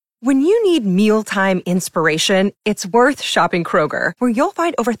When you need mealtime inspiration, it's worth shopping Kroger, where you'll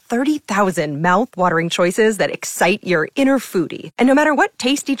find over 30,000 mouth-watering choices that excite your inner foodie. And no matter what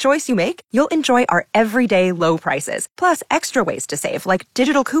tasty choice you make, you'll enjoy our everyday low prices, plus extra ways to save, like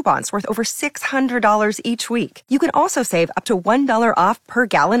digital coupons worth over $600 each week. You can also save up to $1 off per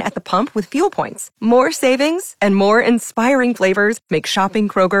gallon at the pump with fuel points. More savings and more inspiring flavors make shopping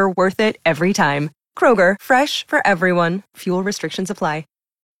Kroger worth it every time. Kroger, fresh for everyone. Fuel restrictions apply.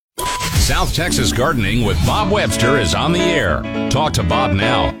 South Texas Gardening with Bob Webster is on the air. Talk to Bob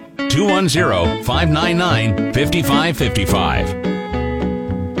now. 210-599-5555.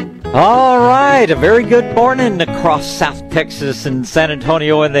 All right, a very good morning across South Texas and San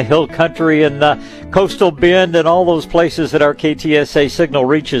Antonio and the Hill Country and Coastal Bend and all those places that our KTSA signal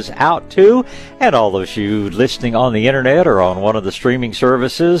reaches out to, and all those you listening on the internet or on one of the streaming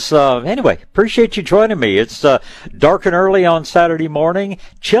services. Anyway, appreciate you joining me. It's dark and early on Saturday morning.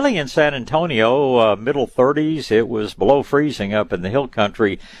 Chilly in San Antonio, middle 30s. It was below freezing up in the Hill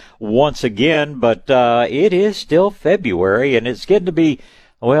Country once again, but it is still February, and it's getting to be,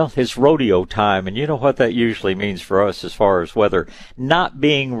 well, it's rodeo time, and you know what that usually means for us as far as weather not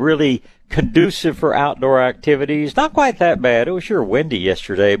being really conducive for outdoor activities. Not quite that bad. It was sure windy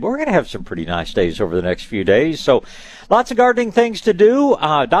yesterday, but we're going to have some pretty nice days over the next few days. So lots of gardening things to do.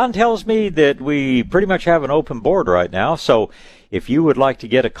 Don tells me that we pretty much have an open board right now. So if you would like to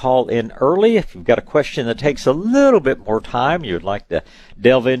get a call in early, if you've got a question that takes a little bit more time, you'd like to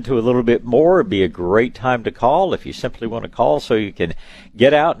delve into a little bit more, it'd be a great time to call. If you simply want to call so you can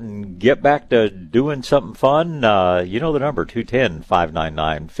get out and get back to doing something fun, you know the number,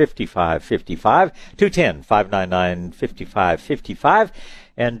 210-599-5555, 210-599-5555,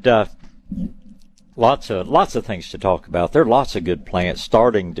 and lots of things to talk about. There are lots of good plants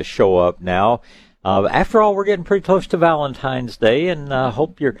starting to show up now. After all, we're getting pretty close to Valentine's Day, and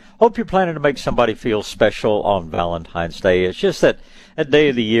hope you're planning to make somebody feel special on Valentine's Day. It's just that day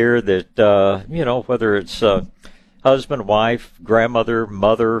of the year that whether it's husband, wife, grandmother,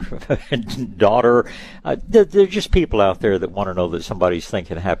 mother, daughter, there are just people out there that want to know that somebody's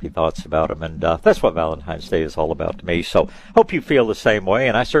thinking happy thoughts about them, and that's what Valentine's Day is all about to me. So hope you feel the same way,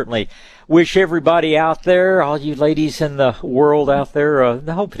 and I certainly wish everybody out there, all you ladies in the world out there, I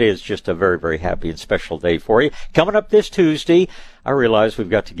hope it is just a very, very happy and special day for you. Coming up this Tuesday, I realize we've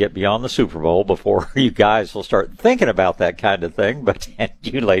got to get beyond the Super Bowl before you guys will start thinking about that kind of thing, but and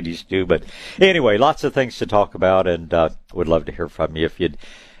you ladies do. But anyway, lots of things to talk about, and would love to hear from you. If you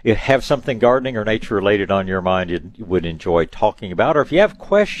have something gardening or nature related on your mind you would enjoy talking about, or if you have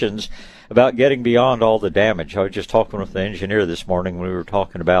questions about getting beyond all the damage. I was just talking with the engineer this morning when we were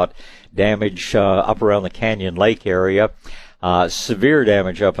talking about damage up around the Canyon Lake area. Severe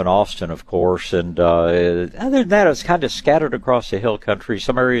damage up in Austin, of course, and other than that, it's kind of scattered across the Hill Country.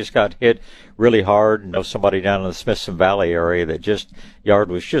 Some areas got hit really hard. I know somebody down in the Smithson Valley area that yard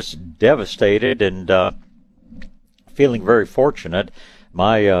was just devastated, and feeling very fortunate.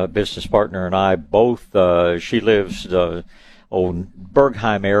 My business partner and I both, she lives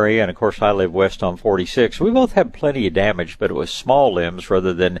Bergheim area, and of course I live west on 46. We both had plenty of damage, but it was small limbs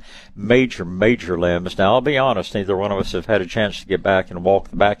rather than major limbs. Now, I'll be honest, neither one of us have had a chance to get back and walk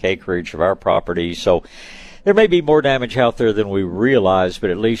the back acreage of our property, so there may be more damage out there than we realize, but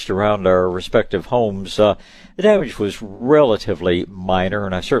at least around our respective homes, the damage was relatively minor,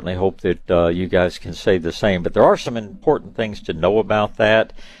 and I certainly hope that you guys can say the same. But there are some important things to know about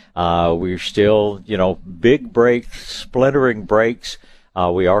that. We're still, big breaks, splintering breaks.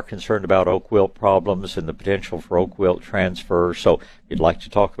 We are concerned about oak wilt problems and the potential for oak wilt transfer. So if you'd like to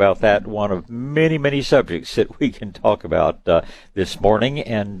talk about that, one of many, many subjects that we can talk about this morning.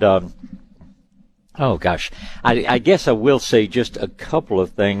 And, I guess I will say just a couple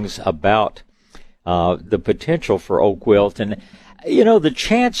of things about the potential for oak wilt. And the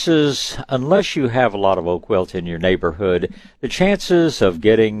chances, unless you have a lot of oak wilt in your neighborhood, the chances of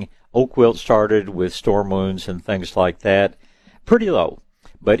getting oak wilt started with storm wounds and things like that, pretty low.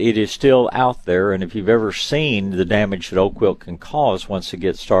 But it is still out there, and if you've ever seen the damage that oak wilt can cause once it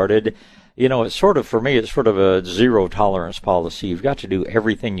gets started, it's sort of, for me, it's sort of a zero tolerance policy. You've got to do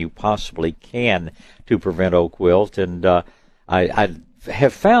everything you possibly can to prevent oak wilt, and I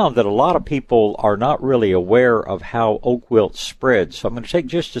have found that a lot of people are not really aware of how oak wilt spreads. So I'm going to take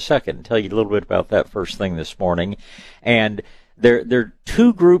just a second and tell you a little bit about that first thing this morning. And there are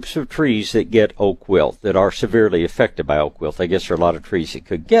two groups of trees that get oak wilt that are severely affected by oak wilt. I guess there are a lot of trees that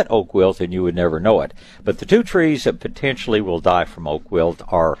could get oak wilt and you would never know it. But the two trees that potentially will die from oak wilt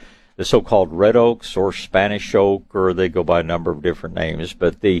are the so-called red oaks or Spanish oak, or they go by a number of different names,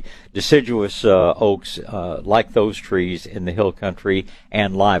 but the deciduous oaks, like those trees in the hill country,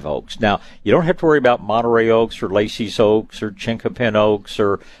 and live oaks. Now, you don't have to worry about Monterey oaks or Lacey's oaks or chinkapin oaks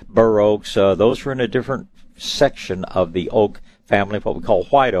or bur oaks. Those are in a different section of the oak family, what we call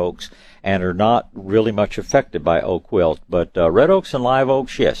white oaks, and are not really much affected by oak wilt. But red oaks and live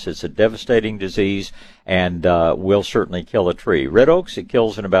oaks, yes, it's a devastating disease and will certainly kill a tree. Red oaks, it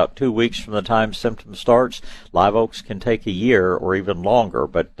kills in about 2 weeks from the time symptom starts. Live oaks can take a year or even longer,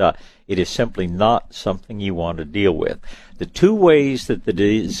 but it is simply not something you want to deal with. The two ways that the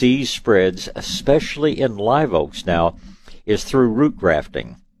disease spreads, especially in live oaks now, is through root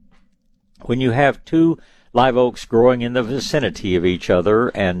grafting. When you have two live oaks growing in the vicinity of each other,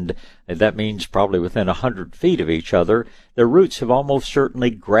 and that means probably within 100 feet of each other, their roots have almost certainly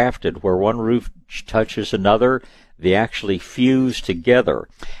grafted. Where one root touches another, they actually fuse together.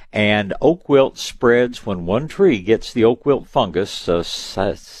 And oak wilt spreads when one tree gets the oak wilt fungus,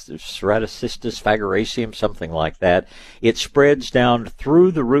 Ceratocystis phageraceum, something like that. It spreads down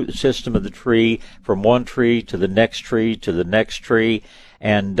through the root system of the tree, from one tree to the next tree to the next tree,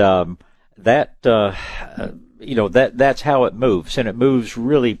 and that's how it moves, and it moves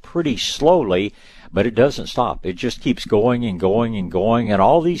really pretty slowly, but it doesn't stop. It just keeps going and going and going, and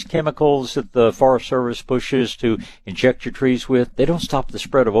all these chemicals that the Forest Service pushes to inject your trees with, they don't stop the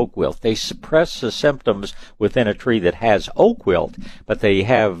spread of oak wilt. They suppress the symptoms within a tree that has oak wilt, but they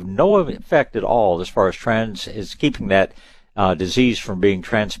have no effect at all as far as keeping that disease from being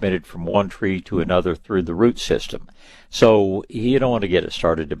transmitted from one tree to another through the root system. So you don't want to get it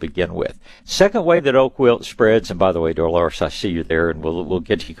started to begin with. Second way that oak wilt spreads, and by the way, Dolores, I see you there, and we'll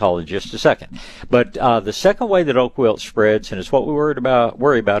get to you call in just a second. But the second way that oak wilt spreads, and it's what we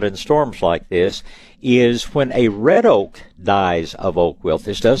worry about in storms like this, is when a red oak dies of oak wilt.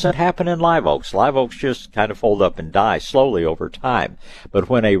 This doesn't happen in live oaks. Live oaks just kind of fold up and die slowly over time. But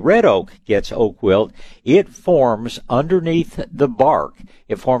when a red oak gets oak wilt, it forms underneath the bark.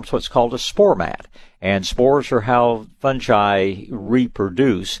 It forms what's called a spore mat. And spores are how fungi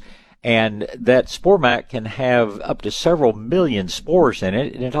reproduce. And that spore mat can have up to several million spores in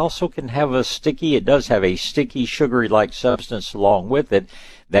it. And it also can have it does have a sticky, sugary-like substance along with it.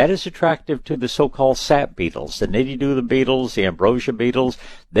 That is attractive to the so-called sap beetles, the nitty-doodle beetles, the ambrosia beetles.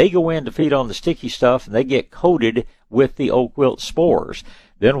 They go in to feed on the sticky stuff, and they get coated with the oak wilt spores.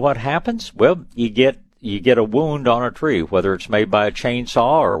 Then what happens? Well, you get a wound on a tree, whether it's made by a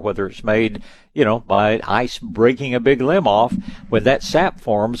chainsaw or whether it's made, by ice breaking a big limb off. When that sap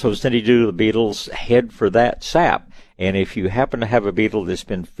forms, those nitty-doodle beetles head for that sap. And if you happen to have a beetle that's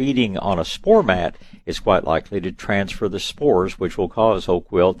been feeding on a spore mat, it's quite likely to transfer the spores, which will cause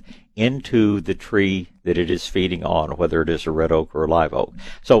oak wilt, into the tree that it is feeding on, whether it is a red oak or a live oak.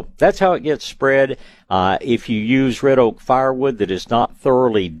 So that's how it gets spread. If you use red oak firewood that is not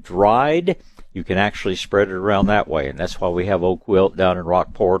thoroughly dried, you can actually spread it around that way. And that's why we have oak wilt down in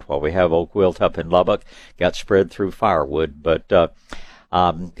Rockport, why we have oak wilt up in Lubbock, got spread through firewood. But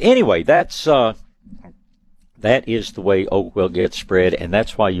anyway, that is the way oak wilt gets spread, and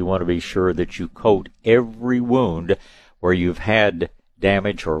that's why you want to be sure that you coat every wound where you've had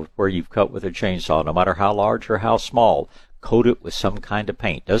damage or where you've cut with a chainsaw, no matter how large or how small. Coat it with some kind of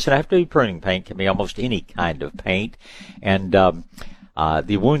paint. Doesn't have to be pruning paint, can be almost any kind of paint. And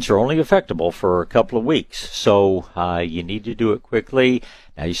the wounds are only affectable for a couple of weeks, so you need to do it quickly.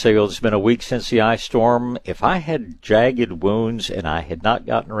 Now you say, well, it's been a week since the ice storm. If I had jagged wounds and I had not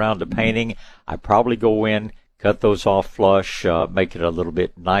gotten around to painting, I'd probably go in, cut those off flush, make it a little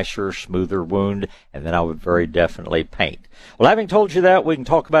bit nicer, smoother wound, and then I would very definitely paint. Well, having told you that, we can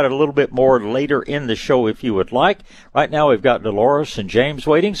talk about it a little bit more later in the show if you would like. Right now we've got Dolores and James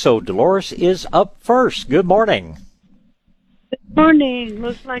waiting, so Dolores is up first. Good morning. Good morning.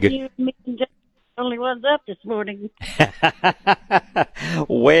 Looks like you and me and James are the only ones up this morning.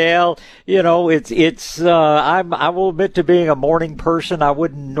 Well, I will admit to being a morning person. I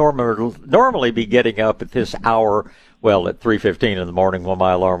wouldn't normally be getting up at this hour, well, at 3:15 in the morning when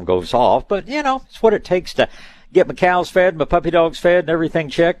my alarm goes off. But, it's what it takes to get my cows fed, my puppy dogs fed, and everything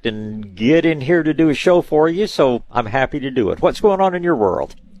checked, and get in here to do a show for you. So I'm happy to do it. What's going on in your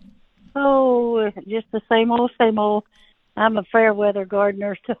world? Oh, just the same old, same old. I'm a fair weather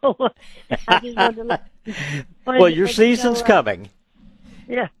gardener, so I just wanted to well, your season's coming.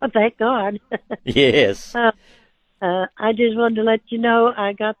 Yeah, thank God. Yes. I just wanted to let you know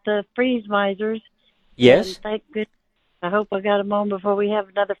I got the freeze misers. Yes. Thank goodness. I hope I got them on before we have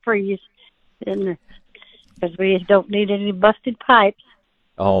another freeze, because we don't need any busted pipes.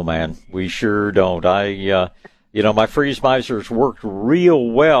 Oh man, we sure don't. My freeze misers worked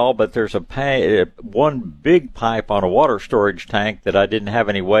real well, but there's one big pipe on a water storage tank that I didn't have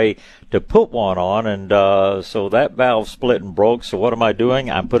any way to put one on, and so that valve split and broke. So what am I doing?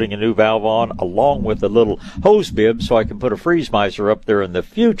 I'm putting a new valve on along with a little hose bib so I can put a freeze miser up there in the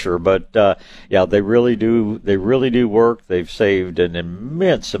future. But yeah, they really do work. They've saved an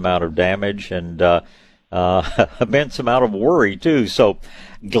immense amount of damage and immense amount of worry too. So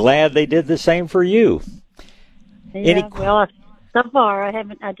glad they did the same for you. Yeah, well, so far I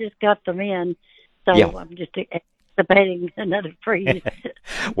haven't. I just got them in, so yeah. I'm just anticipating another freeze.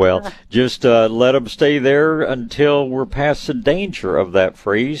 Well, just let them stay there until we're past the danger of that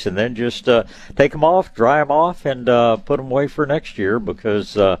freeze, and then just take them off, dry them off, and put them away for next year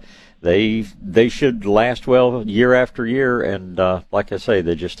because they should last well year after year. And like I say,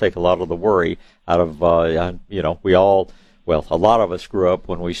 they just take a lot of the worry out of Well, a lot of us grew up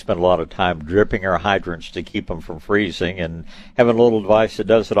when we spent a lot of time dripping our hydrants to keep them from freezing, and having a little device that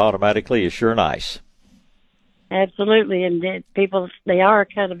does it automatically is sure nice. Absolutely, and they are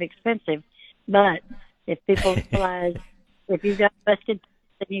kind of expensive, but if people realize if you've got busted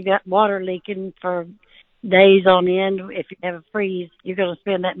and you've got water leaking for days on end, if you have a freeze, you're going to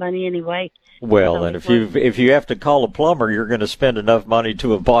spend that money anyway. Well, so and if you have to call a plumber, you're going to spend enough money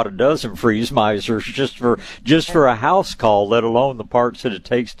to have bought a dozen freeze misers just for a house call, let alone the parts that it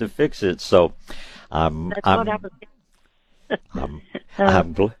takes to fix it. So, I'm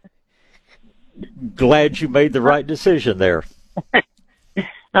glad you made the right decision there.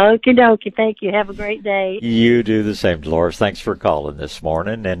 Okie dokie. Thank you. Have a great day. You do the same, Dolores. Thanks for calling this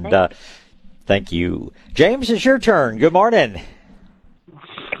morning, and thank you. James, it's your turn. Good morning.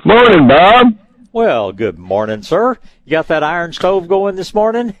 Morning, Bob. Well, good morning, sir. You got that iron stove going this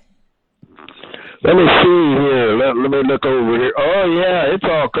morning? Let me see here. Let me look over here. Oh, yeah, it's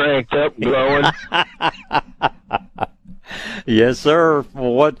all cranked up and glowing. Yes, sir.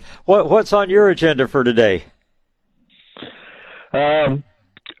 Well, what's on your agenda for today? Cutting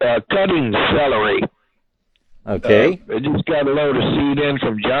celery. Okay. I just got a load of seed in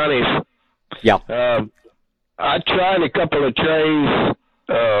from Johnny's. Yeah. I tried a couple of trays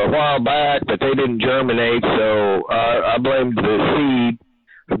a while back, but they didn't germinate, so I blamed the seed.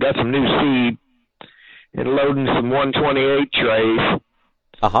 I got some new seed and loading some 128 trays.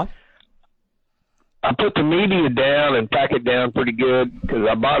 Uh-huh. I put the media down and pack it down pretty good because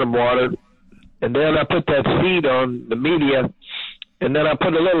I bottom watered. And then I put that seed on the media, and then I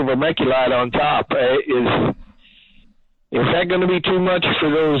put a little vermiculite on top. Is that going to be too much for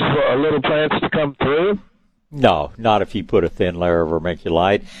those little plants to come through? No, not if you put a thin layer of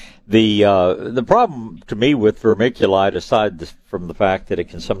vermiculite. The problem to me with vermiculite, aside from the fact that it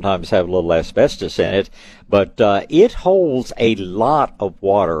can sometimes have a little asbestos in it, but it holds a lot of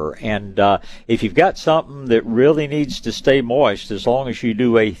water. And if you've got something that really needs to stay moist, as long as you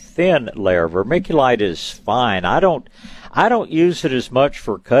do a thin layer, vermiculite is fine. I don't use it as much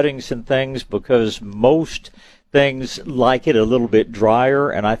for cuttings and things because most things like it a little bit drier,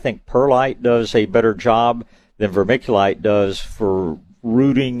 and I think perlite does a better job than vermiculite does for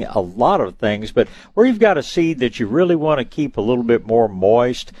rooting a lot of things. But where you've got a seed that you really want to keep a little bit more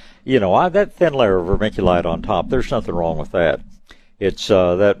moist, that thin layer of vermiculite on top, there's nothing wrong with that. It's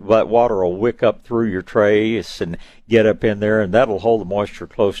that water will wick up through your trays and get up in there, and that'll hold the moisture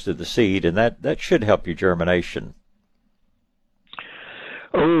close to the seed, and that should help your germination.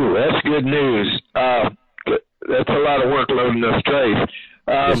 Oh, that's good news. That's a lot of work loading those trays.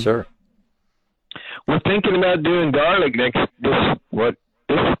 Yes, sir. We're thinking about doing garlic this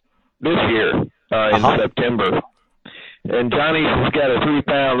year in September. And Johnny's has got a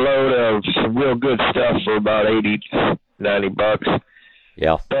 3-pound load of some real good stuff for about $80-$90.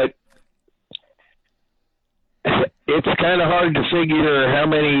 Yeah. But it's kind of hard to figure how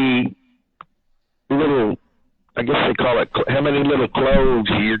many little, I guess they call it, how many little cloves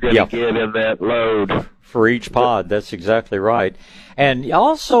you're going to get in that load. For each pod, that's exactly right. And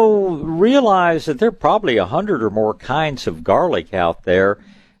also realize that there are probably 100 or more kinds of garlic out there,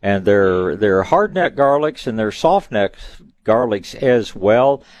 and there are hard-neck garlics and there are soft-neck garlics as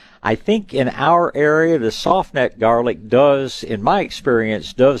well. I think in our area, the soft-neck garlic does, in my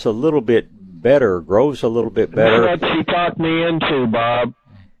experience, does a little bit better, grows a little bit better. That's what she talked me into, Bob.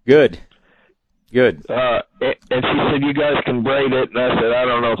 Good. And she said, you guys can braid it, and I said, I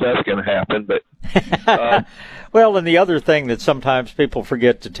don't know if that's going to happen, but... Well, and the other thing that sometimes people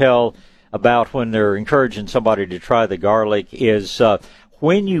forget to tell about when they're encouraging somebody to try the garlic is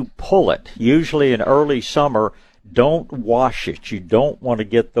when you pull it, usually in early summer, don't wash it. You don't want to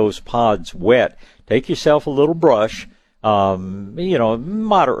get those pods wet. Take yourself a little brush,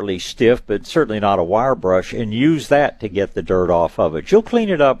 moderately stiff, but certainly not a wire brush, and use that to get the dirt off of it. You'll clean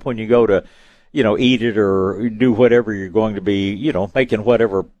it up when you go to, eat it or do whatever you're going to be, making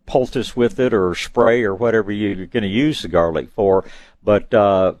whatever poultice with it or spray or whatever you're going to use the garlic for. But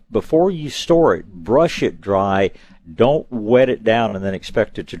before you store it, brush it dry. Don't wet it down and then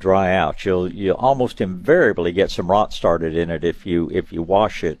expect it to dry out. You'll almost invariably get some rot started in it if you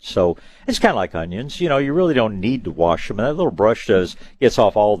wash it. So it's kind of like onions. You really don't need to wash them. And that little brush gets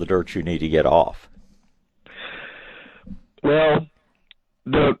off all the dirt you need to get off. Well,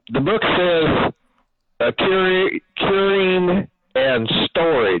 the book says curing and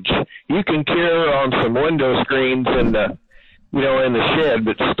storage. You can cure on some window screens in the shed,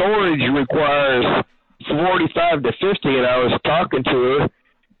 but storage requires 45 to 50, and I was talking to her,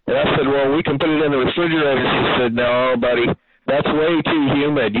 and I said, well, we can put it in the refrigerator. She said, no, buddy, that's way too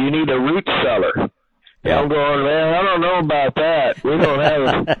humid. You need a root cellar. Yeah. I'm going, man, I don't know about that. We don't have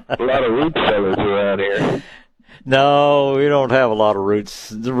a lot of root cellars around here. No, we don't have a lot of root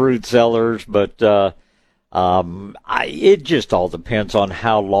cellars, but it just all depends on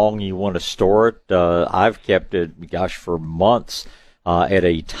how long you want to store it. I've kept it, for months at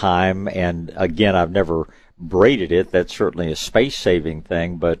a time, and again, I've never braided it. That's certainly a space-saving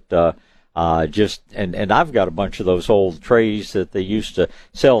thing, but and I've got a bunch of those old trays that they used to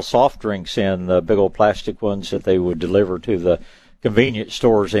sell soft drinks in, the big old plastic ones that they would deliver to the convenience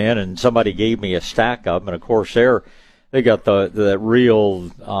stores in, and somebody gave me a stack of them, and of course they got the real,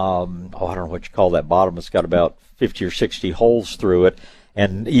 I don't know what you call that bottom. It's got about 50 or 60 holes through it,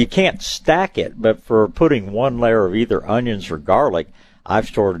 and you can't stack it, but for putting one layer of either onions or garlic, I've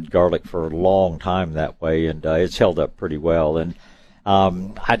stored garlic for a long time that way, and it's held up pretty well. And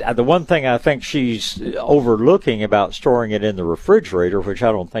the one thing I think she's overlooking about storing it in the refrigerator, which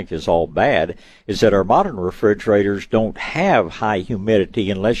I don't think is all bad, is that our modern refrigerators don't have high humidity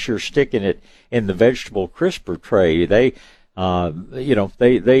unless you're sticking it in the vegetable crisper tray. They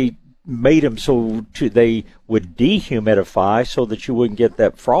made them so they would dehumidify so that you wouldn't get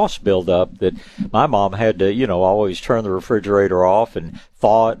that frost buildup that my mom had to, always turn the refrigerator off and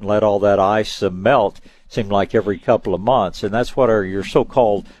thaw it and let all that ice melt. Seemed like every couple of months, and that's what are your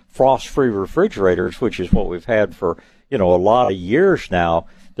so-called frost-free refrigerators, which is what we've had for a lot of years now.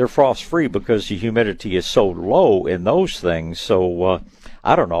 They're frost-free because the humidity is so low in those things. So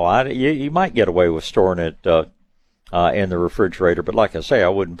I don't know. You might get away with storing it in the refrigerator, but like I say, I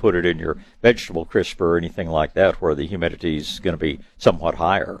wouldn't put it in your vegetable crisper or anything like that, where the humidity is going to be somewhat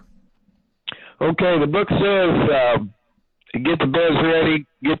higher. Okay, the book says. Get the beds ready,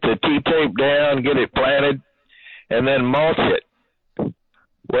 get the T-tape down, get it planted, and then mulch it.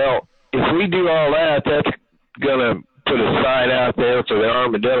 Well, if we do all that, that's going to put a sign out there for the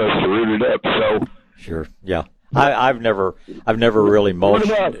armadillos to root it up. So sure, yeah. I've never really mulched.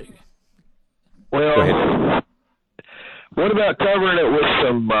 What about covering it with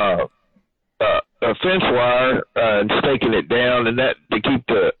some a fence wire and staking it down, and that to keep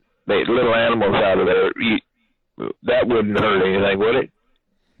the little animals out of there? That wouldn't hurt anything, would it?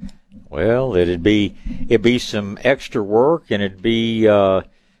 Well, it'd be some extra work, and it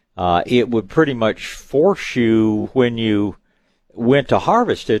would pretty much force you when you went to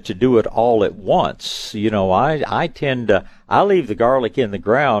harvest it to do it all at once. I leave the garlic in the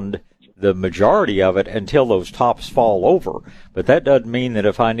ground, the majority of it, until those tops fall over. But that doesn't mean that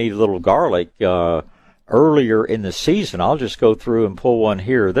if I need a little garlic earlier in the season, I'll just go through and pull one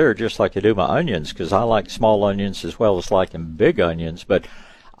here or there, just like I do my onions, because I like small onions as well as liking big onions. But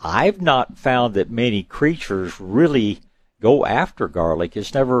I've not found that many creatures really go after garlic.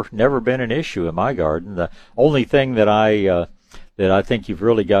 It's never been an issue in my garden. The only thing that I think you've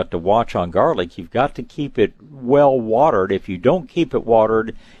really got to watch on garlic, you've got to keep it well watered. If you don't keep it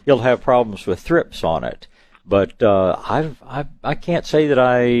watered, you'll have problems with thrips on it. But I can't say that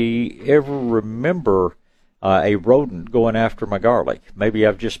I ever remember a rodent going after my garlic. Maybe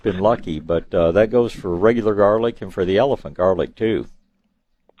I've just been lucky, but that goes for regular garlic and for the elephant garlic too.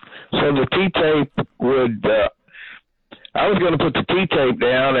 So the T-tape would, I was going to put the T-tape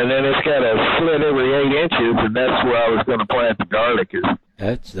down, and then it's got a slit every 8 inches, and that's where I was going to plant the garlic.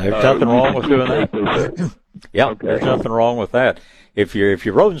 There's nothing wrong with doing that. Yeah, okay. There's nothing wrong with that. If your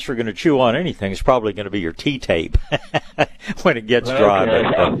rodents are going to chew on anything, it's probably going to be your T-tape when it gets dry.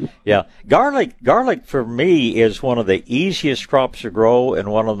 Okay. But, yeah, garlic for me is one of the easiest crops to grow and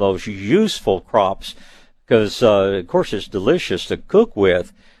one of those useful crops because, of course, it's delicious to cook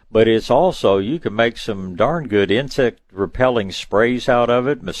with, but it's also, you can make some darn good insect-repelling sprays out of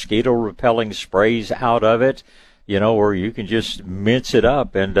it, mosquito-repelling sprays out of it, or you can just mince it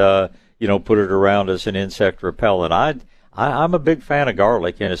up and, put it around as an insect repellent. I'm a big fan of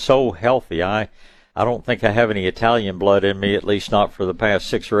garlic, and it's so healthy. I don't think I have any Italian blood in me, at least not for the past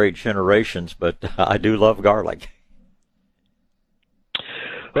 6 or 8 generations, but I do love garlic.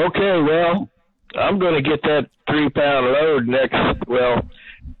 Okay, well, I'm going to get that 3-pound load next. Well,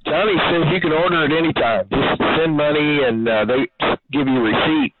 Johnny says you can order it anytime. Just send money, and they give you a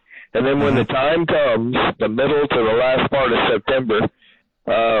receipt. And then when the time comes, the middle to the last part of September,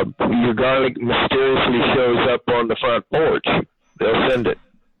 your garlic mysteriously shows up on the front porch. They'll send it.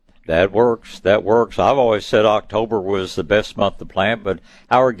 That works. I've always said October was the best month to plant, but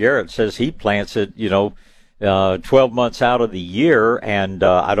Howard Garrett says he plants it, 12 months out of the year, and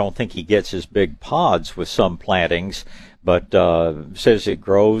I don't think he gets his big pods with some plantings, but says it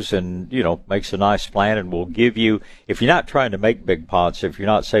grows and, makes a nice plant and will give you, if you're not trying to make big pods, if you're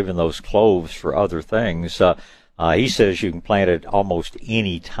not saving those cloves for other things, he says you can plant it almost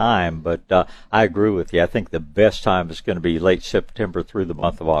any time, but I agree with you. I think the best time is going to be late September through the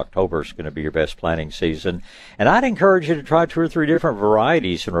month of October is going to be your best planting season. And I'd encourage you to try 2 or 3 different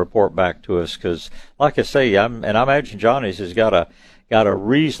varieties and report back to us because, like I say, I imagine Johnny's has got a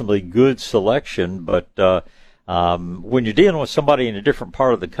reasonably good selection, but when you're dealing with somebody in a different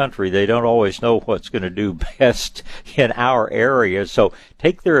part of the country, they don't always know what's going to do best in our area. So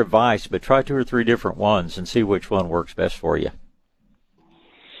take their advice, but try 2 or 3 different ones and see which one works best for you.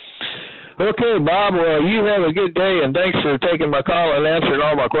 Okay, Bob, well, you have a good day, and thanks for taking my call and answering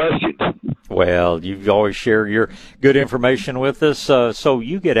all my questions. Well, you've always shared your good information with us, so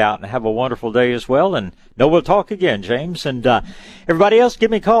you get out and have a wonderful day as well. And we'll talk again, James. And everybody else,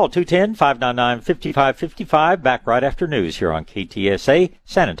 give me a call, 210-599-5555, back right after news here on KTSA,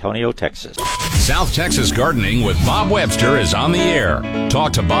 San Antonio, Texas. South Texas Gardening with Bob Webster is on the air.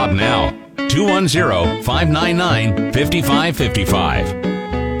 Talk to Bob now, 210-599-5555.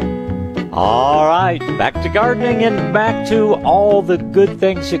 All right, back to gardening and back to all the good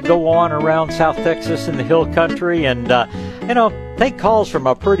things that go on around South Texas and the Hill Country. And, take calls from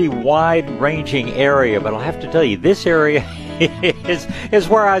a pretty wide-ranging area, but I'll have to tell you, this area is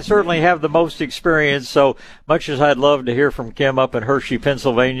where I certainly have the most experience. So much as I'd love to hear from Kim up in Hershey,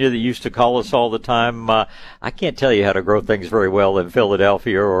 Pennsylvania, that used to call us all the time, I can't tell you how to grow things very well in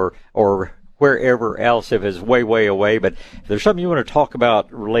Philadelphia or wherever else if it's way, way away. But if there's something you want to talk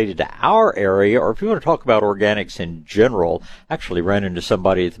about related to our area, or if you want to talk about organics in general, I actually ran into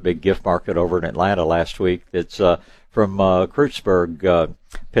somebody at the big gift market over in Atlanta last week that's from Kreuzberg,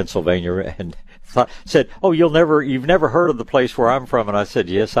 Pennsylvania, and said, "Oh, you've never heard of the place where I'm from?" And I said,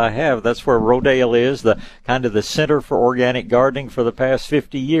 "Yes, I have. That's where Rodale is, the kind of the center for organic gardening for the past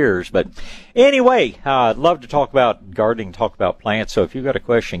 50 years." But anyway, I'd love to talk about gardening, talk about plants. So if you've got a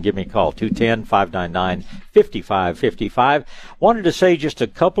question, give me a call, 210-599-5555. Wanted to say just a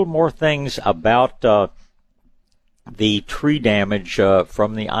couple more things about the tree damage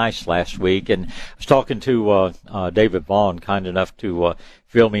from the ice last week, and I was talking to David Vaughn, kind enough to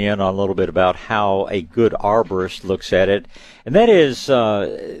fill me in on a little bit about how a good arborist looks at it, and that is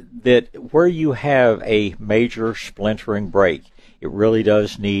that where you have a major splintering break, it really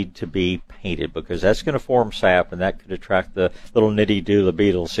does need to be painted because that's going to form sap, and that could attract the little nitty-doodle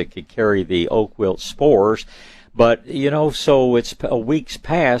beetles that could carry the oak wilt spores. But, so it's a week's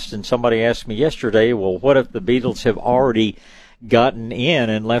past, and somebody asked me yesterday, well, what if the beetles have already gotten in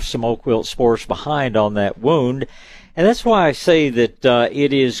and left some oak wilt spores behind on that wound? And that's why I say that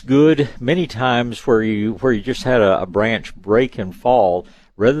it is good many times where you just had a branch break and fall,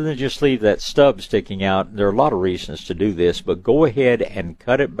 rather than just leave that stub sticking out. There are a lot of reasons to do this, but go ahead and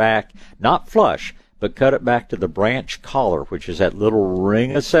cut it back, not flush, but cut it back to the branch collar, which is that little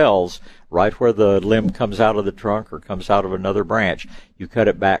ring of cells right where the limb comes out of the trunk or comes out of another branch. You cut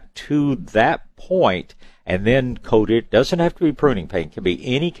it back to that point and then coat it. Doesn't have to be pruning paint. It can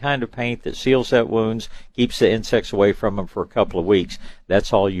be any kind of paint that seals that wounds, keeps the insects away from them for a couple of weeks.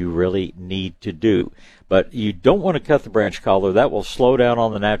 That's all you really need to do. But you don't want to cut the branch collar. That will slow down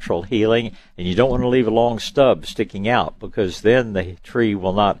on the natural healing, and you don't want to leave a long stub sticking out because then the tree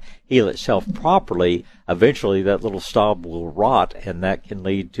will not heal itself properly. Eventually that little stub will rot, and that can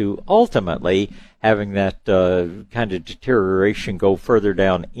lead to ultimately having that kind of deterioration go further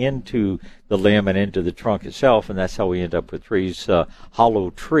down into the limb and into the trunk itself, and that's how we end up with trees, hollow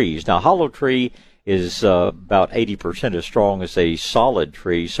trees. Now, hollow tree is about 80% as strong as a solid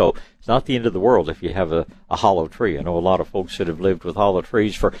tree. So it's not the end of the world if you have a hollow tree. I know a lot of folks that have lived with hollow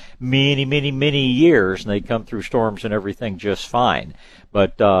trees for many, many, many years, and they come through storms and everything just fine.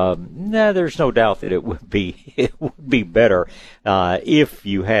 But there's no doubt that it would be better if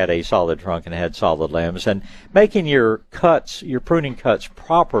you had a solid trunk and had solid limbs. And making your pruning cuts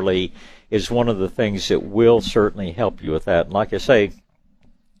properly is one of the things that will certainly help you with that. And like I say,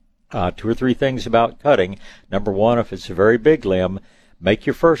 2 or 3 things about cutting. Number one, if it's a very big limb, make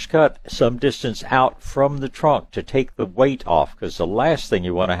your first cut some distance out from the trunk to take the weight off, because the last thing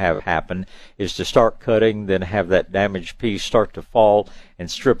you want to have happen is to start cutting, then have that damaged piece start to fall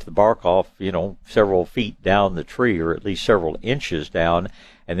and strip the bark off, several feet down the tree, or at least several inches down,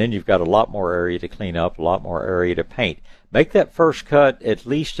 and then you've got a lot more area to clean up, a lot more area to paint. Make that first cut at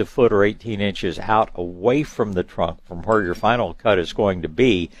least a foot or 18 inches out away from the trunk, from where your final cut is going to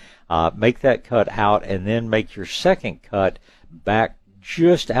be. Make that cut out, and then make your second cut back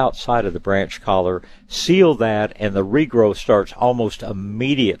just outside of the branch collar. Seal that, and the regrowth starts almost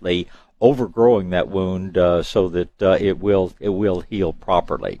immediately, overgrowing that wound so that it will heal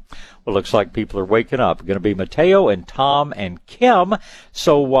properly. Well, looks like people are waking up. Going to be Mateo and Tom and Kim.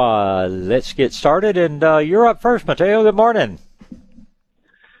 So let's get started. And you're up first, Mateo. Good morning.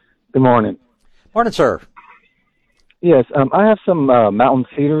 Good morning. Morning, sir. Yes, I have some mountain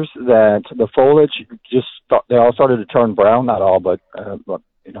cedars that the foliage they all started to turn brown. Not all, but a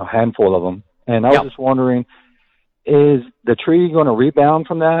handful of them. And I was just wondering, is the tree going to rebound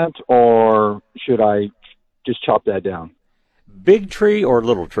from that, or should I just chop that down? Big tree or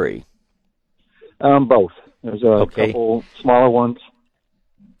little tree? Both. There's a couple smaller ones.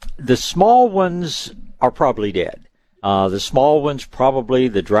 The small ones are probably dead. The small ones, probably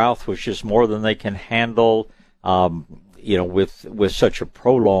the drought was just more than they can handle. With such a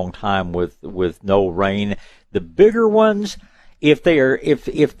prolonged time with no rain. The bigger ones, if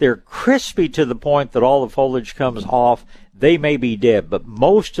they're crispy to the point that all the foliage comes off, they may be dead, but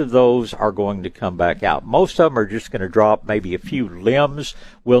most of those are going to come back out. Most of them are just going to drop. Maybe a few limbs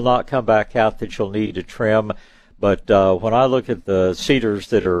will not come back out that you'll need to trim. But when I look at the cedars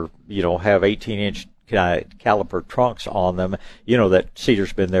that are, have 18-inch caliper trunks on them, that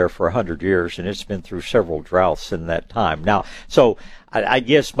cedar's been there for 100 years, and it's been through several droughts in that time. Now, so I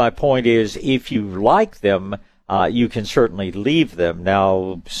guess my point is, if you like them, you can certainly leave them.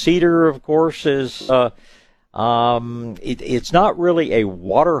 Now, cedar, of course, is it's not really a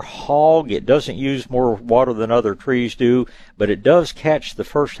water hog. It doesn't use more water than other trees do, but it does catch the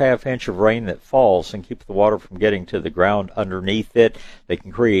first half inch of rain that falls and keep the water from getting to the ground underneath it. They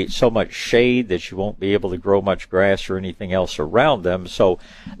can create so much shade that you won't be able to grow much grass or anything else around them. So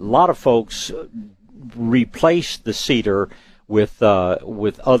a lot of folks replace the cedar with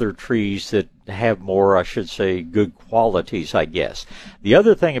other trees that have more, I should say, good qualities, I guess. The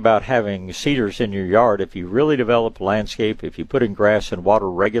other thing about having cedars in your yard, if you really develop a landscape, if you put in grass and water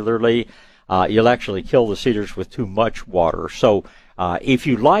regularly, you'll actually kill the cedars with too much water. So if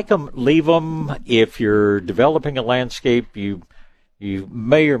you like them, leave them. If you're developing a landscape, you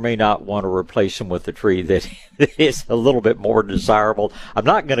may or may not want to replace them with a tree that is a little bit more desirable. I'm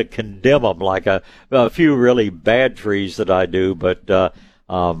not going to condemn them like a few really bad trees that I do, but they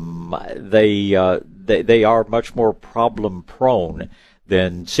are much more problem prone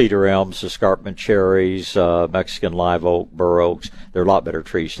than cedar elms, escarpment cherries, Mexican live oak, bur oaks. They're a lot better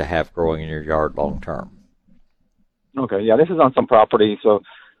trees to have growing in your yard long term. Okay, yeah, this is on some property, so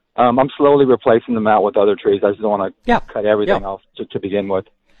I'm slowly replacing them out with other trees. I just don't want to cut everything off to begin with.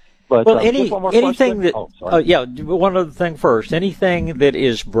 But anything that one other thing first. Anything that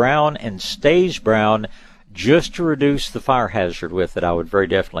is brown and stays brown, just to reduce the fire hazard with it, I would very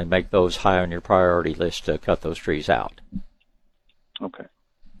definitely make those high on your priority list to cut those trees out. Okay,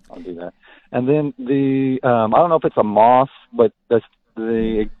 I'll do that. And then I don't know if it's a moss, but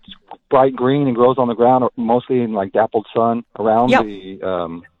the bright green and grows on the ground, mostly in like dappled sun around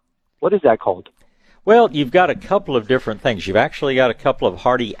the. What is that called? Well, you've got a couple of different things. You've actually got a couple of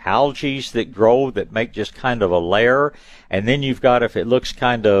hardy algae that grow that make just kind of a layer. And then you've got, if it looks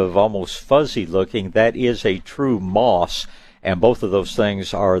kind of almost fuzzy looking, that is a true moss. And both of those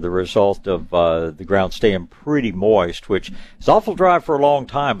things are the result of the ground staying pretty moist, which is awful dry for a long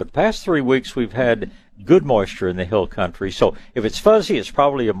time. But the past 3 weeks we've had good moisture in the hill country. So if it's fuzzy, it's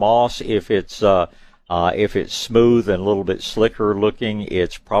probably a moss. If it's smooth and a little bit slicker looking,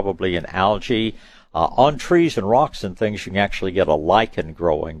 it's probably an algae. On trees and rocks and things, you can actually get a lichen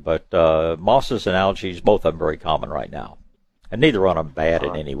growing, but mosses and algae, both of them very common right now. And neither one of them bad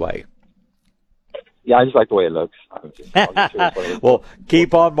in any way. Yeah, I just like the way it looks. Well,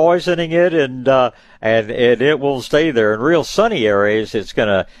 keep on moistening it, and it will stay there. In real sunny areas, it's going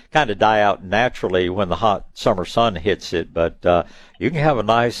to kind of die out naturally when the hot summer sun hits it. But you can have a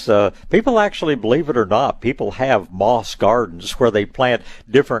nice. People actually, believe it or not, people have moss gardens where they plant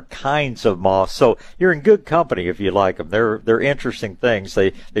different kinds of moss. So you're in good company if you like them. They're interesting things.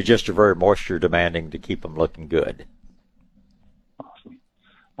 They just are very moisture demanding to keep them looking good. Awesome.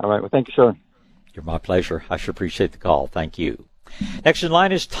 All right. Well, thank you, sir. You're my pleasure. I sure appreciate the call. Thank you. Next in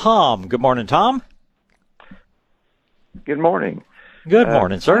line is Tom. Good morning, Tom. Good morning. Good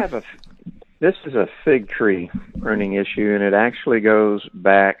morning, sir. This is a fig tree pruning issue, and it actually goes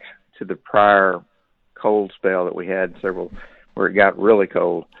back to the prior cold spell that we had where it got really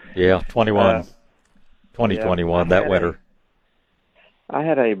cold. Yeah, 2021, that winter. I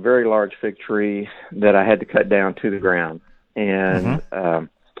had a very large fig tree that I had to cut down to the ground, and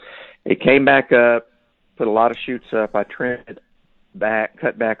it came back up, put a lot of shoots up. I trimmed it back,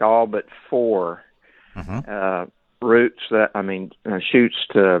 cut back all but 4 roots, shoots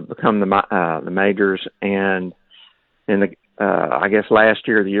to become the majors. And in I guess last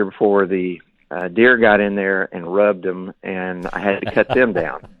year or the year before, the deer got in there and rubbed them, and I had to cut them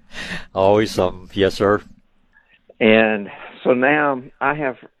down. Always something. Yes, sir. And so now I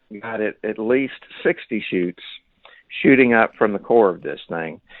have got at least 60 shoots shooting up from the core of this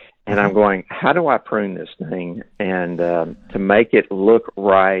thing. And I'm going, how do I prune this thing and to make it look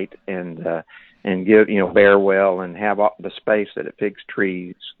right and give, bear well and have all the space that a fig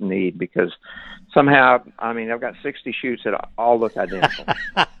trees need? Because somehow, I've got 60 shoots that all look identical.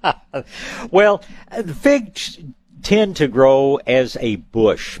 Well, the figs tend to grow as a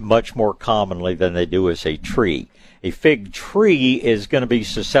bush much more commonly than they do as a tree. A fig tree is going to be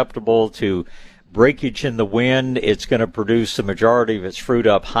susceptible to breakage in the wind. It's going to produce the majority of its fruit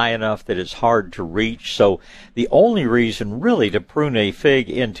up high enough that it's hard to reach. So the only reason really to prune a fig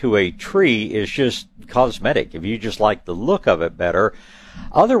into a tree is just cosmetic, if you just like the look of it better.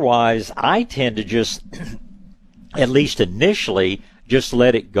 Otherwise, I tend to just, at least initially, just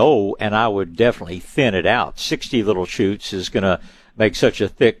let it go, and I would definitely thin it out. 60 little shoots is going to make such a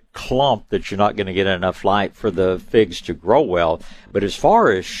thick clump that you're not going to get enough light for the figs to grow well. But as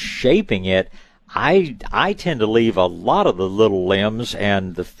far as shaping it, I tend to leave a lot of the little limbs,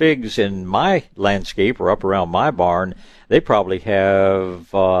 and the figs in my landscape or up around my barn, they probably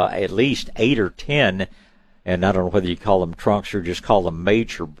have at least 8 or 10, and I don't know whether you call them trunks or just call them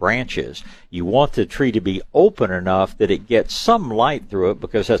major branches. You want the tree to be open enough that it gets some light through it,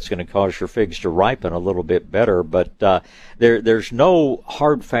 because that's going to cause your figs to ripen a little bit better. But there's no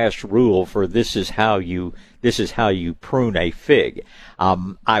hard fast rule for this is how you prune a fig.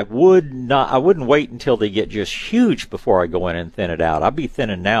 I wouldn't wait until they get just huge before I go in and thin it out. I'd be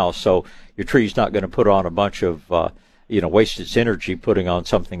thinning now, so your tree's not going to put on a bunch of waste its energy putting on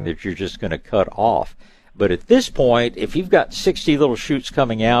something that you're just going to cut off. But at this point, if you've got 60 little shoots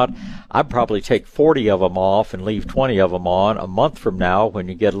coming out, I'd probably take 40 of them off and leave 20 of them on. A month from now, when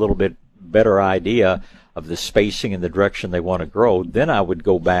you get a little bit better idea of the spacing and the direction they want to grow, then I would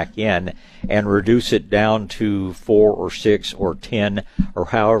go back in and reduce it down to 4 or 6 or 10 or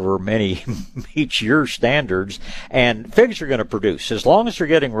however many meets your standards. And figs are going to produce. As long as you're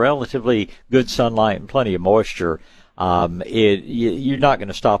getting relatively good sunlight and plenty of moisture, you're not going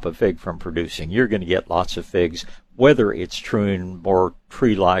to stop a fig from producing. You're going to get lots of figs, whether it's more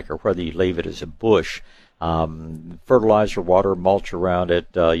tree-like or whether you leave it as a bush. Fertilizer, water, mulch around it,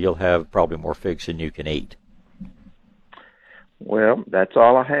 you'll have probably more figs than you can eat. Well, that's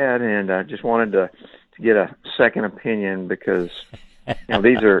all I had, and I just wanted to get a second opinion, because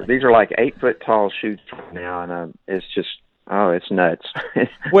these are like 8-foot tall shoots right now, and it's just it's nuts.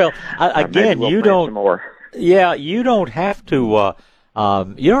 Well, again, you don't. Some more. Yeah, you don't have to.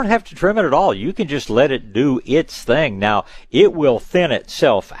 You don't have to trim it at all. You can just let it do its thing. Now, it will thin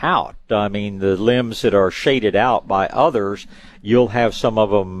itself out. I mean, the limbs that are shaded out by others, you'll have some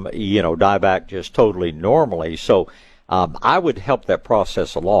of them, die back just totally normally. So, I would help that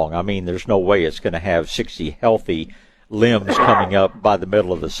process along. I mean, there's no way it's going to have 60 healthy limbs coming up by the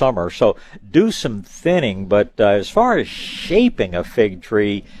middle of the summer. So do some thinning, but as far as shaping a fig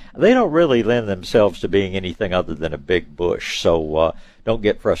tree, they don't really lend themselves to being anything other than a big bush. So don't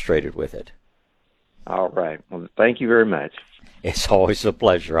get frustrated with it. All right. Well, thank you very much. It's always a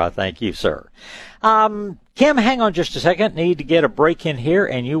pleasure. I thank you, sir. Kim, hang on just a second. Need to get a break in here,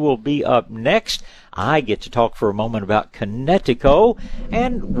 and you will be up next. I get to talk for a moment about Connecticut.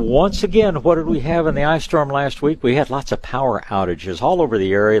 And once again, what did we have in the ice storm last week? We had lots of power outages all over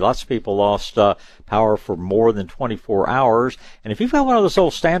the area. Lots of people lost power for more than 24 hours. And if you've got one of those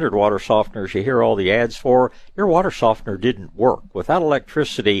old standard water softeners you hear all the ads for, your water softener didn't work. Without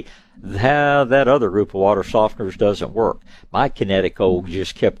electricity, that other group of water softeners doesn't work. My Connecticut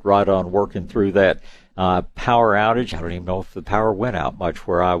just kept right on working through that power outage. I don't even know if the power went out much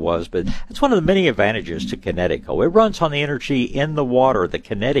where I was, but that's one of the many advantages to Connecticut. It runs on the energy in the water, the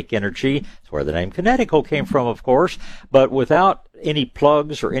kinetic energy. That's where the name Connecticut came from, of course. But without any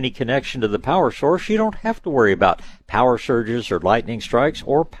plugs or any connection to the power source, you don't have to worry about power surges or lightning strikes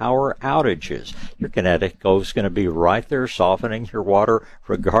or power outages. Your Connecticut is going to be right there softening your water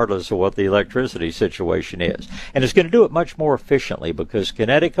regardless of what the electricity situation is. And it's going to do it much more efficiently because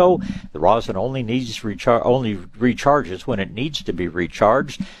Connecticut, the rosin only recharges when it needs to be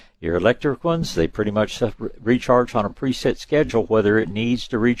recharged. Your electric ones, they pretty much recharge on a preset schedule whether it needs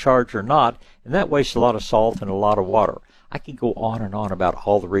to recharge or not, and that wastes a lot of salt and a lot of water. I could go on and on about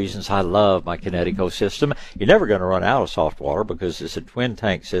all the reasons I love my Connecticut system. You're never going to run out of soft water because it's a twin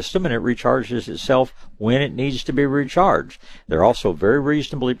tank system and it recharges itself when it needs to be recharged. They're also very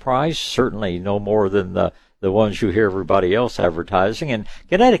reasonably priced, certainly no more than the ones you hear everybody else advertising. And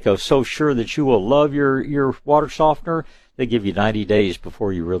Connecticut's so sure that you will love your water softener, they give you 90 days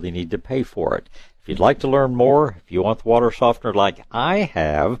before you really need to pay for it. If you'd like to learn more, if you want the water softener like I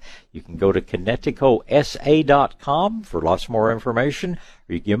have, you can go to ConnecticutSA.com for lots more information,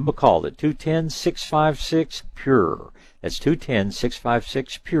 or you give them a call at 210-656-PURE. That's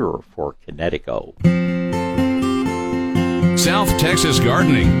 210-656-PURE for Connecticut. South Texas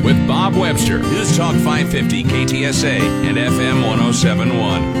Gardening with Bob Webster. News Talk 550 KTSA and FM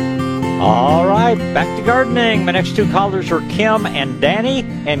 1071. All right, back to gardening. My next two callers are Kim and Danny,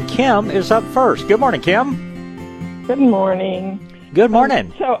 and Kim is up first. Good morning, Kim. Good morning. Good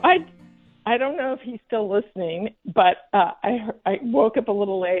morning. So I don't know if he's still listening, but I woke up a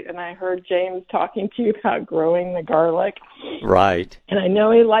little late and I heard James talking to you about growing the garlic. Right. And I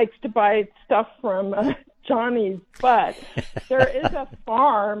know he likes to buy stuff from Johnny's, but there is a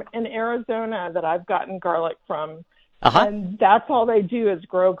farm in Arizona that I've gotten garlic from, and that's all they do is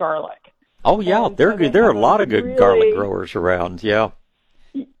grow garlic. Oh, yeah, there are a lot of good garlic growers around, yeah.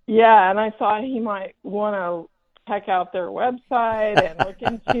 Yeah, and I thought he might want to check out their website and look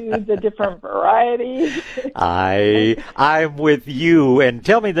into the different varieties. I'm with you. And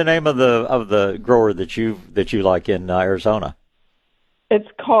tell me the name of the grower that you like in Arizona. It's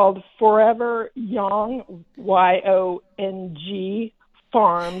called Forever Young, YONG,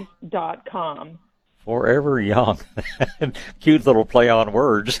 farms.com. Forever Young. Cute little play on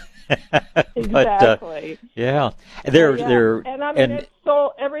words. Exactly. Yeah. And I mean, it's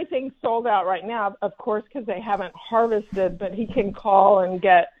sold, everything's sold out right now, of course, because they haven't harvested, but he can call and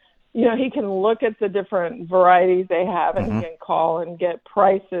get, he can look at the different varieties they have and he can call and get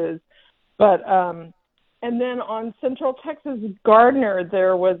prices. But, and then on Central Texas Gardener,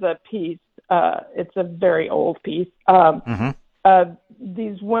 there was a piece, it's a very old piece,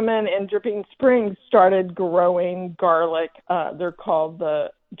 these women in Dripping Springs started growing garlic. They're called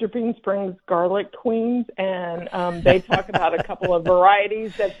the Dripping Springs Garlic Queens, and they talk about a couple of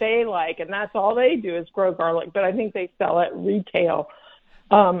varieties that they like, and that's all they do is grow garlic. But I think they sell it retail.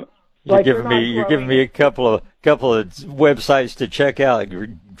 You're giving me a couple of websites to check out.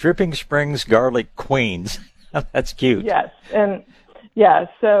 Dripping Springs Garlic Queens. That's cute. Yes, and yeah.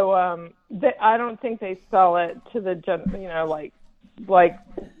 So I don't think they sell it to the like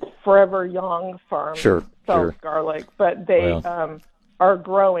Forever Young Farm sells garlic, but they are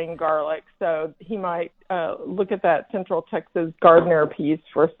growing garlic. So he might look at that Central Texas Gardener piece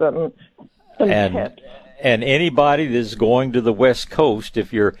for some tips. And anybody that's going to the West Coast,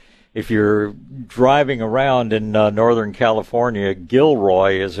 if you're driving around in Northern California,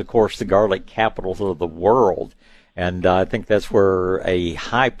 Gilroy is, of course, the garlic capital of the world. And I think that's where a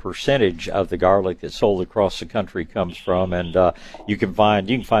high percentage of the garlic that's sold across the country comes from. And you can find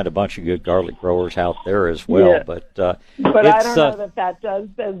a bunch of good garlic growers out there as well. Yeah. But I don't know that does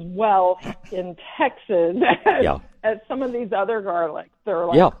as well in Texas as some of these other garlics. They're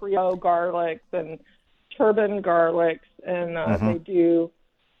like Creole garlics and turban garlics, and they do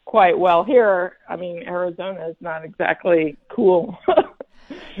quite well here. I mean, Arizona is not exactly cool.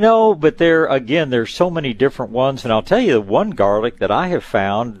 No, but there's so many different ones, and I'll tell you the one garlic that I have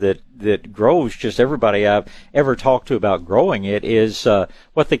found that that grows, just everybody I've ever talked to about growing it, is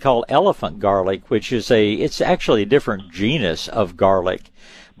what they call elephant garlic, which is it's actually a different genus of garlic,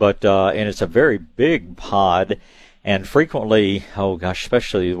 but and it's a very big pod. And frequently,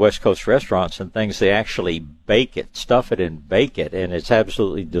 especially West Coast restaurants and things, they actually bake it, stuff it and bake it, and it's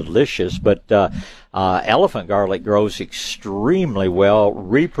absolutely delicious. But elephant garlic grows extremely well,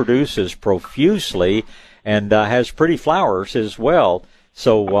 reproduces profusely, and has pretty flowers as well.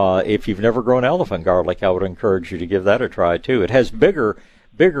 So if you've never grown elephant garlic, I would encourage you to give that a try too. It has bigger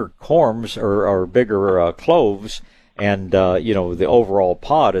corms or bigger cloves, and the overall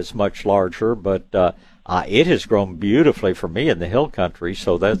pod is much larger, but it has grown beautifully for me in the hill country,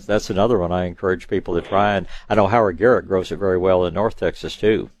 so that's another one I encourage people to try. And I know Howard Garrett grows it very well in North Texas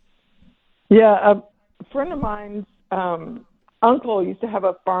too. Yeah, a friend of mine's uncle used to have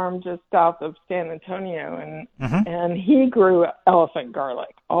a farm just south of San Antonio, and he grew elephant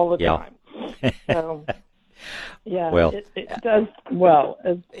garlic all the time. So, yeah, well, it does well.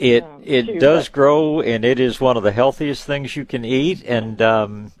 It does grow, and it is one of the healthiest things you can eat, and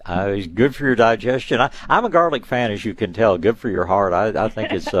it's good for your digestion. I'm a garlic fan, as you can tell. Good for your heart. I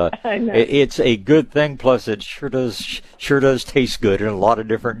think it's it's a good thing. Plus, it sure does taste good in a lot of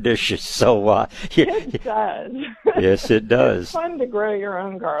different dishes. So it does. Yes, it does. It's fun to grow your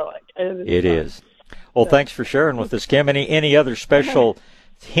own garlic. It is. Well, thanks for sharing with us, Kim. Any other special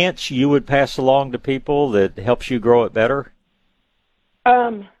hints you would pass along to people that helps you grow it better?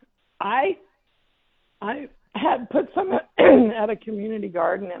 I had put some at a community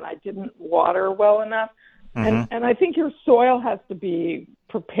garden, and I didn't water well enough. And I think your soil has to be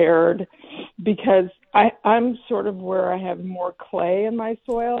prepared, because I'm sort of where I have more clay in my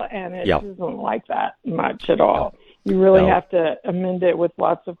soil, and it doesn't like that much at all. You really have to amend it with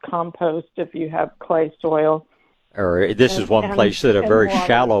lots of compost if you have clay soil. Or this is one place that a very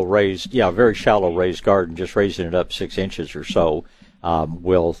shallow raised garden, just raising it up 6 inches or so,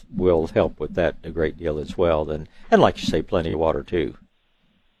 will help with that a great deal as well. And like you say, plenty of water too.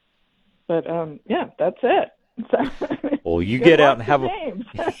 But that's it. Well, you get out and have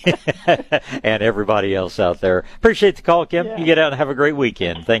and everybody else out there. Appreciate the call, Kim. Yeah. You get out and have a great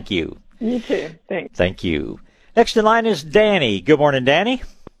weekend. Thank you. You too. Thanks. Thank you. Next in line is Danny. Good morning, Danny.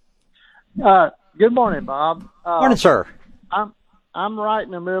 Good morning, Bob. Morning, sir. I'm right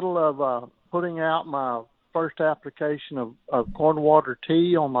in the middle of putting out my first application of corn water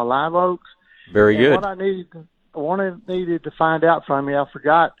tea on my live oaks. Very good. What I needed to find out from you, I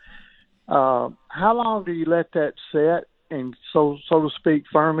forgot. How long do you let that set and so to speak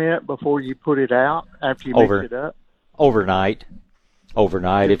ferment before you put it out after you mix it up? Overnight.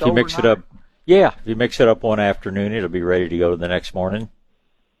 If you mix it up, if you mix it up one afternoon, it'll be ready to go the next morning.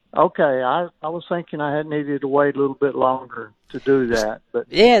 Okay, I was thinking I had needed to wait a little bit longer to do that, but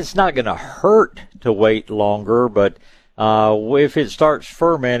it's not going to hurt to wait longer. But if it starts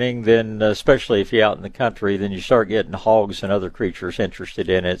fermenting, then especially if you're out in the country, then you start getting hogs and other creatures interested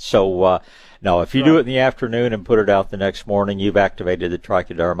in it. So no, if you do it in the afternoon and put it out the next morning, you've activated the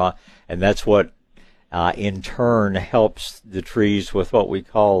trichoderma, and that's what in turn helps the trees with what we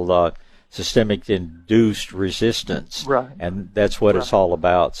call systemic induced resistance, and that's what it's all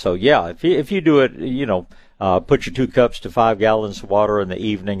about. So if you do it, put your 2 cups to 5 gallons of water in the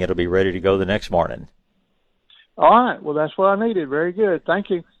evening, it'll be ready to go the next morning. All right, well, that's what I needed. Very good. Thank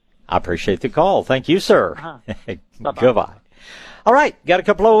you. I appreciate the call. Thank you, sir. Goodbye. All right, got a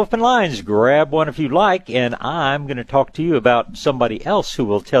couple of open lines. Grab one if you like, and I'm going to talk to you about somebody else who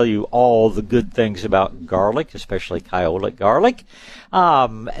will tell you all the good things about garlic, especially Kyolic garlic,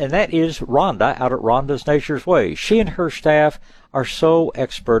 and that is Rhonda out at Rhonda's Nature's Way. She and her staff are so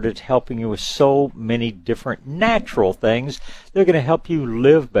expert at helping you with so many different natural things. They're going to help you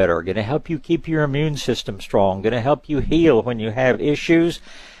live better, going to help you keep your immune system strong, going to help you heal when you have issues.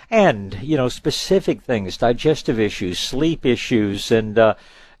 And, specific things, digestive issues, sleep issues, and,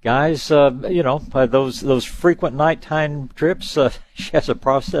 guys, those frequent nighttime trips, she has a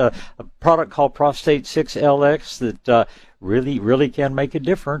product called Prostate 6 LX that, really can make a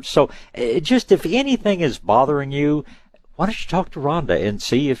difference. So just if anything is bothering you, why don't you talk to Rhonda and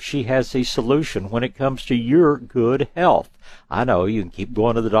see if she has a solution when it comes to your good health? I know you can keep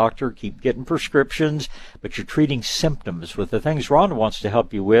going to the doctor, keep getting prescriptions, but you're treating symptoms. With the things Rhonda wants to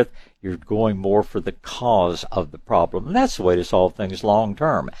help you with, you're going more for the cause of the problem. And that's the way to solve things long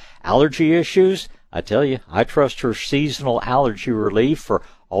term. Allergy issues, I tell you, I trust her seasonal allergy relief for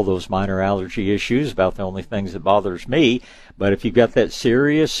all those minor allergy issues, about the only things that bothers me. But if you've got that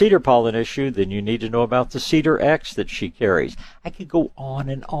serious cedar pollen issue, then you need to know about the Cedar X that she carries. I could go on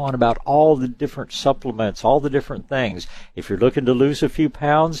and on about all the different supplements, all the different things. If you're looking to lose a few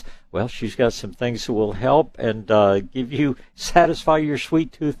pounds, well, she's got some things that will help and satisfy your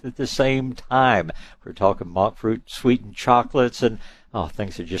sweet tooth at the same time. We're talking monk fruit sweetened chocolates and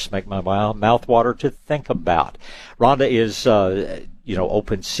things that just make my mouth water to think about. Rhonda is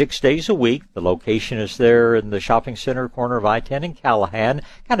open 6 days a week. The location is there in the shopping center corner of I-10 in Callahan,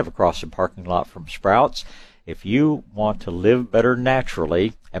 kind of across the parking lot from Sprouts. If you want to live better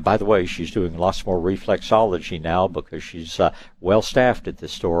naturally, and by the way, she's doing lots more reflexology now because she's well-staffed at the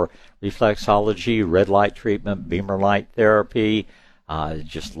store. Reflexology, red light treatment, beamer light therapy,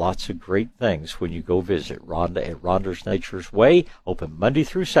 just lots of great things when you go visit Rhonda at Rhonda's Nature's Way, open Monday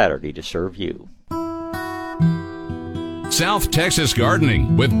through Saturday to serve you. South Texas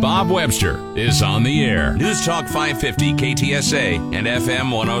Gardening with Bob Webster is on the air. News Talk 550 KTSA and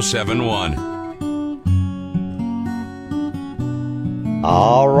FM 1071.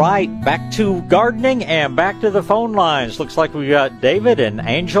 All right, back to gardening and back to the phone lines. Looks like we got David and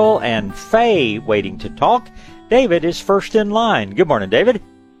Angel and Faye waiting to talk. David is first in line. Good morning, David.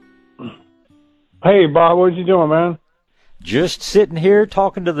 Hey, Bob, what you doing, man? Just sitting here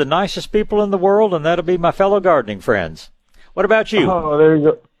talking to the nicest people in the world, and that'll be my fellow gardening friends. What about you? Oh, there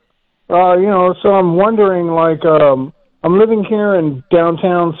you go. So I'm wondering, I'm living here in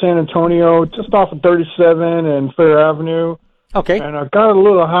downtown San Antonio, just off of 37 and Fair Avenue. Okay. And I've got a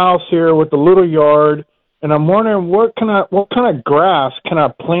little house here with a little yard, and I'm wondering what kind of grass can I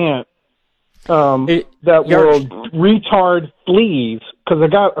plant that will retard fleas? Because I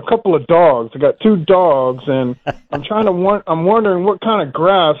got a couple of dogs. I got 2 dogs, and I'm wondering what kind of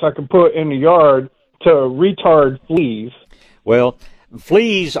grass I can put in the yard to retard fleas. Well,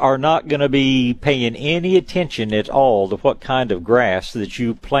 fleas are not going to be paying any attention at all to what kind of grass that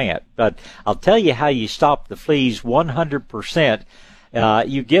you plant. But I'll tell you how you stop the fleas 100%.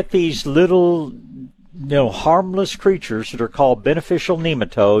 You get these little, harmless creatures that are called beneficial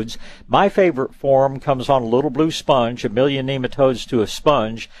nematodes. My favorite form comes on a little blue sponge, 1 million nematodes to a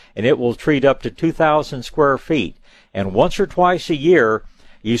sponge, and it will treat up to 2,000 square feet. And once or twice a year,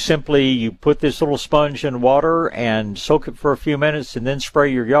 you put this little sponge in water and soak it for a few minutes and then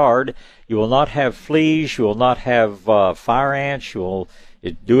spray your yard. You will not have fleas. You will not have fire ants. You will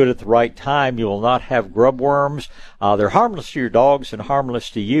do it at the right time. You will not have grub worms. They're harmless to your dogs and harmless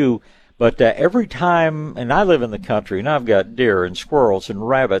to you. But every time, and I live in the country, and I've got deer and squirrels and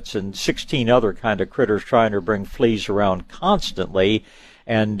rabbits and 16 other kind of critters trying to bring fleas around constantly.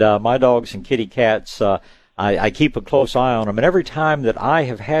 And my dogs and kitty cats, I keep a close eye on them, and every time that I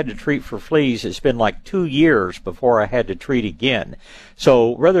have had to treat for fleas, it's been like 2 years before I had to treat again.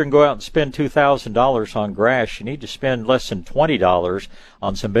 So rather than go out and spend $2,000 on grass, you need to spend less than $20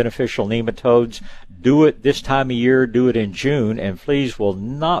 on some beneficial nematodes. Do it this time of year, do it in June, and fleas will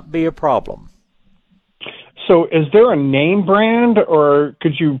not be a problem. So is there a name brand, or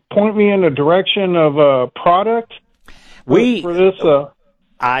could you point me in the direction of a product for this?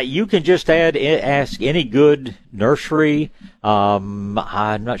 You can just ask any good nursery. I'm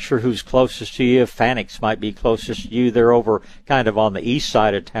not sure who's closest to you. Fanix might be closest to you. They're over kind of on the east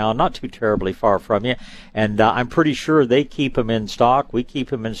side of town, not too terribly far from you. And I'm pretty sure they keep them in stock. We keep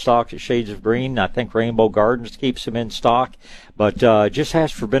them in stock at Shades of Green. I think Rainbow Gardens keeps them in stock. But just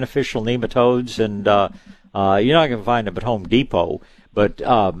ask for beneficial nematodes, and you're not going to find them at Home Depot. But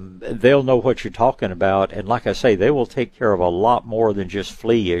they'll know what you're talking about, and like I say, they will take care of a lot more than just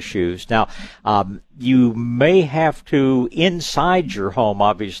flea issues. Now, you may have to, inside your home,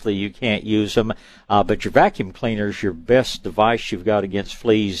 obviously you can't use them, but your vacuum cleaner is your best device you've got against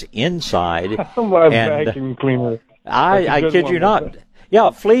fleas inside. Vacuum cleaner. I kid you not. Yeah,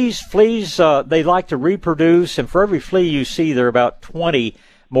 fleas, they like to reproduce, and for every flea you see, there are about 20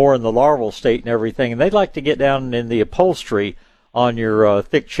 more in the larval state and everything, and they like to get down in the upholstery on your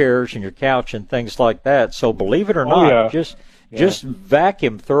thick chairs and your couch and things like that. So believe it or not, just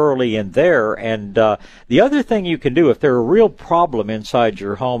vacuum thoroughly in there. And the other thing you can do, if there's a real problem inside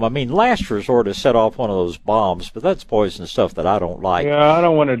your home, last resort is set off one of those bombs, but that's poison stuff that I don't like. Yeah, I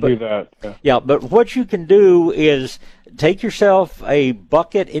don't want to do that. Yeah, but what you can do is take yourself a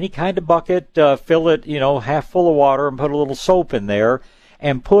bucket, any kind of bucket, fill it, half full of water, and put a little soap in there,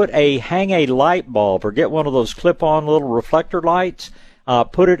 and hang a light bulb, or get one of those clip-on little reflector lights,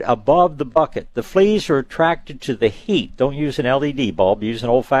 put it above the bucket. The fleas are attracted to the heat. Don't use an LED bulb, use an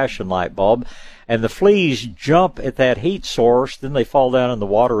old-fashioned light bulb. And the fleas jump at that heat source, then they fall down in the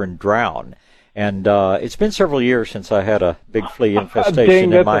water and drown. And it's been several years since I had a big flea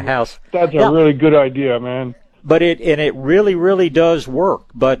infestation in my house. That's a really good idea, man. But it really, really does work.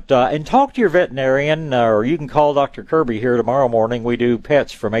 But and talk to your veterinarian, or you can call Dr. Kirby here tomorrow morning. We do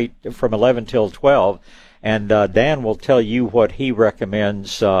pets from 11 till 12, and Dan will tell you what he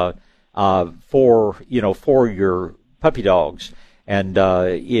recommends for your puppy dogs. And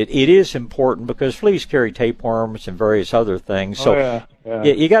it is important because fleas carry tapeworms and various other things. So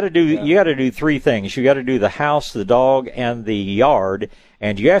you got to do three things. You got to do the house, the dog, and the yard.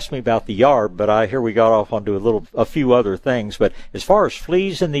 And you asked me about the yard, but I hear we got off onto a few other things. But as far as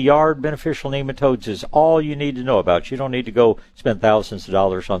fleas in the yard, beneficial nematodes is all you need to know about. You don't need to go spend thousands of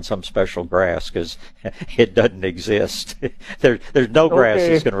dollars on some special grass because it doesn't exist. There's no grass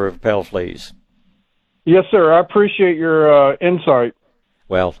that's going to repel fleas. Yes, sir. I appreciate your insight.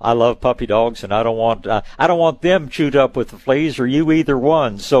 Well, I love puppy dogs, and I don't want them chewed up with the fleas, or you either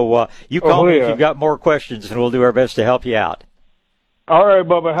one. So you call me if you've got more questions, and we'll do our best to help you out. All right,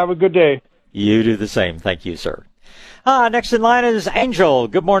 Bubba. Have a good day. You do the same. Thank you, sir. Next in line is Angel.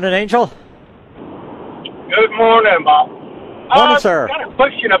 Good morning, Angel. Good morning, Bob. Morning, sir. I've got a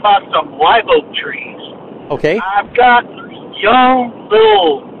question about some live oak trees. Okay. I've got young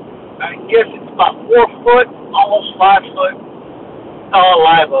little, I guess it's about 4 foot, almost 5 foot tall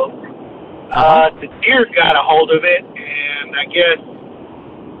live oak. The deer got a hold of it, and I guess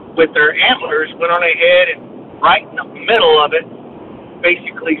with their antlers went on ahead and right in the middle of it,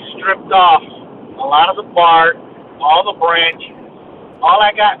 basically stripped off a lot of the bark, all the branches. All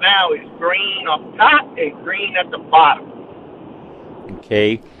I got now is green on top and green at the bottom.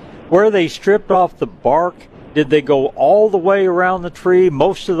 Okay. Where they stripped off the bark, did they go all the way around the tree,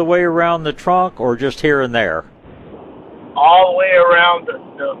 most of the way around the trunk, or just here and there? All the way around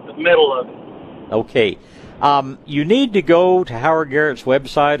the middle of it. Okay. You need to go to Howard Garrett's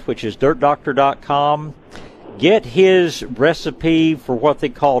website, which is dirtdoctor.com. Get his recipe for what they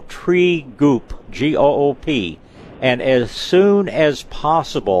call tree goop, G-O-O-P. And as soon as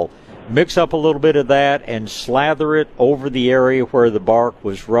possible, mix up a little bit of that and slather it over the area where the bark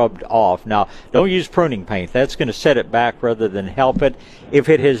was rubbed off. Now, don't use pruning paint. That's going to set it back rather than help it. If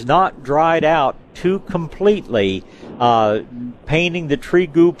it has not dried out too completely, painting the tree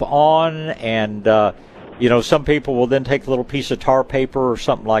goop on and some people will then take a little piece of tar paper or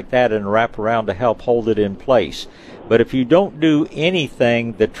something like that and wrap around to help hold it in place. But if you don't do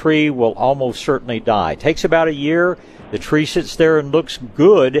anything, the tree will almost certainly die. It takes about a year. The tree sits there and looks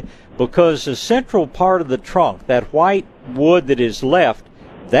good because the central part of the trunk, that white wood that is left,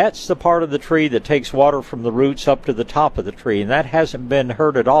 that's the part of the tree that takes water from the roots up to the top of the tree, and that hasn't been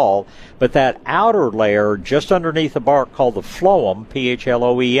hurt at all. But that outer layer just underneath the bark called the phloem,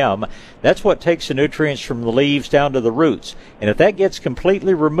 P-H-L-O-E-M, that's what takes the nutrients from the leaves down to the roots. And if that gets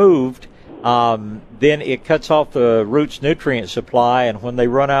completely removed, then it cuts off the root's nutrient supply, and when they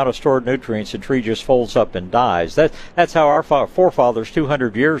run out of stored nutrients, the tree just folds up and dies. That's how our forefathers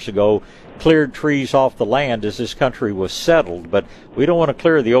 200 years ago cleared trees off the land as this country was settled. But we don't want to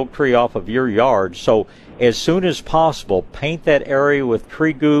clear the oak tree off of your yard. So as soon as possible, paint that area with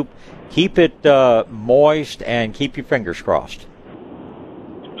tree goop, keep it moist, and keep your fingers crossed.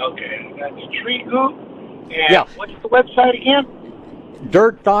 Okay, that's tree goop. And what's the website again?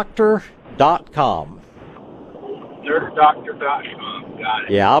 DirtDoctor.com. DirtDoctor.com. Got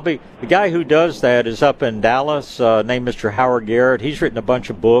it. Yeah, the guy who does that is up in Dallas, named Mr. Howard Garrett. He's written a bunch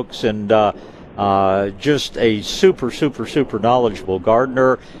of books and just a super knowledgeable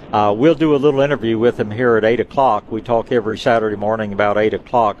gardener. We'll do a little interview with him here at 8 o'clock. We talk every Saturday morning about 8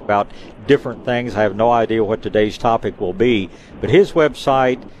 o'clock about different things. I have no idea what today's topic will be, but his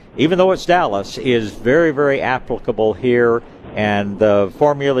website, even though it's Dallas, is very, very applicable here. And the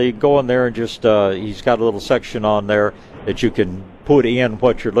formula, you go in there and just, he's got a little section on there that you can put in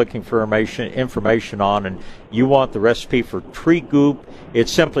what you're looking for information on. And you want the recipe for tree goop.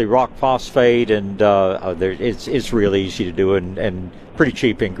 It's simply rock phosphate, and it's real easy to do and pretty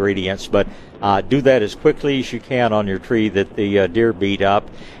cheap ingredients. But do that as quickly as you can on your tree that the deer beat up.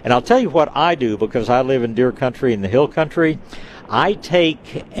 And I'll tell you what I do, because I live in deer country, in the hill country. I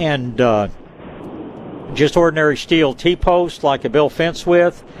take and just ordinary steel T-post like a bill fence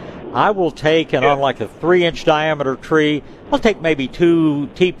width. I will take, and on like a 3-inch diameter tree, I'll take maybe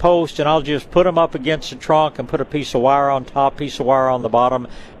 2 T-posts, and I'll just put them up against the trunk and put a piece of wire on top, piece of wire on the bottom.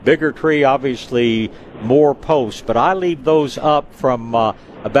 Bigger tree, obviously more posts, but I leave those up from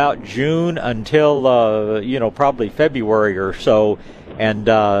about June until probably February or so, and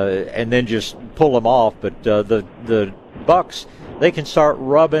then just pull them off. But the bucks, they can start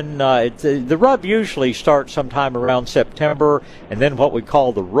rubbing. The rub usually starts sometime around September, and then what we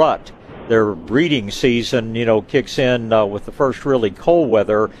call the rut their breeding season, kicks in with the first really cold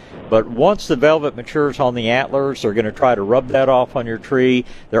weather. But once the velvet matures on the antlers, they're going to try to rub that off on your tree.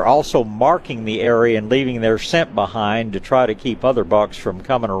 They're also marking the area and leaving their scent behind to try to keep other bucks from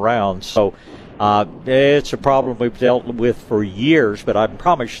coming around. So it's a problem we've dealt with for years, but I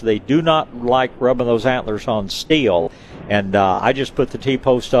promise you they do not like rubbing those antlers on steel. And I just put the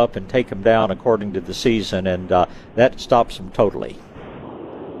T-post up and take them down according to the season, and that stops them totally.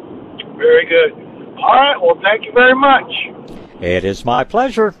 Very good. All right, well, thank you very much. It is my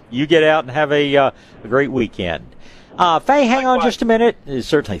pleasure. You get out and have a great weekend. Faye, hang on just a minute.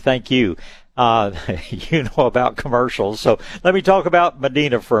 Certainly, thank you. You know about commercials, so let me talk about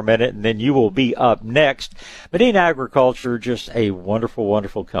Medina for a minute, and then you will be up next. Medina Agriculture, just a wonderful,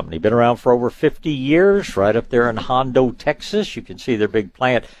 wonderful company. Been around for over 50 years, right up there in Hondo, Texas. You can see their big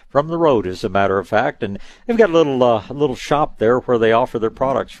plant from the road, as a matter of fact, and they've got a little shop there where they offer their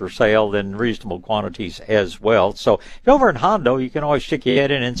products for sale in reasonable quantities as well. So if you're over in Hondo, you can always stick your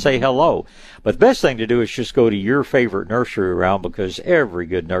head in and say hello. But the best thing to do is just go to your favorite nursery around, because every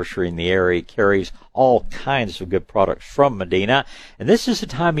good nursery in the area carries all kinds of good products from Medina. And this is the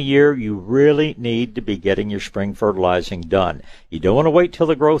time of year you really need to be getting your spring fertilizing done. You don't want to wait till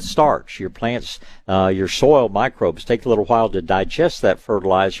the growth starts. Your plants, your soil microbes take a little while to digest that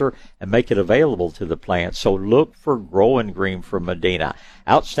fertilizer and make it available to the plants. So look for Grow & Green from Medina.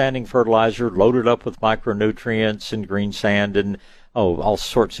 Outstanding fertilizer loaded up with micronutrients and green sand and all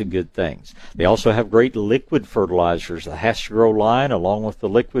sorts of good things. They also have great liquid fertilizers, the Has to Grow line, along with the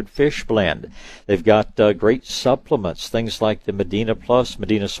liquid fish blend. They've got great supplements, things like the Medina Plus,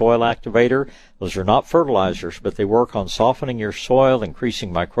 Medina Soil Activator. Those are not fertilizers, but they work on softening your soil,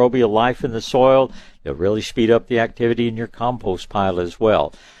 increasing microbial life in the soil. They'll really speed up the activity in your compost pile as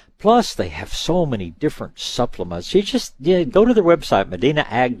well. Plus, they have so many different supplements. You just go to their website,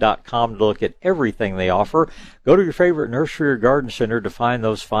 medinaag.com, to look at everything they offer. Go to your favorite nursery or garden center to find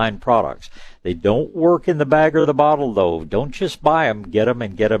those fine products. They don't work in the bag or the bottle, though. Don't just buy them. Get them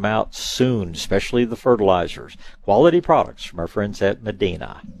and get them out soon, especially the fertilizers. Quality products from our friends at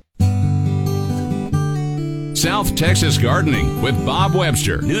Medina. South Texas Gardening with Bob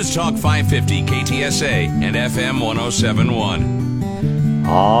Webster. News Talk 550 KTSA and FM 107.1.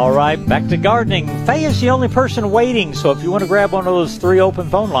 All right, back to gardening. Faye is the only person waiting, so if you want to grab one of those 3 open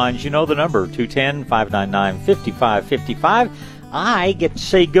phone lines, you know the number, 210-599-5555. I get to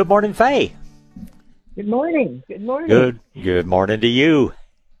say good morning, Faye. Good morning. Good morning. Good morning to you.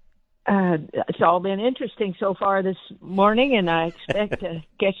 It's all been interesting so far this morning, and I expect to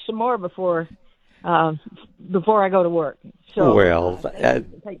catch some more before I go to work. So,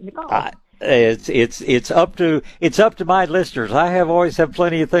 taking the call. It's up to my listeners. I always have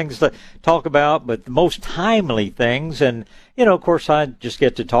plenty of things to talk about, but the most timely things, and of course I just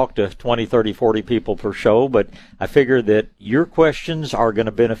get to talk to 20, 30, 40 people per show, but I figure that your questions are going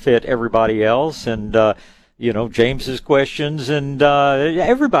to benefit everybody else, and James's questions and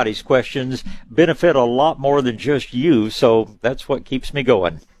everybody's questions benefit a lot more than just you, so that's what keeps me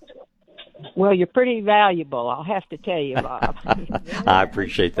going. Well, you're pretty valuable, I'll have to tell you, Bob. I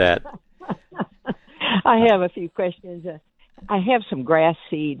appreciate that. I have a few questions. I have some grass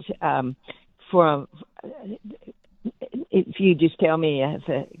seeds from. If you just tell me if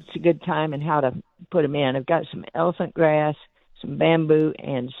it's a good time and how to put them in. I've got some elephant grass, some bamboo,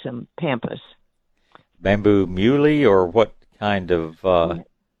 and some pampas. Bamboo muley, or what kind of? I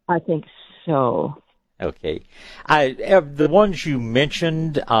think so. Okay. The ones you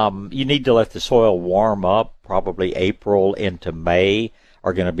mentioned, you need to let the soil warm up. Probably April into May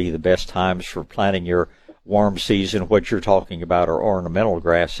are going to be the best times for planting your warm season. What you're talking about are ornamental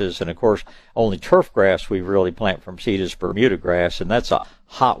grasses. And, of course, only turf grass we really plant from seed is Bermuda grass, and that's a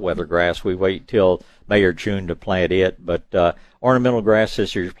hot weather grass. We wait till May or June to plant it. But ornamental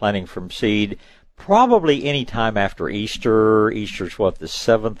grasses you're planting from seed probably any time after Easter. Easter's the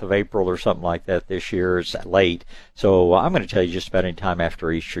 7th of April or something like that this year. It's late. So I'm going to tell you just about any time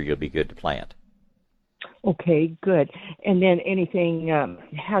after Easter you'll be good to plant. Okay, good. And then anything,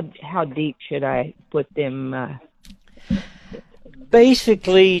 how deep should I put them?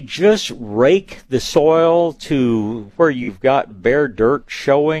 Basically, just rake the soil to where you've got bare dirt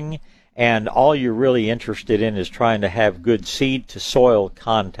showing, and all you're really interested in is trying to have good seed to soil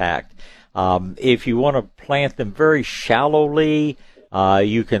contact. If you want to plant them very shallowly,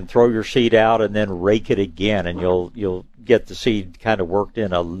 you can throw your seed out and then rake it again, and you'll get the seed kind of worked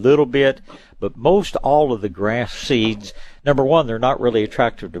in a little bit. But most all of the grass seeds, number one, they're not really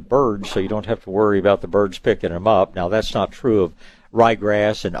attractive to birds, so you don't have to worry about the birds picking them up. Now, that's not true of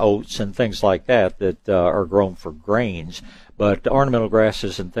ryegrass and oats and things like that are grown for grains. But ornamental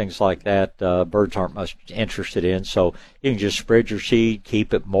grasses and things like that, birds aren't much interested in. So you can just spread your seed,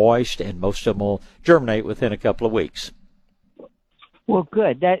 keep it moist, and most of them will germinate within a couple of weeks. Well,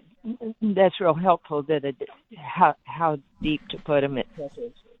 good. That's real helpful. How deep to put them. It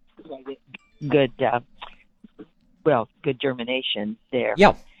good. Good germination there.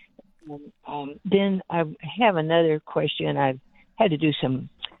 Yeah. Then I have another question. I've had to do some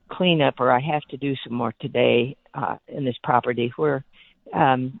cleanup, or I have to do some more today in this property where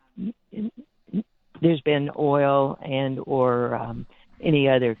there's been oil and or any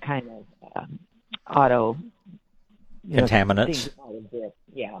other kind of auto contaminants.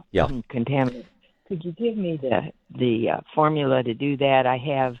 Yeah. Contaminants. Could you give me the formula to do that? I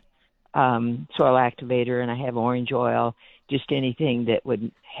have soil activator and I have orange oil. Just anything that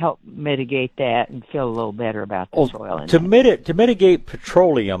would help mitigate that and feel a little better about the soil. To mitigate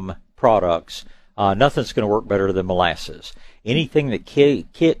petroleum products, nothing's going to work better than molasses. Anything that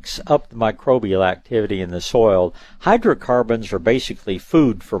kicks up the microbial activity in the soil, hydrocarbons are basically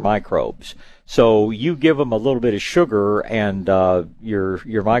food for microbes. So you give them a little bit of sugar, and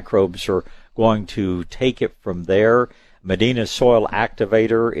your microbes are going to take it from there. Medina Soil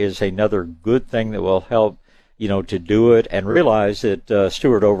Activator is another good thing that will help to do it, and realize that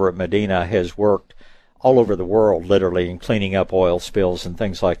Stuart over at Medina has worked all over the world, literally, in cleaning up oil spills and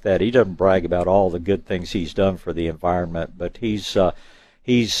things like that. He doesn't brag about all the good things he's done for the environment, but he's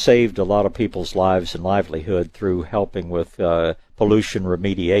saved a lot of people's lives and livelihood through helping with pollution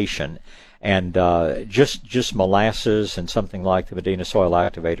remediation. And just molasses and something like the Medina Soil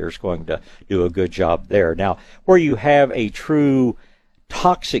Activator is going to do a good job there. Now, where you have a true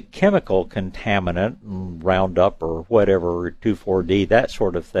toxic chemical contaminant, Roundup or whatever, 2,4-D, that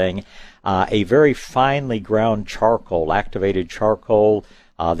sort of thing, a very finely ground charcoal, activated charcoal.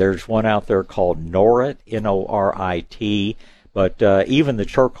 There's one out there called Norit, Norit, but even the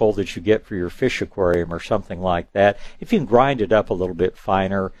charcoal that you get for your fish aquarium or something like that, if you can grind it up a little bit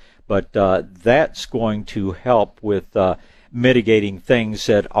finer, but that's going to help with mitigating things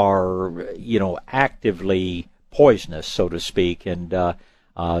that are, actively poisonous, so to speak, and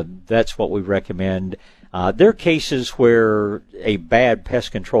that's what we recommend. There are cases where a bad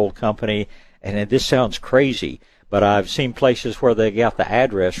pest control company, and this sounds crazy, but I've seen places where they got the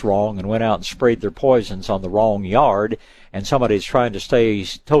address wrong and went out and sprayed their poisons on the wrong yard, and somebody's trying to stay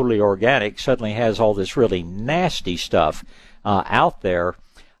totally organic suddenly has all this really nasty stuff out there.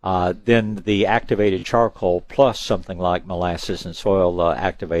 Then the activated charcoal plus something like molasses and soil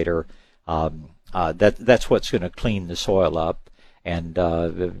activator, that's what's going to clean the soil up. And,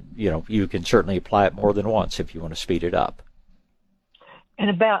 you can certainly apply it more than once if you want to speed it up. And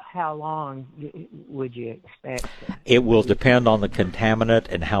about how long would you expect? It will depend on the contaminant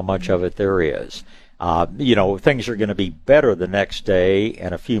and how much of it there is. Things are going to be better the next day,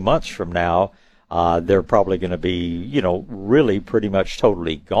 and a few months from now, they're probably going to be, really pretty much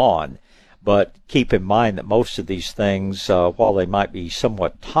totally gone. But keep in mind that most of these things, while they might be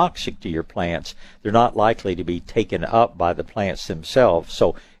somewhat toxic to your plants, they're not likely to be taken up by the plants themselves.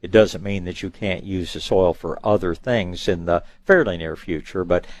 So it doesn't mean that you can't use the soil for other things in the fairly near future.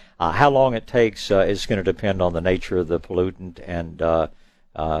 But how long it takes is going to depend on the nature of the pollutant and a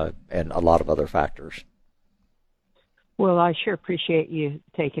lot of other factors. Well, I sure appreciate you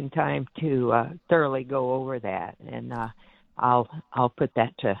taking time to thoroughly go over that, and I'll put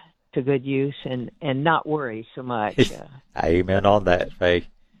that to good use and not worry so much. Amen on that, Faye.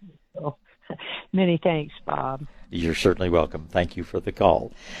 So, many thanks, Bob. You're certainly welcome. Thank you for the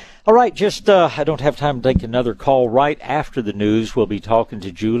call. All right, I don't have time to take another call right after the news. We'll be talking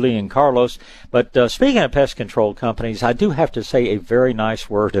to Julie and Carlos. But speaking of pest control companies, I do have to say a very nice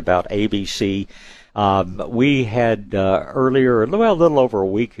word about ABC. We had earlier, a little over a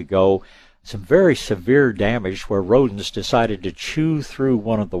week ago, some very severe damage where rodents decided to chew through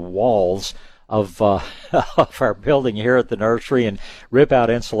one of the walls of our building here at the nursery and rip out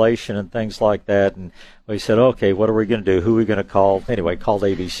insulation and things like that. And we said, okay, what are we going to do? Who are we going to call? Anyway, called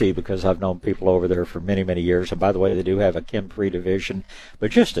ABC because I've known people over there for many, many years. And by the way, they do have a chem-free division. But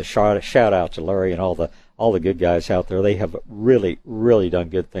just a shout out to Larry and all the good guys out there. They have really, really done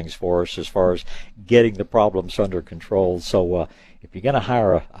good things for us as far as getting the problems under control. So if you're going to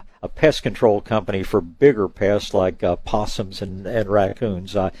hire a pest control company for bigger pests like possums and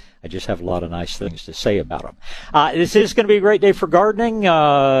raccoons. I just have a lot of nice things to say about them. This is going to be a great day for gardening,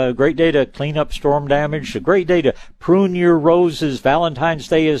 great day to clean up storm damage, a great day to prune your roses. Valentine's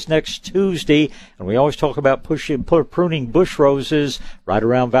Day is next Tuesday, and we always talk about pruning bush roses right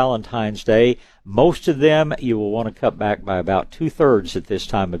around Valentine's Day. Most of them you will want to cut back by about 2/3 at this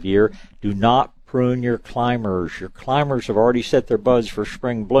time of year. Do not prune your climbers. Your climbers have already set their buds for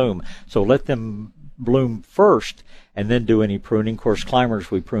spring bloom, so let them bloom first and then do any pruning. Of course,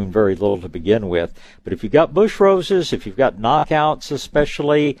 climbers we prune very little to begin with. But if you've got bush roses, if you've got knockouts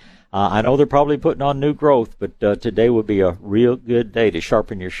especially, I know they're probably putting on new growth, but today would be a real good day to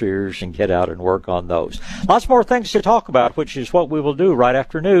sharpen your shears and get out and work on those. Lots more things to talk about, which is what we will do right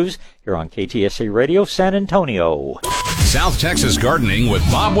after news here on KTSA Radio San Antonio. South Texas Gardening with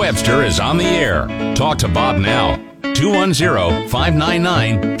Bob Webster is on the air. Talk to Bob now.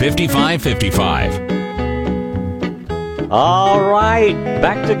 210-599-5555. All right,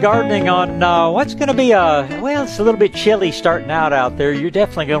 back to gardening on what's going to be it's a little bit chilly starting out there. You're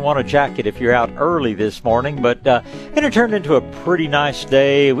definitely going to want a jacket if you're out early this morning, but going to turn into a pretty nice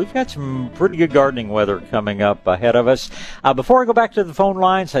day. We've got some pretty good gardening weather coming up ahead of us. Before I go back to the phone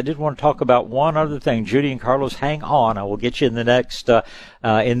lines, I did want to talk about one other thing. Judy and Carlos, hang on. I will get you in the next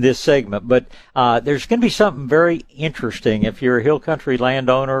in this segment, but there's going to be something very interesting if you're a hill country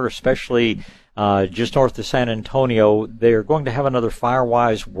landowner, especially just north of San Antonio. They're going to have another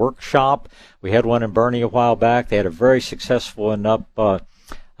Firewise workshop. We had one in Bernie a while back. They had a very successful one up,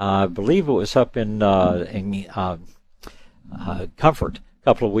 I believe it was up in Comfort a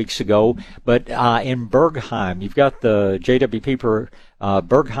couple of weeks ago. But in Bergheim, you've got the JWP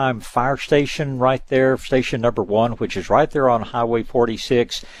Bergheim Fire Station right there, station number 1, which is right there on Highway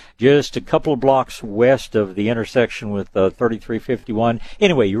 46, just a couple of blocks west of the intersection with 3351.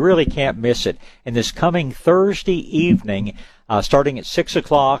 Anyway, you really can't miss it. And this coming Thursday evening, starting at 6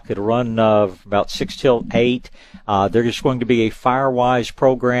 o'clock, it'll run about 6 till 8. There's going to be a Firewise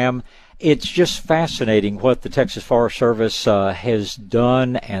program. It's just fascinating what the Texas Forest Service has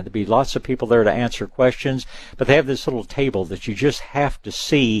done, and there'll be lots of people there to answer questions. But they have this little table that you just have to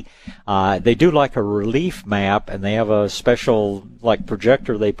see. They do like a relief map, and they have a special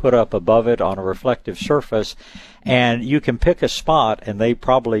projector they put up above it on a reflective surface. And you can pick a spot, and they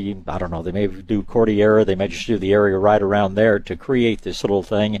probably, I don't know, they may do Cordillera, they may just do the area right around there to create this little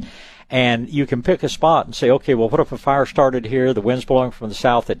thing. And you can pick a spot and say, okay, well, what if a fire started here, the wind's blowing from the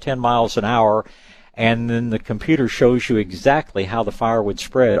south at 10 miles an hour, and then the computer shows you exactly how the fire would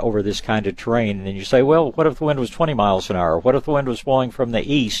spread over this kind of terrain. And then you say, well, what if the wind was 20 miles an hour? What if the wind was blowing from the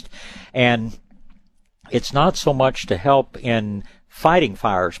east? And it's not so much to help in fighting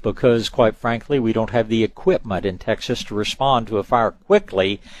fires because, quite frankly, we don't have the equipment in Texas to respond to a fire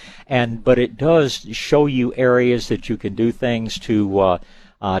quickly. But it does show you areas that you can do things to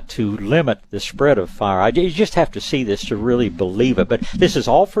limit the spread of fire. You just have to see this to really believe it. But this is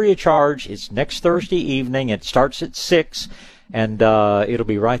all free of charge. It's next Thursday evening. It starts at 6, and it'll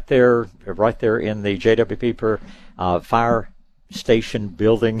be right there in the JWP Fire Station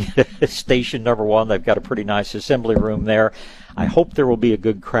building, station number 1. They've got a pretty nice assembly room there. I hope there will be a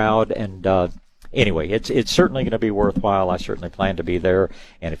good crowd, and anyway, it's certainly going to be worthwhile. I certainly plan to be there.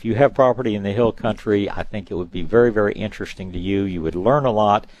 And if you have property in the hill country, I think it would be very, very interesting to you. You would learn a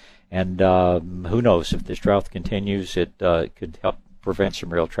lot. And who knows, if this drought continues, it could help prevent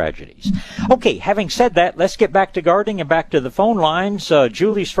some real tragedies. Okay, having said that, let's get back to gardening and back to the phone lines.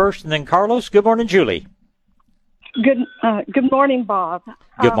 Julie's first and then Carlos. Good morning, Julie. Good morning, Bob.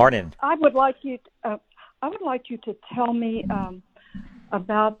 Good morning. I would like you to tell me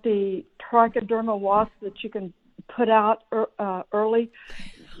about the trichoderma wasp that you can put out early.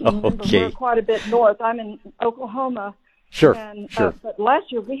 Remember, we're quite a bit north. I'm in Oklahoma. Sure. But last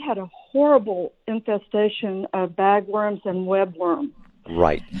year we had a horrible infestation of bagworms and webworm.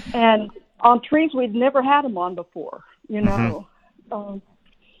 Right. And on trees we'd never had them on before. You know.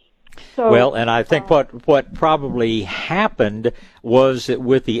 Well, and I think what probably happened was that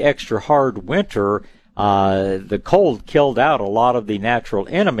with the extra hard winter, the cold killed out a lot of the natural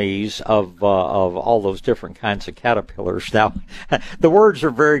enemies of all those different kinds of caterpillars. Now, the words are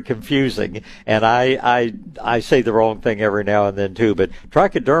very confusing, and I say the wrong thing every now and then too. But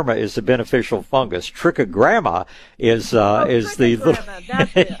trichoderma is the beneficial fungus. Trichogramma is the little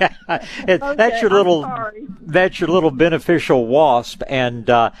that's your little beneficial wasp, and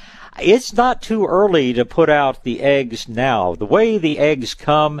it's not too early to put out the eggs now. The way the eggs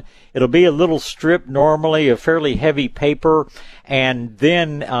come, it'll be a little strip normally of fairly heavy paper, and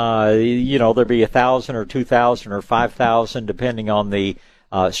then, there'll be 1,000 or 2,000 or 5,000 depending on the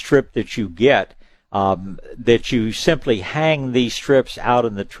strip that you get, that you simply hang these strips out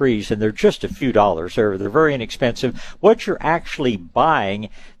in the trees, and they're just a few dollars. They're very inexpensive. What you're actually buying,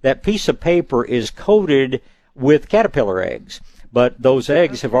 that piece of paper is coated with caterpillar eggs, but those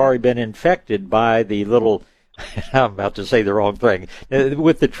eggs have already been infected by the little, I'm about to say the wrong thing,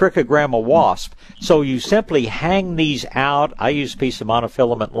 with the trichogramma wasp. So you simply hang these out. I use a piece of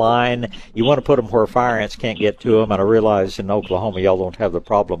monofilament line. You want to put them where fire ants can't get to them, and I realize in Oklahoma y'all don't have the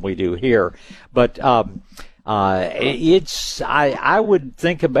problem we do here. But I would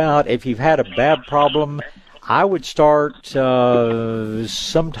think about, if you've had a bad problem, I would start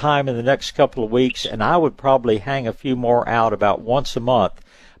sometime in the next couple of weeks, and I would probably hang a few more out about once a month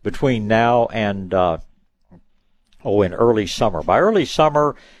between now and in early summer. By early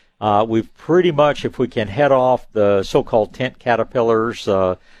summer, we've pretty much, if we can head off the so-called tent caterpillars,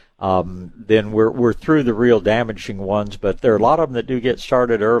 then we're through the real damaging ones. But there are a lot of them that do get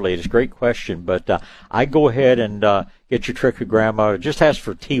started early. It's a great question, but I go ahead and get your trichogramma. Just ask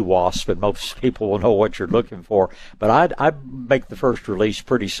for T-wasp, and most people will know what you're looking for. But I'd make the first release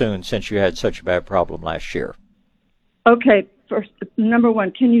pretty soon, since you had such a bad problem last year. Okay. First, number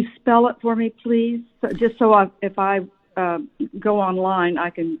one, can you spell it for me, please? Just so if I go online, I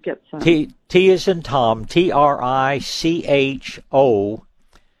can get some. T is in Tom,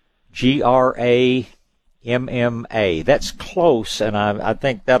 TRICHOGRAMMA. That's close, and I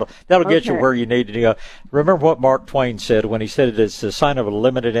think that'll get you where you need to go. Remember what Mark Twain said when he said it's a sign of a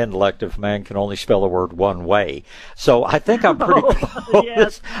limited intellect if a man can only spell a word one way. So I think I'm pretty close.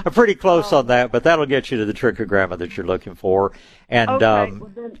 Yes. I'm pretty close on that, but that'll get you to the trichogramma that you're looking for. And okay.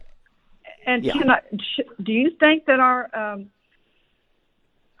 Do you think that our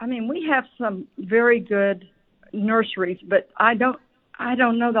we have some very good nurseries, but I don't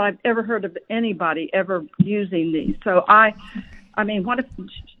know that I've ever heard of anybody ever using these. So what if,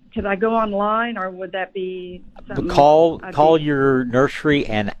 could I go online, or would that be something? Call your nursery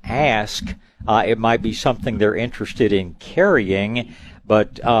and ask. It might be something they're interested in carrying,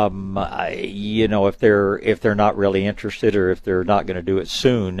 but if they're not really interested, or if they're not going to do it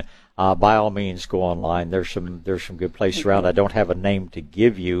soon, by all means go online. There's some good places around. I don't have a name to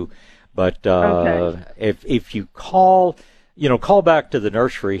give you, but if you call. Call back to the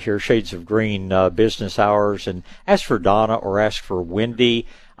nursery here, Shades of Green, business hours, and ask for Donna or ask for Wendy.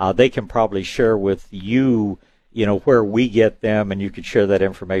 They can probably share with you, where we get them, and you could share that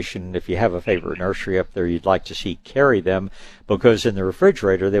information if you have a favorite nursery up there you'd like to see carry them, because in the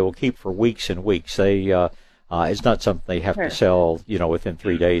refrigerator they will keep for weeks and weeks. It's not something they have to sell, within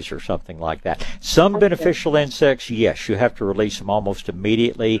 3 days or something like that. Some beneficial insects, yes, you have to release them almost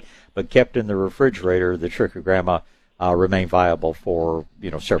immediately, but kept in the refrigerator, the trichogramma remain viable for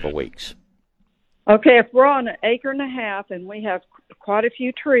several weeks. Okay, if we're on 1.5 acres and we have quite a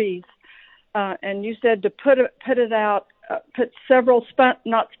few trees, and you said to put it out, put several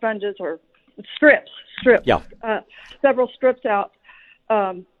not sponges or strips, yeah, several strips out,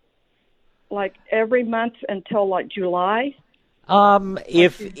 like every month until like July.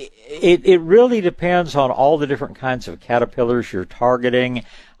 If it really depends on all the different kinds of caterpillars you're targeting.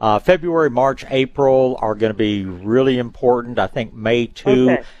 February, March, April are going to be really important. I think May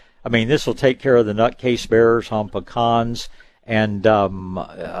too. Okay. This will take care of the nutcase bearers on pecans, and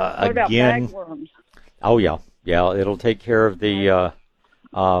what about bagworms? Oh yeah, it'll take care of the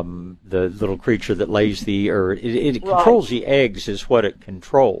little creature that lays it controls the eggs, is what it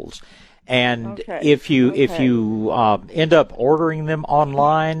controls. And if you end up ordering them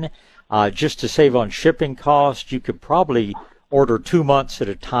online, just to save on shipping costs, you could probably order 2 months at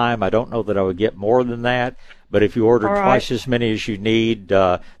a time. I don't know that I would get more than that, but if you order twice as many as you need,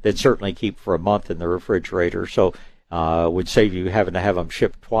 they'd certainly keep for a month in the refrigerator. So would save you having to have them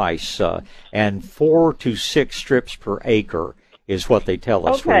shipped twice. And 4 to 6 strips per acre is what they tell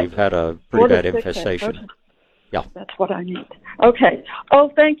us, where you've had a pretty bad infestation. Okay. Yeah. That's what I need. Okay. Oh,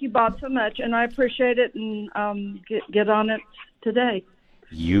 thank you, Bob, so much, and I appreciate it, and get on it today.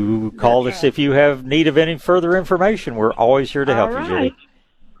 You call us if you have need of any further information. We're always here to help you, Judy.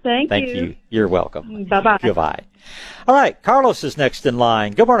 Thank you. Thank you. You're welcome. Bye-bye. Goodbye. All right, Carlos is next in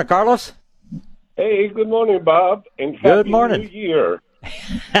line. Good morning, Carlos. Hey, good morning, Bob, and good morning. New Year.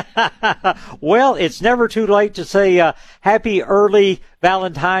 Well, it's never too late to say happy early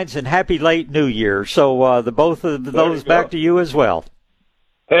Valentine's and happy late New Year. So the both of those back to you as well.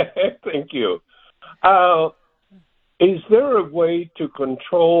 Thank you. Is there a way to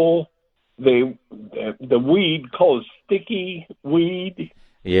control the weed called sticky weed?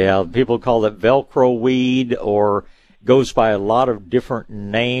 Yeah, people call it Velcro weed, or goes by a lot of different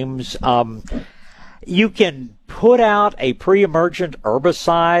names. You can put out a pre-emergent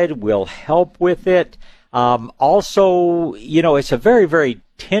herbicide, will help with it. Also, it's a very, very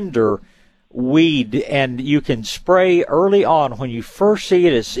tender weed, and you can spray early on. When you first see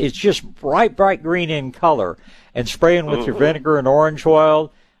it, it's just bright green in color, and spraying with your vinegar and orange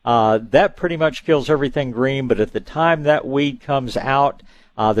oil, that pretty much kills everything green. But at the time that weed comes out,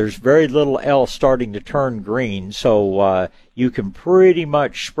 there's very little else starting to turn green, so you can pretty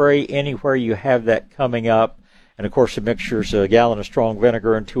much spray anywhere you have that coming up. And of course, the mixture's a gallon of strong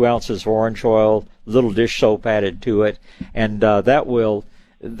vinegar and 2 ounces of orange oil, little dish soap added to it, and that will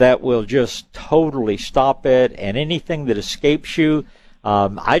just totally stop it. And anything that escapes you,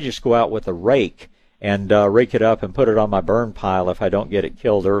 I just go out with a rake and rake it up and put it on my burn pile if I don't get it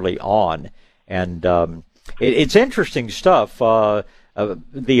killed early on. And it's interesting stuff.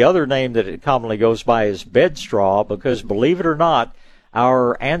 The other name that it commonly goes by is bed straw, because believe it or not,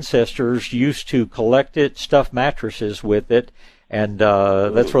 our ancestors used to collect it, stuff mattresses with it, and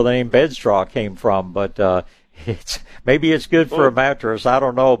that's where the name bed straw came from. But maybe it's good for a mattress, I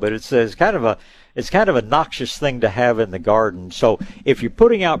don't know, but it's kind of a noxious thing to have in the garden. So if you're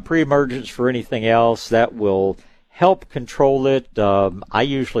putting out pre-emergence for anything else, that will help control it. I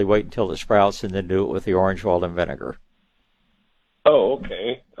usually wait until it sprouts and then do it with the orange oil and vinegar. Oh,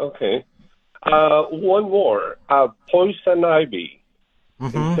 okay. One more. Poison ivy.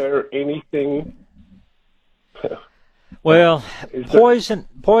 Is there anything? Well,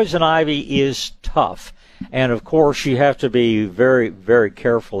 poison ivy is tough. And, of course, you have to be very, very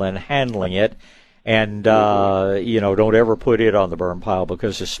careful in handling it. And, don't ever put it on the burn pile,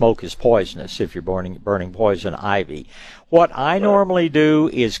 because the smoke is poisonous if you're burning poison ivy. What I normally do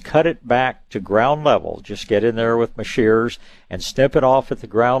is cut it back to ground level. Just get in there with my shears and snip it off at the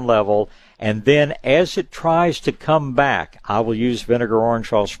ground level. And then as it tries to come back, I will use vinegar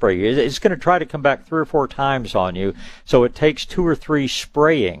orange oil spray. It's going to try to come back 3 or 4 times on you, so it takes 2 or 3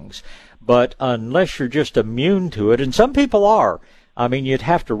 sprayings. But unless you're just immune to it, and some people are, I mean, you'd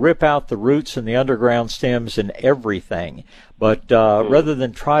have to rip out the roots and the underground stems and everything. But rather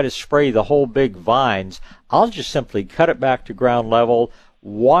than try to spray the whole big vines, I'll just simply cut it back to ground level,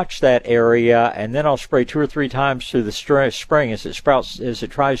 watch that area, and then I'll spray 2 or 3 times through the spring as it sprouts, as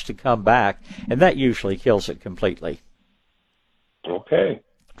it tries to come back, and that usually kills it completely. Okay.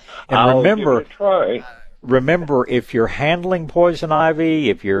 And I'll give it a try. Remember, if you're handling poison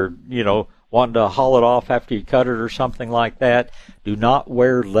ivy, if you're, wanting to haul it off after you cut it or something like that, do not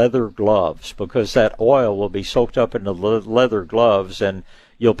wear leather gloves, because that oil will be soaked up in the leather gloves and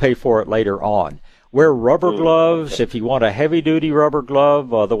you'll pay for it later on. Wear rubber gloves if you want a heavy-duty rubber glove,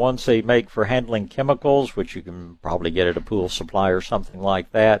 the ones they make for handling chemicals, which you can probably get at a pool supply or something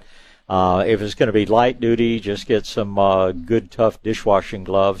like that. If it's going to be light duty, just get some good, tough dishwashing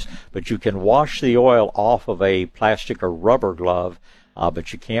gloves. But you can wash the oil off of a plastic or rubber glove,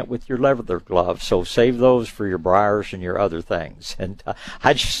 but you can't with your leather gloves. So save those for your briars and your other things. And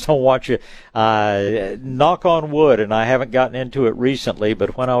I just don't want you, knock on wood, and I haven't gotten into it recently,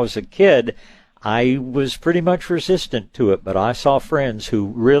 but when I was a kid, I was pretty much resistant to it, but I saw friends who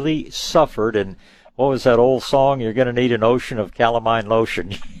really suffered. And what was that old song? You're going to need an ocean of calamine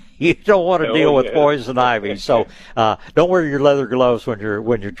lotion. You don't want to deal with poison ivy, so don't wear your leather gloves when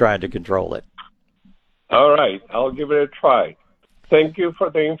you're trying to control it. All right, I'll give it a try. Thank you for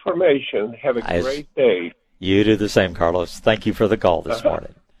the information. Have a great day. You do the same, Carlos. Thank you for the call this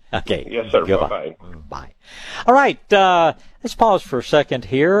morning. Okay. Yes, sir. Goodbye. Bye. All right. Let's pause for a second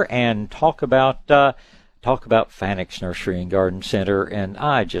here and talk about Fanix Nursery and Garden Center. And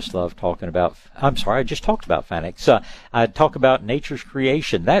I just love talking about, I just talked about Fanix. I talk about nature's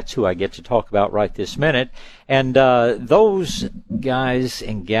creation. That's who I get to talk about right this minute. And those guys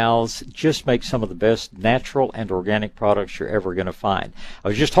and gals just make some of the best natural and organic products you're ever going to find. I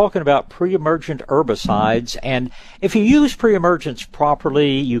was just talking about pre-emergent herbicides, and if you use pre-emergents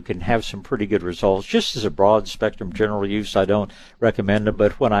properly, you can have some pretty good results. Just as a broad spectrum general use, I don't recommend them,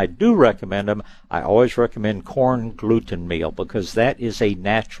 but when I do recommend them, I always recommend corn gluten meal, because that is a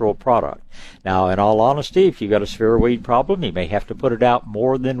natural product. Now, in all honesty, if you've got a severe weed problem, you may have to put it out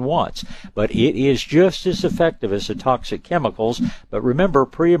more than once, but it is just as effective as the toxic chemicals. But remember,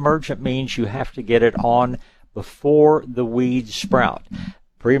 pre-emergent means you have to get it on before the weeds sprout.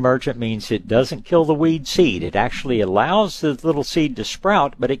 Pre-emergent means it doesn't kill the weed seed. It actually allows the little seed to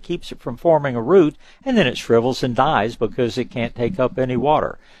sprout, but it keeps it from forming a root, and then it shrivels and dies because it can't take up any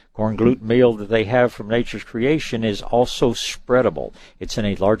water. corn gluten meal that they have from Nature's Creation is also spreadable. It's in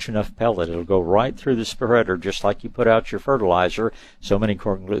a large enough pellet. It'll go right through the spreader just like you put out your fertilizer. So many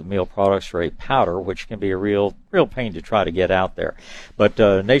corn gluten meal products are a powder, which can be a real pain to try to get out there. But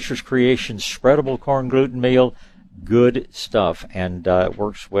Nature's Creation spreadable corn gluten meal, good stuff, and it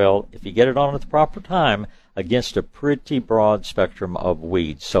works well if you get it on at the proper time against a pretty broad spectrum of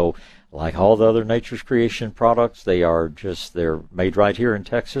weeds. So like all the other Nature's Creation products, they're made right here in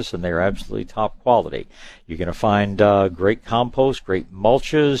Texas, and they're absolutely top quality. You're going to find great compost, great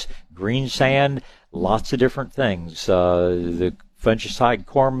mulches, green sand, lots of different things. The fungicide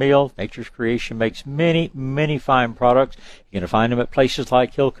cornmeal, Nature's Creation makes many, many fine products. You're going to find them at places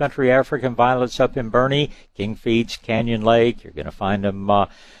like Hill Country African Violets up in Bernie, King Feeds, Canyon Lake. You're going to find them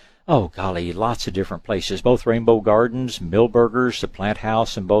lots of different places, both Rainbow Gardens, Millburgers, the Plant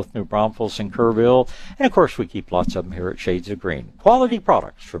House in both New Braunfels and Kerrville. And, of course, we keep lots of them here at Shades of Green. Quality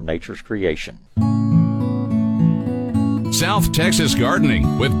products from Nature's Creation. South Texas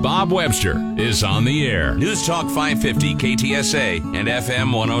Gardening with Bob Webster is on the air. News Talk 550 KTSA and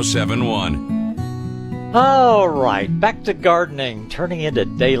FM 1071. All right, back to gardening, turning into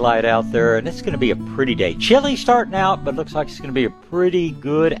daylight out there, and it's going to be a pretty day. Chilly starting out, but looks like it's going to be a pretty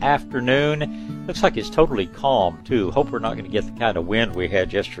good afternoon. Looks like it's totally calm, too. Hope we're not going to get the kind of wind we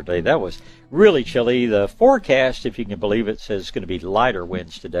had yesterday. That was really chilly. The forecast, if you can believe it, says it's going to be lighter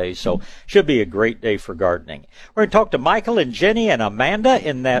winds today, so should be a great day for gardening. We're going to talk to Michael and Jenny and Amanda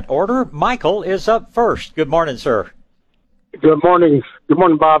in that order. Michael is up first. Good morning, sir. Good morning. Good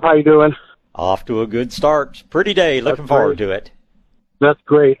morning, Bob. How you doing? Off to a good start. Pretty day. Looking forward to it. That's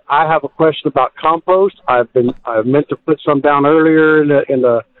great. I have a question about compost. I've meant to put some down earlier in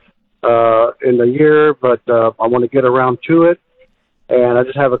the year, but I want to get around to it. And I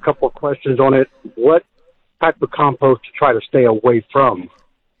just have a couple of questions on it. What type of compost to try to stay away from?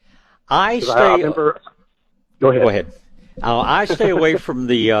 Go ahead. I stay away from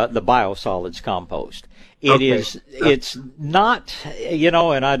the biosolids compost. It's not,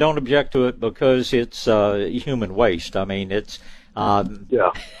 and I don't object to it because it's human waste. I mean, it's,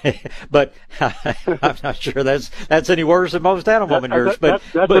 but I'm not sure that's any worse than most animal manures. But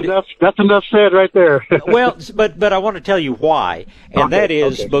that's enough said right there. Well, but I want to tell you why, and that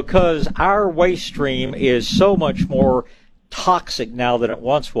is because our waste stream is so much more toxic now than it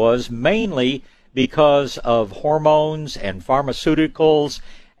once was, mainly because of hormones and pharmaceuticals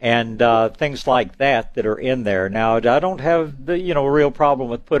and things like that are in there. Now, I don't have the real problem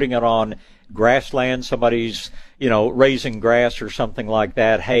with putting it on grassland. Somebody's raising grass or something like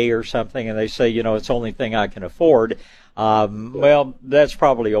that, hay or something, and they say it's the only thing I can afford. Well, that's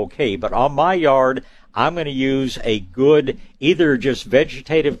probably okay. But on my yard, I'm going to use a good, either just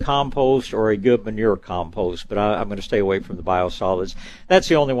vegetative compost or a good manure compost, but I'm going to stay away from the biosolids. That's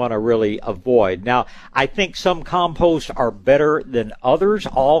the only one I really avoid. Now, I think some composts are better than others.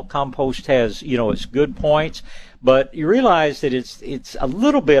 All compost has, its good points, but you realize that it's a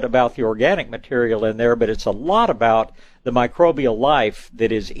little bit about the organic material in there, but it's a lot about the microbial life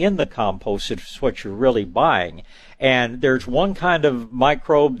that is in the compost. It's what you're really buying. And there's one kind of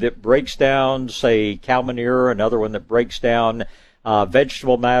microbe that breaks down, say, cow manure, another one that breaks down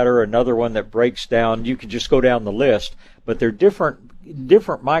vegetable matter, another one that breaks down, you can just go down the list, but they're different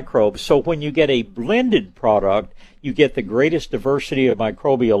microbes. So when you get a blended product, you get the greatest diversity of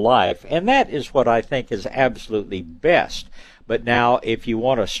microbial life. And that is what I think is absolutely best. But now, if you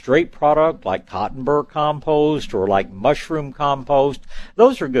want a straight product like cotton burr compost or like mushroom compost,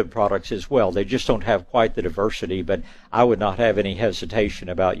 those are good products as well. They just don't have quite the diversity, but I would not have any hesitation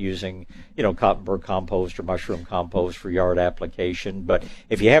about using, cotton burr compost or mushroom compost for yard application. But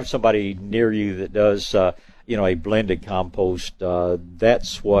if you have somebody near you that does, a blended compost,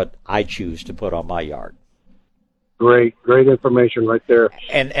 that's what I choose to put on my yard. Great information right there.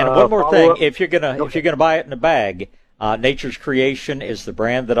 And one more thing, if you're gonna buy it in a bag, Nature's Creation is the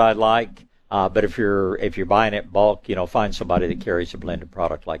brand that I like. But if you're buying it bulk, find somebody that carries a blended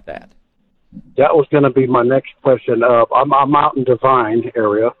product like that. That was going to be my next question. I'm out in Devine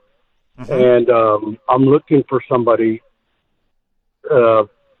area, and I'm looking for somebody who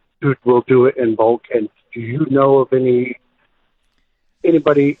will do it in bulk. And do you know of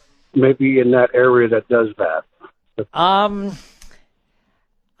anybody maybe in that area that does that?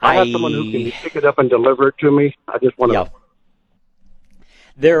 I have someone who can pick it up and deliver it to me. I just want to.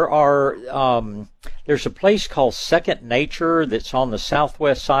 There's a place called Second Nature that's on the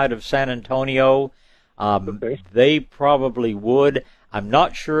southwest side of San Antonio. They probably would. I'm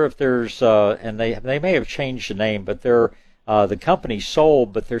not sure if there's, and they may have changed the name, but they're the company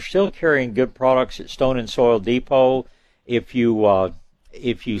sold, but they're still carrying good products at Stone and Soil Depot. If you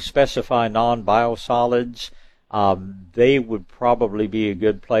if you specify non-biosolids, they would probably be a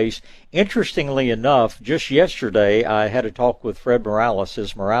good place. Interestingly enough, just yesterday I had a talk with Fred Morales,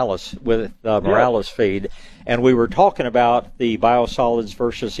 Morales Feed, and we were talking about the biosolids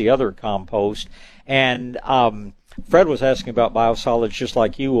versus the other compost. And Fred was asking about biosolids just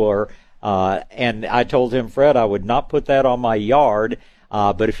like you were, and I told him, Fred, I would not put that on my yard.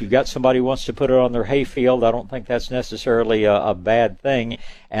 But if you've got somebody who wants to put it on their hay field, I don't think that's necessarily a bad thing.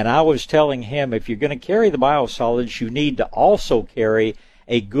 And I was telling him, if you're going to carry the biosolids, you need to also carry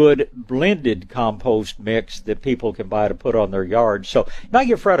a good blended compost mix that people can buy to put on their yard. So you might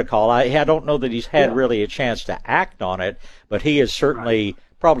give Fred a call. I don't know that he's had really a chance to act on it, but he is certainly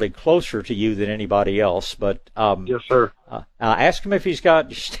probably closer to you than anybody else. But yes, sir. Ask him if he's got.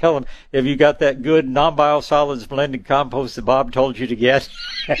 Just tell him, have you got that good non-biosolids blended compost that Bob told you to get?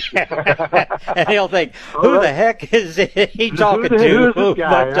 And he'll think, who the heck is he talking to? Who's this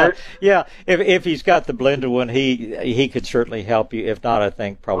guy, But, yeah, if he's got the blended one, he could certainly help you. If not, I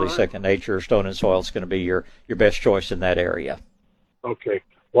think probably Second Nature or Stone and Soil is going to be your best choice in that area. Okay.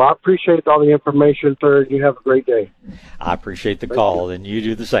 Well, I appreciate all the information, sir. You have a great day. I appreciate the call, and you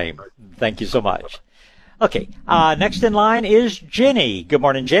do the same. Thank you so much. Okay, next in line is Jenny. Good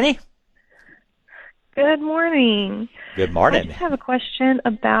morning, Jenny. Good morning. Good morning. I just have a question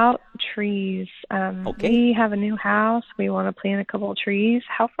about trees. Okay. We have a new house. We want to plant a couple of trees.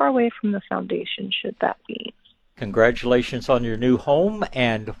 How far away from the foundation should that be? Congratulations on your new home,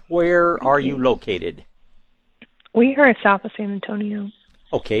 and where are you located? We are south of San Antonio.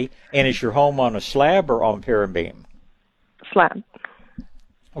 Okay, and is your home on a slab or on pier and beam? Slab.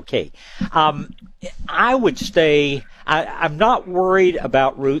 Okay. I would say I'm not worried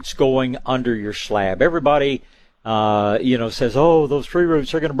about roots going under your slab. Everybody, says, oh, those tree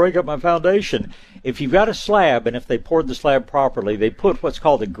roots are going to break up my foundation. If you've got a slab, and if they poured the slab properly, they put what's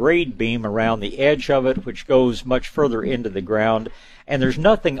called a grade beam around the edge of it, which goes much further into the ground, and there's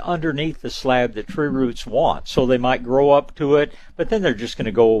nothing underneath the slab that tree roots want. So they might grow up to it, but then they're just going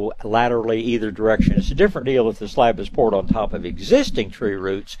to go laterally either direction. It's a different deal if the slab is poured on top of existing tree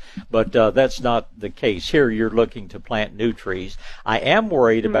roots, but that's not the case. Here you're looking to plant new trees. I am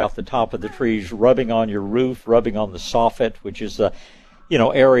worried about the top of the trees rubbing on your roof, rubbing on the soffit, which is the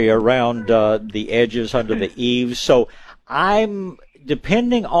area around the edges under the eaves. So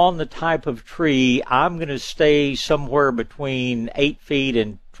depending on the type of tree, I'm going to stay somewhere between 8 feet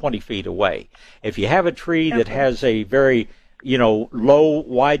and 20 feet away. If you have a tree that has a very, low,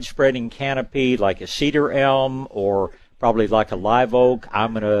 wide-spreading canopy like a cedar elm or probably like a live oak,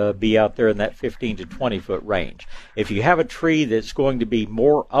 I'm going to be out there in that 15 to 20-foot range. If you have a tree that's going to be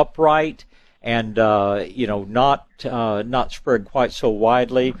more upright and, not spread quite so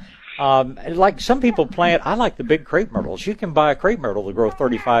widely, like some people plant, I like the big crepe myrtles. You can buy a crepe myrtle to grow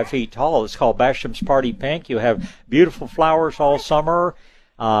 35 feet tall. It's called Basham's Party Pink. You have beautiful flowers all summer,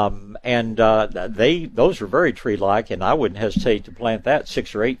 and those are very tree-like, and I wouldn't hesitate to plant that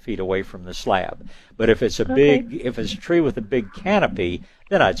 6 or 8 feet away from the slab. But if it's if it's a tree with a big canopy,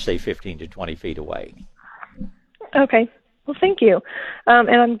 then I'd stay 15 to 20 feet away. Okay. Well, thank you. And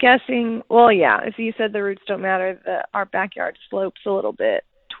I'm guessing, if you said the roots don't matter, our backyard slopes a little bit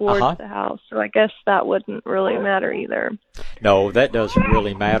towards the house, so I guess that wouldn't really matter either. No, that doesn't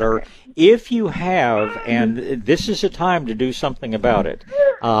really matter. If you have, and this is a time to do something about it,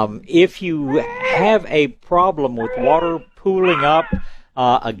 if you have a problem with water pooling up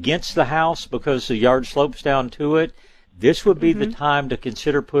against the house because the yard slopes down to it, this would be the time to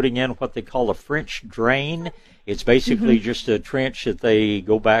consider putting in what they call a French drain. It's basically just a trench that they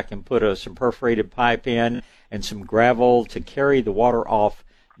go back and put some perforated pipe in and some gravel to carry the water off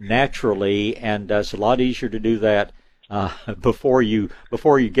naturally, and it's a lot easier to do that before you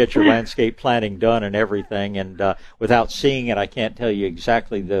get your landscape planting done and everything. And without seeing it, I can't tell you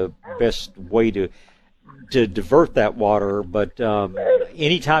exactly the best way to divert that water. But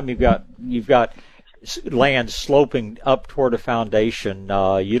anytime you've got land sloping up toward a foundation,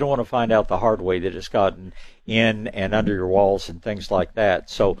 you don't want to find out the hard way that it's gotten in and under your walls and things like that.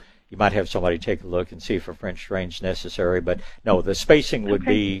 So you might have somebody take a look and see if a French drain's necessary. But no, the spacing would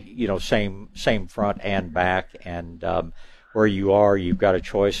be, same front and back. And where you are, you've got a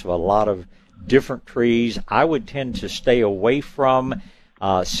choice of a lot of different trees. I would tend to stay away from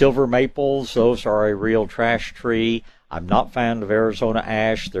silver maples. Those are a real trash tree. I'm not fan of Arizona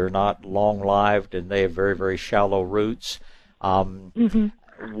ash. They're not long-lived, and they have very, very shallow roots.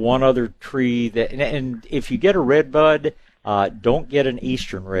 One other tree and if you get a redbud, don't get an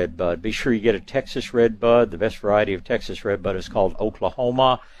eastern redbud. Be sure you get a Texas redbud. The best variety of Texas redbud is called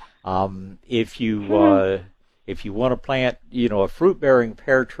Oklahoma. If you If you want to plant, a fruit-bearing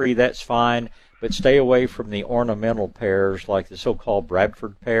pear tree, that's fine, but stay away from the ornamental pears like the so-called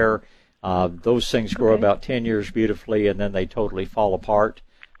Bradford pear. Those things grow about 10 years beautifully, and then they totally fall apart.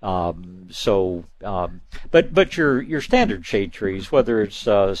 But your standard shade trees, whether it's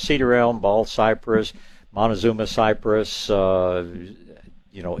cedar elm, bald cypress, Montezuma cypress,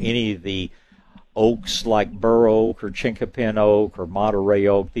 any of the oaks like bur oak or chinkapin oak or Monterey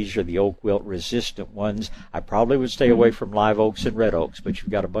oak, these are the oak wilt resistant ones. I probably would stay away from live oaks and red oaks, but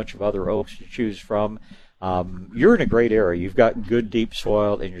you've got a bunch of other oaks to choose from. You're in a great area. You've got good deep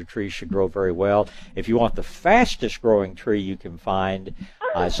soil, and your trees should grow very well. If you want the fastest growing tree you can find,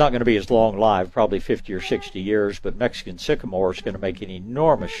 it's not going to be as long lived, probably 50 or 60 years, but Mexican sycamore is going to make an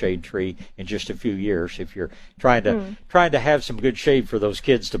enormous shade tree in just a few years if you're trying to have some good shade for those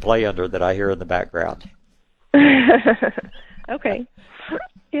kids to play under that I hear in the background. Okay.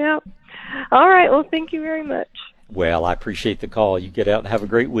 Yeah. All right. Well, thank you very much. Well, I appreciate the call. You get out and have a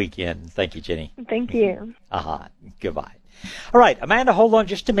great weekend. Thank you, Jenny. Thank you. Goodbye. All right, Amanda, hold on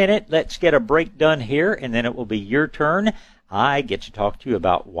just a minute. Let's get a break done here, and then it will be your turn. I get to talk to you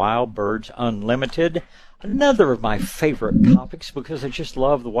about Wild Birds Unlimited, another of my favorite topics because I just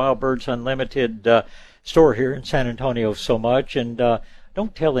love the Wild Birds Unlimited store here in San Antonio so much. And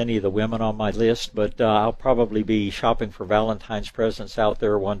don't tell any of the women on my list, but I'll probably be shopping for Valentine's presents out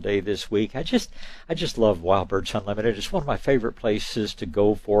there one day this week. I just love Wild Birds Unlimited. It's one of my favorite places to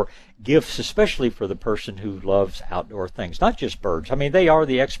go for gifts, especially for the person who loves outdoor things, not just birds. I mean, they are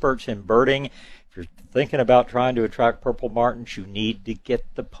the experts in birding. If you're thinking about trying to attract purple martins, you need to get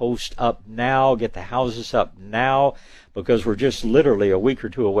the post up now, get the houses up now, because we're just literally a week or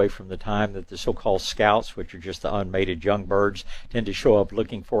two away from the time that the so-called scouts, which are just the unmated young birds, tend to show up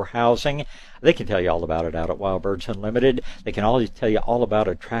looking for housing. They can tell you all about it out at Wild Birds Unlimited. They can always tell you all about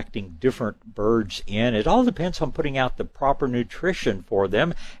attracting different birds in. It all depends on putting out the proper nutrition for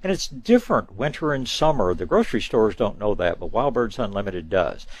them, and it's different winter and summer. The grocery stores don't know that, but Wild Birds Unlimited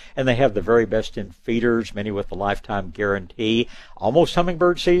does. And they have the very best in feeders, many with a lifetime guarantee. Almost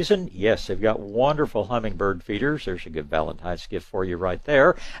hummingbird season? Yes, they've got wonderful hummingbird feeders. There's a good Valentine's gift for you right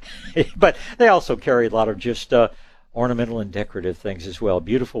there. But they also carry a lot of just ornamental and decorative things as well.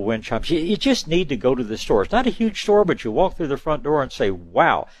 Beautiful wind chimes. You just need to go to the store. It's not a huge store, but you walk through the front door and say,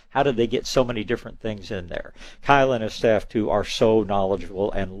 wow, how did they get so many different things in there? Kyle and his staff, too, are so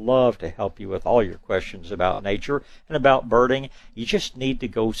knowledgeable and love to help you with all your questions about nature and about birding. You just need to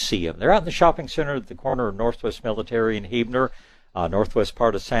go see them. They're out in the shopping center at the corner of Northwest Military and Huebner. Northwest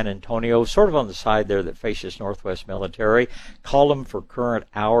part of San Antonio, sort of on the side there that faces Northwest Military. Call them for current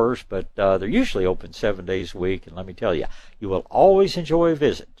hours, but they're usually open 7 days a week. And let me tell you, you will always enjoy a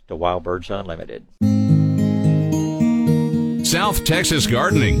visit to Wild Birds Unlimited. South Texas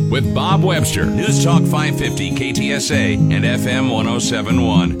Gardening with Bob Webster. News Talk 550 KTSA and FM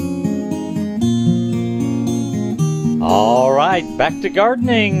 1071. All right, back to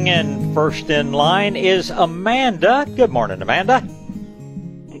gardening, and first in line is Amanda. Good morning, Amanda.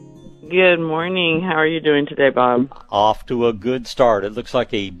 Good morning. How are you doing today, Bob? Off to a good start. It looks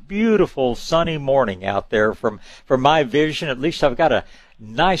like a beautiful sunny morning out there from my vision. At least I've got a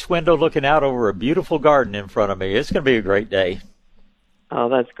nice window looking out over a beautiful garden in front of me. It's going to be a great day. Oh,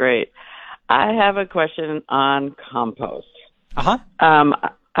 that's great. I have a question on compost.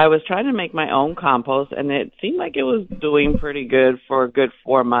 I was trying to make my own compost, and it seemed like it was doing pretty good for a good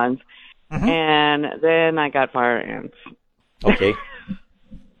 4 months. And then I got fire ants. Okay.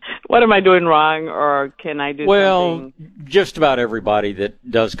 What am I doing wrong, or can I do something? Well, just about everybody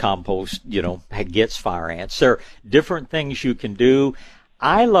that does compost, gets fire ants. There are different things you can do.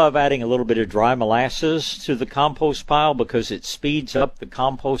 I love adding a little bit of dry molasses to the compost pile because it speeds up the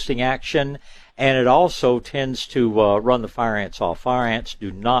composting action. And it also tends to run the fire ants off. Fire ants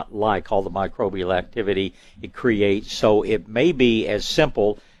do not like all the microbial activity it creates, so it may be as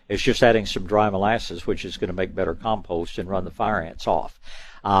simple as just adding some dry molasses, which is going to make better compost and run the fire ants off.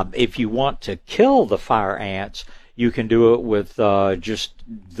 If you want to kill the fire ants, you can do it with just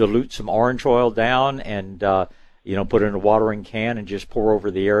dilute some orange oil down and put it in a watering can and just pour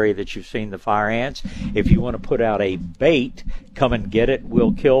over the area that you've seen the fire ants. If you want to put out a bait, come and get it.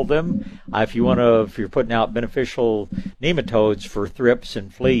 We'll kill them. If you're putting out beneficial nematodes for thrips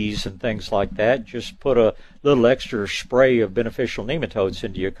and fleas and things like that, just put a little extra spray of beneficial nematodes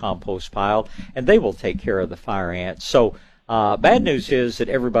into your compost pile, and they will take care of the fire ants. So bad news is that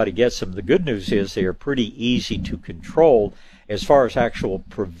everybody gets them. The good news is they are pretty easy to control. As far as actual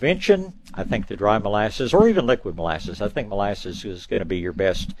prevention, I think the dry molasses, or even liquid molasses, I think molasses is going to be your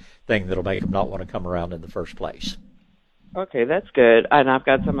best thing that'll make them not want to come around in the first place. Okay, that's good. And I've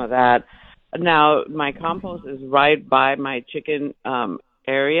got some of that. Now, my compost is right by my chicken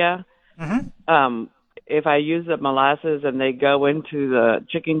area. Mm-hmm. If I use the molasses and they go into the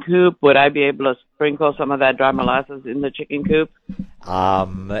chicken coop, would I be able to sprinkle some of that dry molasses in the chicken coop?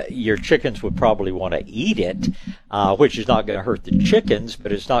 Your chickens would probably want to eat it, which is not going to hurt the chickens,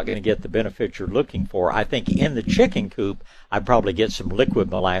 but it's not going to get the benefit you're looking for. I think in the chicken coop, I'd probably get some liquid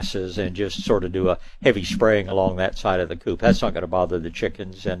molasses and just sort of do a heavy spraying along that side of the coop. That's not going to bother the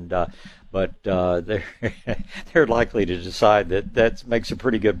chickens, but they're likely to decide that makes a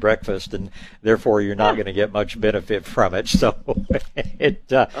pretty good breakfast, and therefore you're not going to get much benefit from it. So,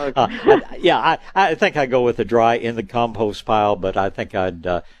 I think I'd go with the dry in the compost pile, but I think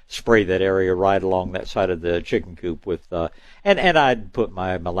I'd spray that area right along that side of the chicken coop with, and I'd put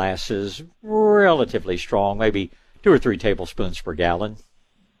my molasses relatively strong, maybe 2 or 3 tablespoons per gallon.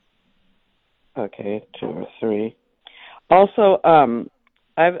 Okay, 2 or 3. Also,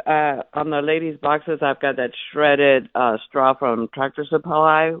 I've on the ladies' boxes, I've got that shredded straw from Tractor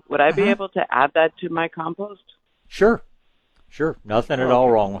Supply. Would I be able to add that to my compost? Sure. Nothing at all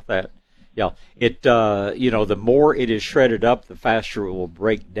wrong with that. Yeah, it the more it is shredded up, the faster it will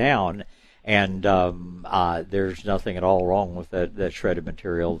break down, and there's nothing at all wrong with that shredded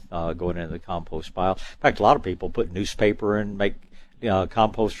material going into the compost pile. In fact, a lot of people put newspaper and make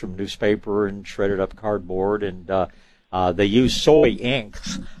compost from newspaper and shredded up cardboard, and they use soy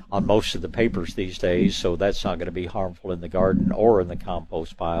inks on most of the papers these days, so that's not going to be harmful in the garden or in the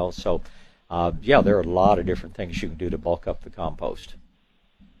compost pile. So, there are a lot of different things you can do to bulk up the compost.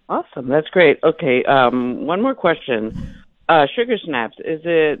 Awesome, that's great. Okay, one more question. Sugar snaps,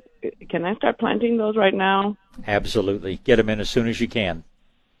 can I start planting those right now? Absolutely. Get them in as soon as you can.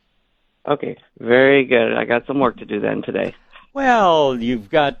 Okay, very good. I got some work to do then today. Well, you've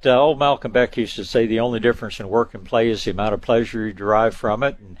got, old Malcolm Beck used to say the only difference in work and play is the amount of pleasure you derive from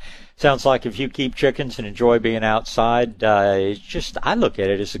it. And sounds like if you keep chickens and enjoy being outside, I look at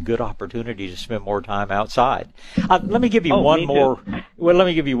it as a good opportunity to spend more time outside. Let me give you one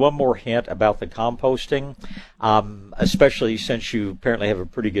more hint about the composting, especially since you apparently have a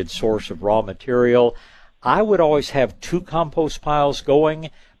pretty good source of raw material. I would always have 2 compost piles going,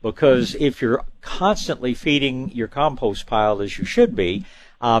 because if you're constantly feeding your compost pile as you should be,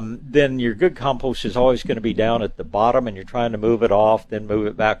 then your good compost is always going to be down at the bottom, and you're trying to move it off, then move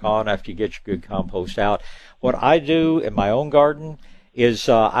it back on after you get your good compost out. What I do in my own garden is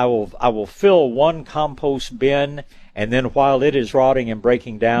I will fill one compost bin, and then while it is rotting and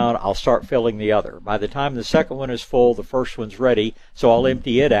breaking down, I'll start filling the other. By the time the second one is full, the first one's ready, so I'll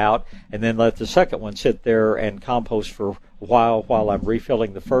empty it out and then let the second one sit there and compost for a while I'm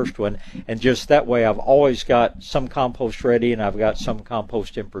refilling the first one. And just that way, I've always got some compost ready and I've got some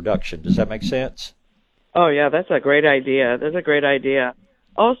compost in production. Does that make sense? Oh, yeah, that's a great idea.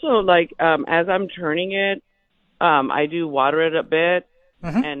 Also, as I'm turning it, I do water it a bit.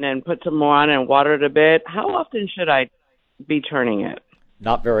 Mm-hmm. And then put some more on and water it a bit. How often should I be turning it?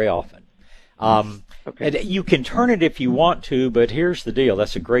 Not very often. Okay. And you can turn it if you want to, but here's the deal.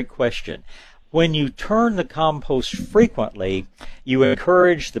 That's a great question. When you turn the compost frequently, you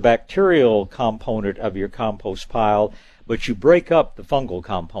encourage the bacterial component of your compost pile, but you break up the fungal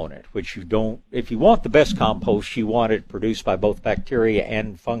component, which you don't. If you want the best compost, you want it produced by both bacteria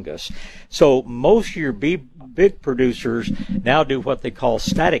and fungus. So most of your big producers now do what they call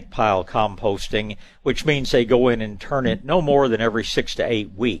static pile composting, which means they go in and turn it no more than every 6 to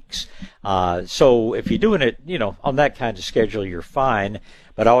 8 weeks. So if you're doing it, on that kind of schedule, you're fine.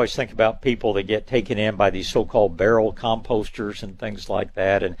 But I always think about people that get taken in by these so-called barrel composters and things like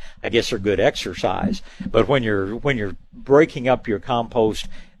that, and I guess they're good exercise. But when you're breaking up your compost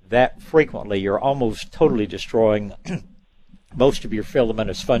that frequently, you're almost totally destroying most of your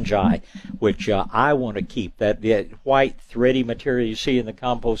filamentous fungi, which I want to keep. That white thready material you see in the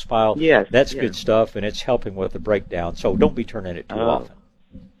compost pile, that's good stuff, and it's helping with the breakdown. So don't be turning it too often.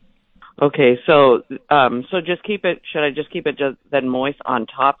 Okay, so just keep it. Should I just keep it then moist on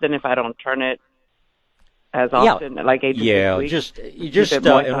top? Then if I don't turn it as often, like 8 to 6 weeks, you just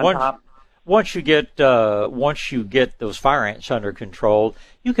and once you get those fire ants under control,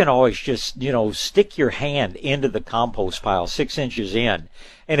 you can always just stick your hand into the compost pile 6 inches in,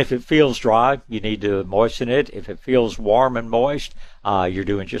 and if it feels dry, you need to moisten it. If it feels warm and moist, you're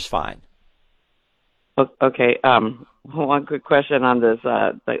doing just fine. Okay. One quick question on this: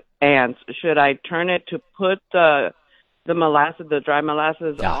 the ants. Should I turn it to put the molasses, the dry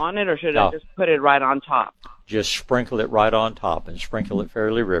molasses, on it, or should I just put it right on top? Just sprinkle it right on top, and sprinkle it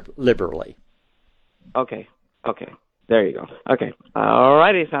fairly liberally. Okay. There you go. Okay. All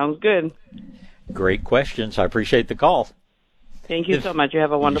righty. Sounds good. Great questions. I appreciate the call. Thank you so much. You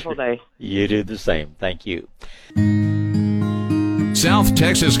have a wonderful day. You do the same. Thank you. South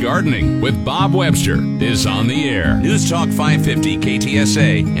Texas Gardening with Bob Webster is on the air. News Talk 550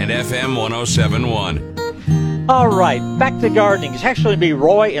 KTSA and FM 107.1. All right, back to gardening. It's actually going to be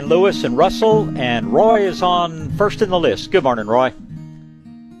Roy and Lewis and Russell, and Roy is on first in the list. Good morning, Roy.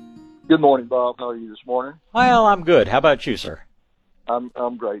 Good morning, Bob. How are you this morning? Well, I'm good. How about you, sir? I'm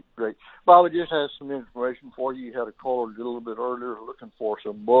great. Bob, I just had some information for you. You had a caller a little bit earlier looking for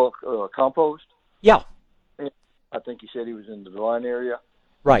some bulk compost. Yeah. I think he said he was in the Divine area.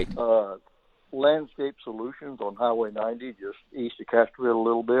 Right. Landscape Solutions on Highway 90, just east of Castroville a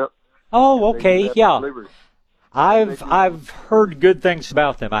little bit. Oh, okay, yeah. Delivery. I've heard good things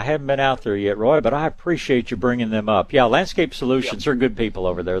about them. I haven't been out there yet, Roy, but I appreciate you bringing them up. Yeah, Landscape Solutions are good people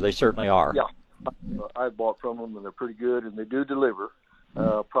over there. They certainly are. Yeah. I bought from them, and they're pretty good, and they do deliver.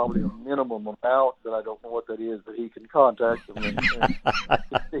 Probably a minimum amount, but I don't know what that is, but he can contact them.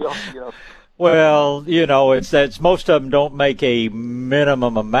 Well, it's most of them don't make a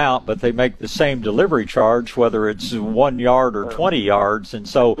minimum amount, but they make the same delivery charge, whether it's 1 yard or 20 yards. And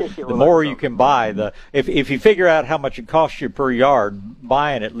so the more you can buy, if you figure out how much it costs you per yard,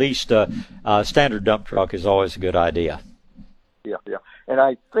 buying at least a standard dump truck is always a good idea. Yeah. And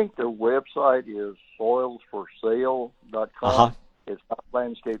I think their website is soilsforsale.com. Uh-huh. It's not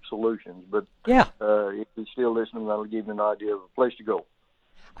Landscape Solutions, but yeah. If he's still listening, that'll give you an idea of a place to go.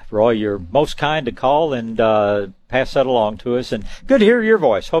 Roy, you're most kind to call and pass that along to us. And good to hear your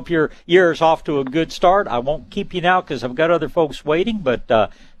voice. Hope your year is off to a good start. I won't keep you now because I've got other folks waiting, but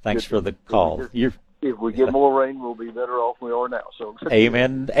thanks for the call. If we get more rain, we'll be better off than we are now. So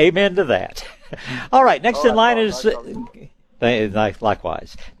Amen to that. All right, next in line is...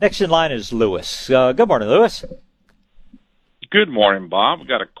 Likewise. Next in line is Lewis. Good morning, Lewis. Good morning, Bob. I've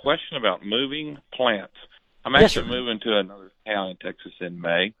got a question about moving plants. I'm actually moving to another town in Texas in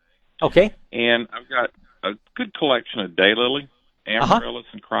May. Okay. And I've got a good collection of daylily, amaryllis,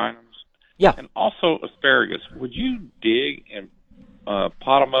 and crinums. Yeah. And also asparagus. Would you dig and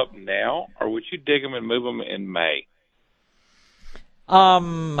pot them up now, or would you dig them and move them in May?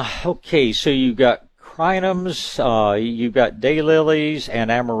 Okay, so you've got crinums, you've got daylilies,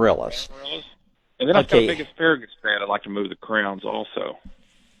 and amaryllis. And then I've got a big asparagus plant. I'd like to move the crowns also.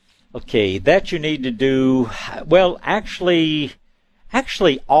 Okay, that you need to do, well, actually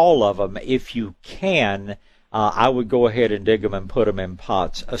all of them, if you can, I would go ahead and dig them and put them in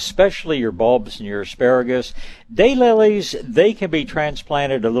pots, especially your bulbs and your asparagus. Daylilies, they can be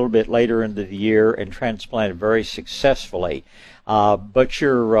transplanted a little bit later into the year and transplanted very successfully. But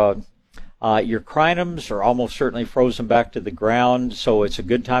your crinums are almost certainly frozen back to the ground, so it's a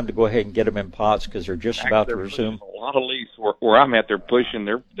good time to go ahead and get them in pots because they're just about to resume. A lot of leaves where I'm at, they're pushing.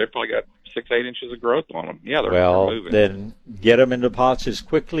 They've probably got 6-8 inches of growth on them. Yeah, they're moving. Then get them into pots as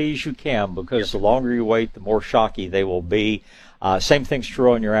quickly as you can because the longer you wait, the more shocky they will be. Same thing's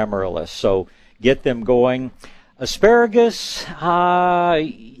true on your amaryllis. So get them going. Asparagus, you're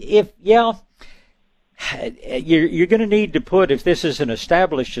going to need to put, if this is an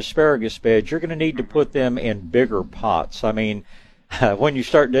established asparagus bed, you're going to need to put them in bigger pots. I mean, when you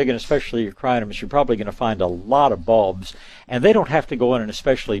start digging, especially your crinums, you're probably going to find a lot of bulbs, and they don't have to go in an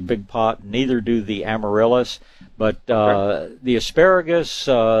especially big pot, neither do the amaryllis, but the asparagus,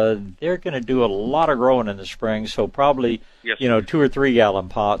 they're going to do a lot of growing in the spring, so probably, 2 or 3 gallon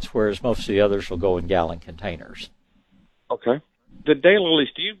pots, whereas most of the others will go in gallon containers. Okay. The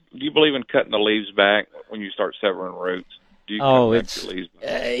daylilies, do you believe in cutting the leaves back when you start severing roots? Do you cut back the leaves back?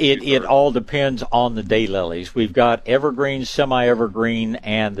 It all depends on the daylilies. We've got evergreen, semi-evergreen,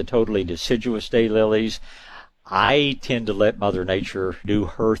 and the totally deciduous daylilies. I tend to let Mother Nature do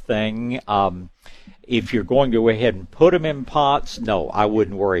her thing. If you're going to go ahead and put them in pots, no, I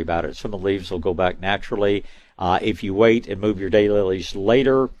wouldn't worry about it. Some of the leaves will go back naturally. If you wait and move your daylilies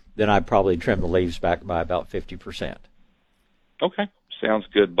later, then I'd probably trim the leaves back by about 50%. Okay. Sounds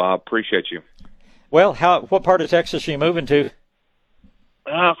good, Bob. Appreciate you. Well, what part of Texas are you moving to?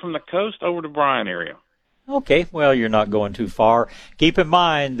 From the coast over to Bryan area. Okay. Well, you're not going too far. Keep in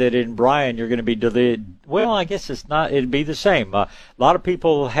mind that in Bryan, you're going to be I guess it'd be the same. A lot of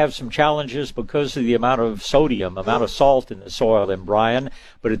people have some challenges because of the amount of salt in the soil in Bryan.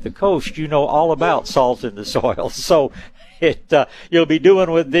 But at the coast, you know all about salt in the soil. So you'll be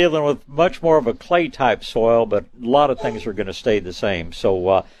dealing with much more of a clay type soil, but a lot of things are going to stay the same.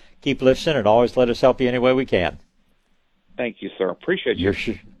 So keep listening and always let us help you any way we can. Thank you, sir. Appreciate you.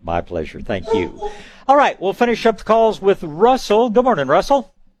 My pleasure. Thank you. All right, we'll finish up the calls with Russell. Good morning,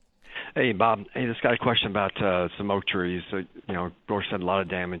 Russell. Hey, Bob. Hey, just got a question about some oak trees. Of course, had a lot of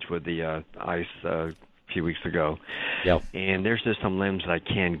damage with the ice few weeks ago. Yep. And there's just some limbs that I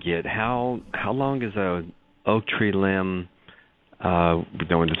can get. How long is a oak tree limb,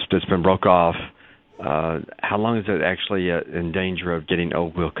 that's been broke off, how long is it actually in danger of getting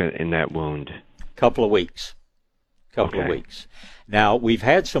oak wilt in that wound? Couple of weeks. Couple of weeks. Now, we've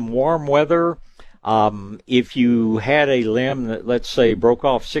had some warm weather. If you had a limb that, let's say, broke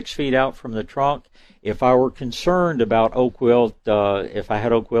off 6 feet out from the trunk, if I were concerned about oak wilt, if I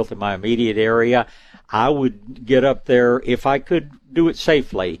had oak wilt in my immediate area, I would get up there. If I could do it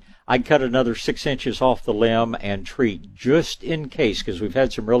safely, I'd cut another 6 inches off the limb and treat just in case, because we've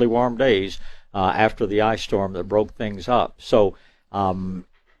had some really warm days after the ice storm that broke things up. So,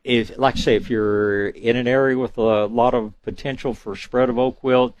 if you're in an area with a lot of potential for spread of oak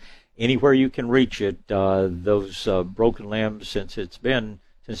wilt, anywhere you can reach it, those broken limbs, since it's been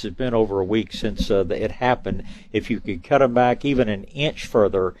over a week since it happened, if you could cut them back even an inch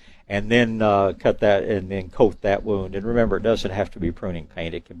further and then cut that and then coat that wound. And remember, it doesn't have to be pruning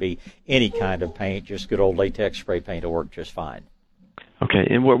paint. It can be any kind of paint. Just good old latex spray paint will work just fine. Okay,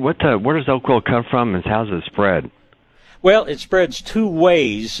 and where does oak wilt come from, and how does it spread? Well, it spreads two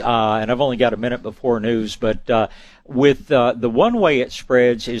ways, and I've only got a minute before news, but with the one way it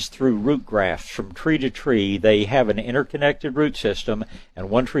spreads is through root grafts from tree to tree. They have an interconnected root system, and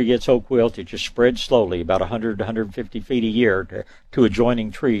one tree gets oak wilt, it just spreads slowly, about 100 to 150 feet a year to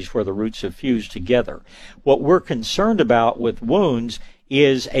adjoining trees where the roots have fused together. What we're concerned about with wounds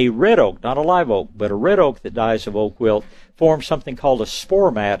is a red oak, not a live oak, but a red oak that dies of oak wilt forms something called a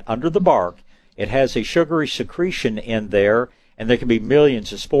spore mat under the bark. It has a sugary secretion in there, and there can be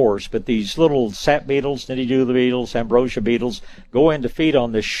millions of spores, but these little sap beetles, nitty-doodle beetles, ambrosia beetles, go in to feed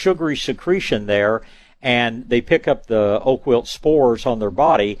on this sugary secretion there, and they pick up the oak wilt spores on their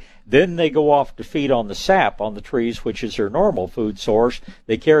body. Then they go off to feed on the sap on the trees, which is their normal food source.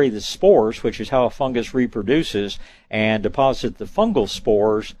 They carry the spores, which is how a fungus reproduces, and deposit the fungal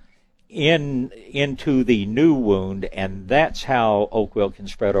spores into the new wound, and that's how oak wilt can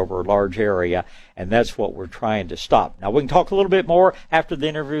spread over a large area, and that's what we're trying to stop. Now, we can talk a little bit more after the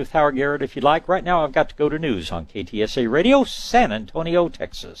interview with Howard Garrett if you'd like. Right now, I've got to go to news on KTSA Radio, San Antonio,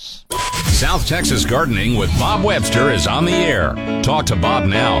 Texas. South Texas Gardening with Bob Webster is on the air. Talk to Bob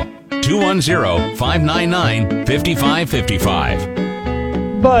now. 210-599-5555.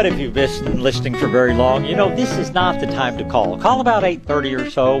 But if you've been listening for very long, you know this is not the time to call. Call about 8:30 or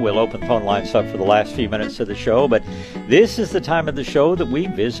so. We'll open phone lines up for the last few minutes of the show. But this is the time of the show that we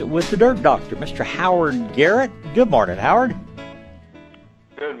visit with the Dirt Doctor, Mr. Howard Garrett. Good morning, Howard.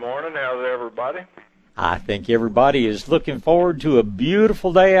 Good morning. How's everybody? I think everybody is looking forward to a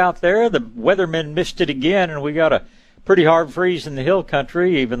beautiful day out there. The weathermen missed it again, and we got a pretty hard freeze in the hill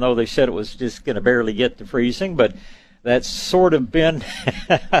country, even though they said it was just going to barely get to freezing. But that's sort of been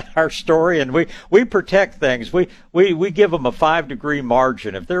our story, and we protect things. We give them a 5-degree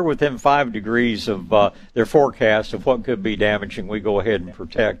margin. If they're within 5 degrees of their forecast of what could be damaging, we go ahead and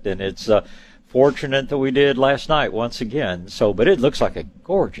protect. And it's fortunate that we did last night once again. But it looks like a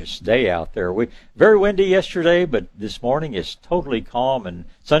gorgeous day out there. Very windy yesterday, but this morning is totally calm and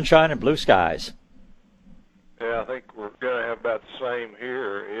sunshine and blue skies. Yeah, I think we're going to have about the same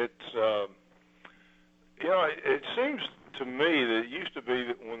here. It's it seems to me that it used to be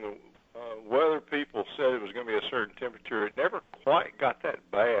that when the weather people said it was going to be a certain temperature, it never quite got that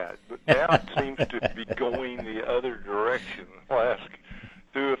bad. But now it seems to be going the other direction. The last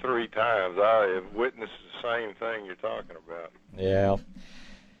 2 or 3 times I have witnessed the same thing you're talking about.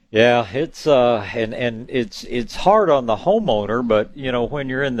 Yeah, it's and it's hard on the homeowner, but when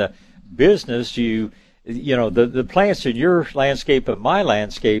you're in the business, the plants in your landscape and my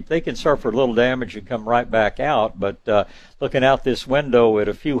landscape, they can suffer a little damage and come right back out. But looking out this window at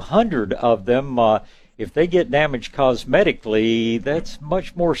a few hundred of them, if they get damaged cosmetically, that's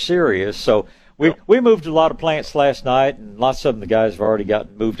much more serious. So we moved a lot of plants last night, and lots of them the guys have already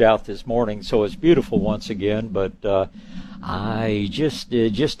gotten moved out this morning. So it's beautiful once again. But I just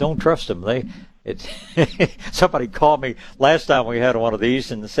don't trust them. Somebody called me last time we had one of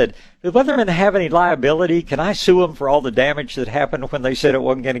these and said, "Do weathermen have any liability? Can I sue them for all the damage that happened when they said it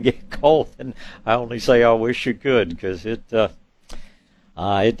wasn't going to get cold?" And I only say I wish you could, because it's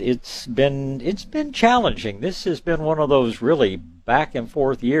been challenging. This has been one of those really back and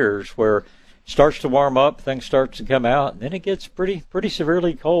forth years where it starts to warm up, things start to come out, and then it gets pretty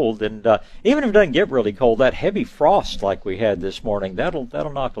severely cold. And even if it doesn't get really cold, that heavy frost like we had this morning,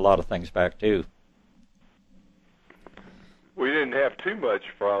 that'll knock a lot of things back too. We didn't have too much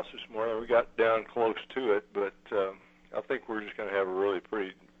frost this morning. We got down close to it, but I think we're just going to have a really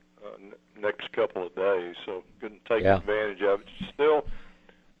pretty next couple of days, so going to take advantage of it. Still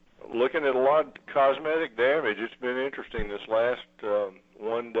looking at a lot of cosmetic damage, it's been interesting. This last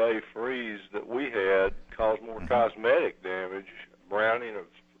one-day freeze that we had caused more cosmetic damage, browning of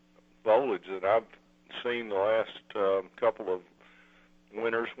foliage, that I've seen the last couple of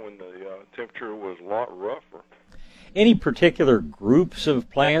winters when the temperature was a lot rougher. Any particular groups of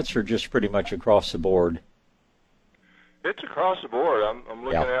plants, or just pretty much across the board? It's across the board. I'm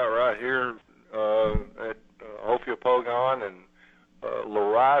looking out right here at Ophiopogon, and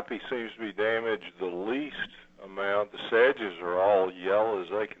Liripe seems to be damaged the least amount. The sedges are all yellow as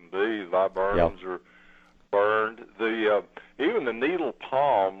they can be. The viburnums are burned. Even the needle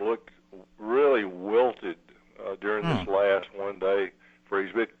palm looked really wilted during this last one-day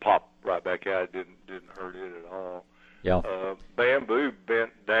freeze. It popped right back out. It didn't hurt it at all. Yeah. Bamboo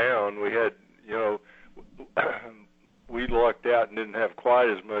bent down. We had, we lucked out and didn't have quite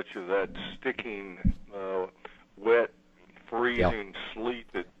as much of that sticking, wet, freezing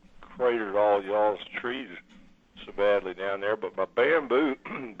sleet that cratered all y'all's trees so badly down there. But my bamboo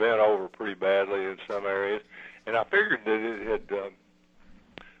bent over pretty badly in some areas, and I figured that it had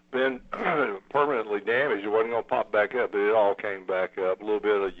been permanently damaged. It wasn't going to pop back up, but it all came back up. A little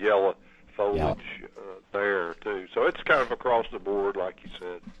bit of yellow foliage there too. So it's kind of across the board, like you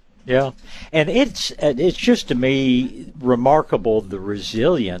said. Yeah, and it's just, to me, remarkable, the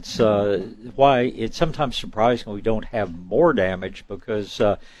resilience. Why it's sometimes surprising we don't have more damage, because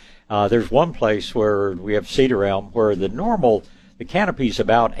there's one place where we have cedar elm where the canopy's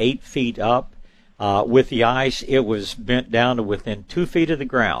about 8 feet up. With the ice, it was bent down to within 2 feet of the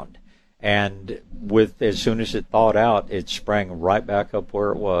ground, and as soon as it thawed out, it sprang right back up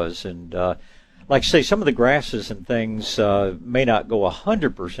where it was. And like I say, some of the grasses and things may not go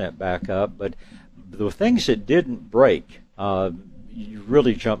 100% back up, but the things that didn't break you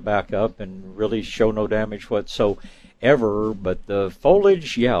really jump back up and really show no damage whatsoever. But the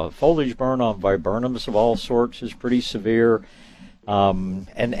foliage, foliage burn on viburnums of all sorts is pretty severe. And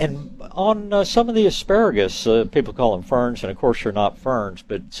on some of the asparagus, people call them ferns, and of course they're not ferns,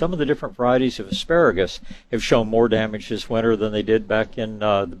 but some of the different varieties of asparagus have shown more damage this winter than they did back in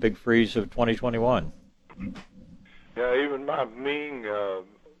the big freeze of 2021. Yeah, even my Ming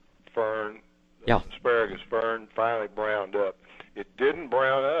fern, asparagus fern, finally browned up. It didn't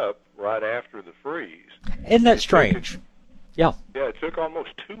brown up right after the freeze. Isn't that strange? Yeah, it took almost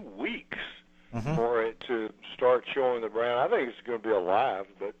 2 weeks for it to start showing the brown. I think it's going to be alive,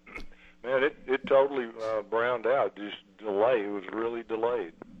 but man, it totally browned out. Just delay. It was really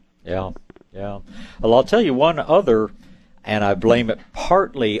delayed. Yeah. Well, I'll tell you one other, and I blame it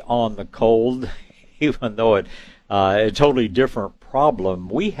partly on the cold, even though it's a totally different problem.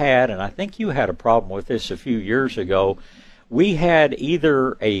 We had, and I think you had a problem with this a few years ago, we had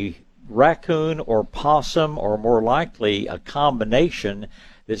either a raccoon or possum, or more likely a combination,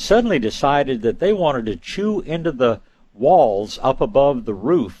 that suddenly decided that they wanted to chew into the walls up above the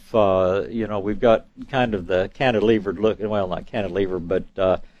roof. We've got kind of the cantilevered look, well, not cantilever, but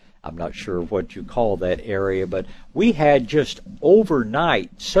I'm not sure what you call that area. But we had just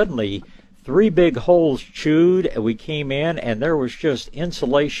overnight, suddenly, 3 big holes chewed, and we came in, and there was just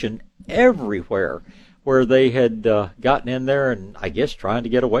insulation everywhere, where they had gotten in there and, I guess, trying to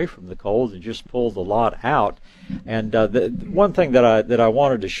get away from the cold and just pulled the lot out. And the one thing that I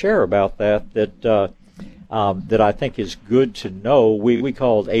wanted to share about that I think is good to know, we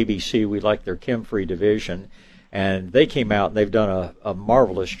called ABC, we like their chem-free division, and they came out and they've done a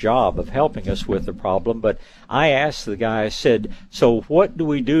marvelous job of helping us with the problem. But I asked the guy, I said, so what do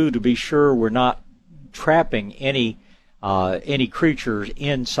we do to be sure we're not trapping any creatures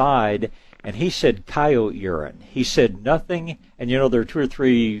inside? And he said coyote urine. He said nothing, and there are 2 or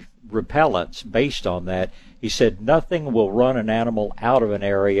 3 repellents based on that. He said nothing will run an animal out of an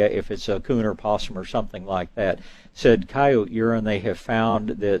area if it's a coon or possum or something like that. Said coyote urine, they have found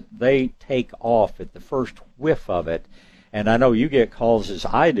that they take off at the first whiff of it. And I know you get calls, as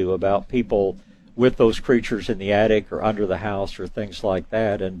I do, about people with those creatures in the attic or under the house or things like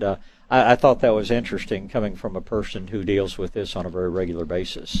that. And I thought that was interesting, coming from a person who deals with this on a very regular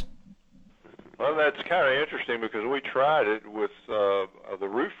basis. Well, that's kind of interesting, because we tried it with the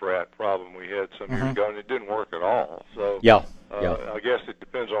roof rat problem we had some years ago, and it didn't work at all. So I guess it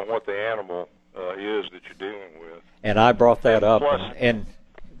depends on what the animal is that you're dealing with. And I brought that up. And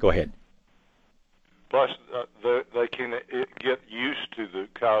go ahead. Plus, they can get used to the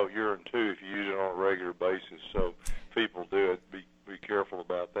coyote urine, too, if you use it on a regular basis. So people do it. Be careful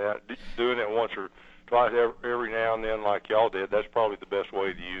about that. Doing it once or twice every now and then like y'all did, that's probably the best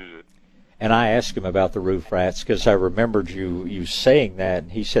way to use it. And I asked him about the roof rats because I remembered you saying that,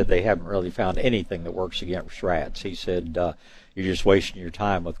 and he said they haven't really found anything that works against rats. He said you're just wasting your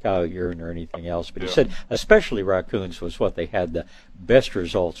time with coyote urine or anything else. But he said especially raccoons was what they had the best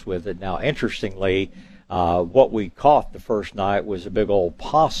results with it. Now, interestingly, what we caught the first night was a big old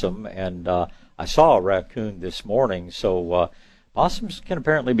possum, and I saw a raccoon this morning. So possums can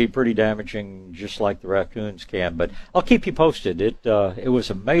apparently be pretty damaging, just like the raccoons can. But I'll keep you posted. It was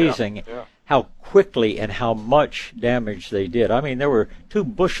amazing how quickly and how much damage they did. I mean, there were 2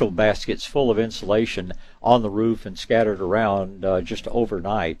 bushel baskets full of insulation on the roof and scattered around just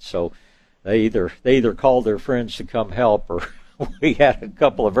overnight. So they either called their friends to come help, or we had a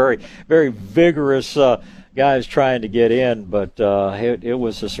couple of very, very vigorous guys trying to get in. But it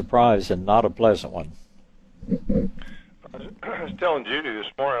was a surprise and not a pleasant one. I was telling Judy this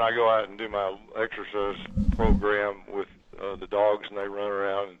morning, I go out and do my exercise program with the dogs, and they run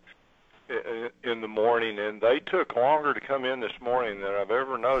around in the morning, and they took longer to come in this morning than I've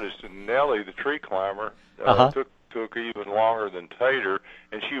ever noticed. And Nellie, the tree climber, took even longer than Tater,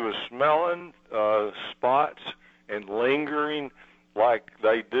 and she was smelling spots and lingering like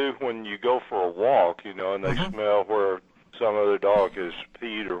they do when you go for a walk, and they smell where some other dog has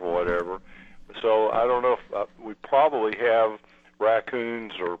peed or whatever. So I don't know if we probably have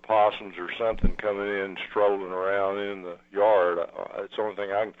raccoons or possums or something coming in, strolling around in the yard. It's the only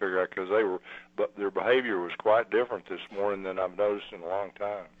thing I can figure out, because their behavior was quite different this morning than I've noticed in a long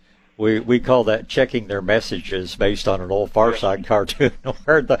time. We call that checking their messages, based on an old Far Side cartoon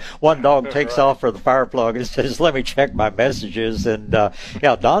where the one dog takes off for the fire plug and says, "Let me check my messages." And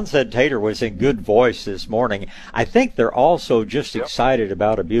Don said Tater was in good voice this morning. I think they're also just excited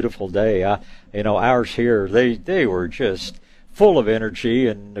about a beautiful day. Ours here, they were just full of energy,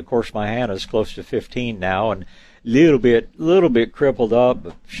 and of course my Hannah's close to 15 now, and little bit crippled up,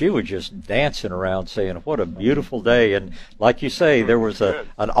 but she was just dancing around saying, "What a beautiful day." And like you say, there was an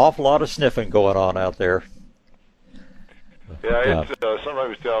awful lot of sniffing going on out there. Yeah, somebody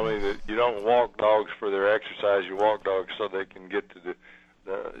was telling me that you don't walk dogs for their exercise, you walk dogs so they can get to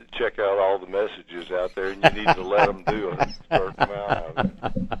check out all the messages out there, and you need to let them do a certain amount of it.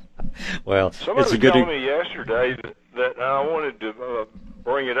 Well, somebody was telling me yesterday that I wanted to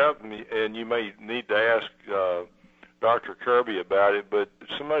bring it up, and you may need to ask Dr. Kirby about it, but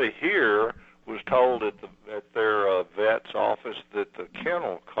somebody here was told at their vet's office that the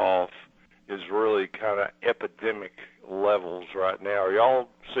kennel cough is really kind of epidemic levels right now. Are y'all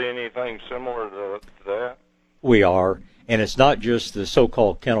seeing anything similar to that? We are, and it's not just the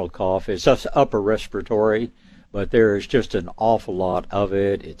so-called kennel cough, it's upper respiratory, but there is just an awful lot of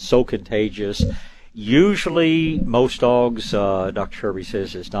it. It's so contagious. Usually, most dogs, Dr. Kirby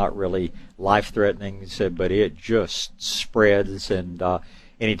says, it's not really life-threatening, but it just spreads, and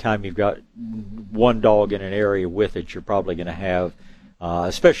anytime you've got one dog in an area with it, you're probably going to have,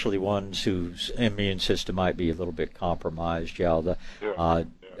 especially ones whose immune system might be a little bit compromised.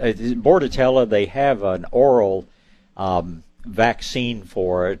 Bordetella, they have an oral vaccine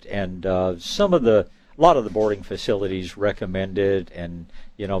for it, and a lot of the boarding facilities recommend it, and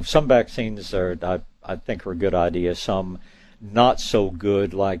some vaccines I think are a good idea. Some not so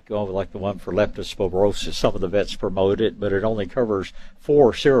good, like the one for leptospirosis. Some of the vets promote it, but it only covers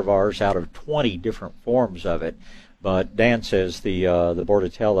 4 serovars out of 20 different forms of it. But Dan says the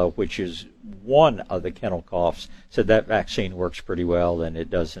Bordetella, which is one of the kennel coughs, said that vaccine works pretty well, and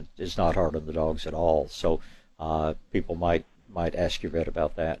it's not hard on the dogs at all. So people might ask your vet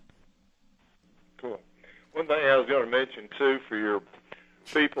about that. Cool. One thing I was going to mention too, for your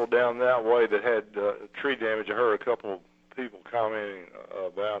people down that way that had tree damage, I heard a couple of people commenting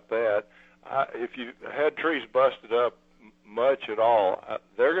about that. If you had trees busted up much at all,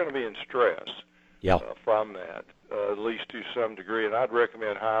 they're going to be in stress from that, at least to some degree. And I'd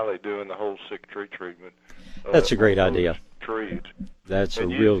recommend highly doing the whole sick tree treatment. That's a great idea. Trees. That's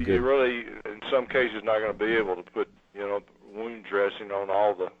real good. You really, in some cases, not going to be able to put wound dressing on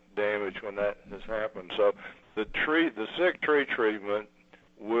all the damage when that has happened. So the sick tree treatment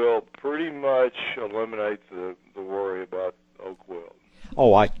will pretty much eliminate the worry about oak wilt.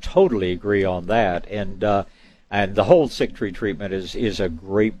 Oh, I totally agree on that. And the whole sick tree treatment is a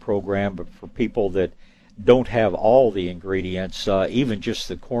great program, but for people that don't have all the ingredients, even just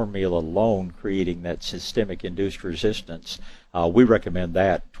the cornmeal alone creating that systemic induced resistance, we recommend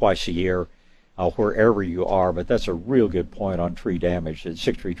that twice a year wherever you are. But that's a real good point on tree damage. The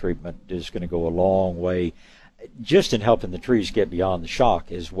sick tree treatment is going to go a long way just in helping the trees get beyond the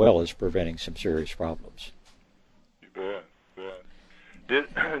shock, as well as preventing some serious problems. You bet.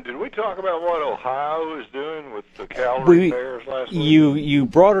 Did we talk about what Ohio is doing with the calorie pairs last week? You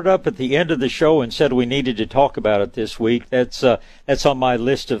brought it up at the end of the show and said we needed to talk about it this week. That's on my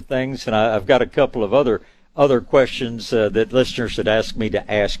list of things, and I've got a couple of other questions that listeners had asked me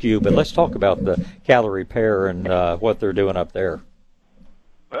to ask you. But let's talk about the calorie pair and what they're doing up there.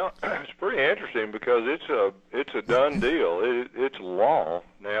 Well, it's pretty interesting because it's a done deal. It's law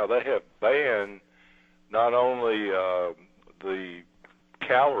now. They have banned not only the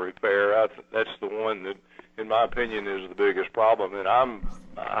calorie pair. That's the one that, in my opinion, is the biggest problem, and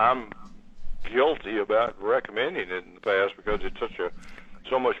I'm guilty about recommending it in the past because it's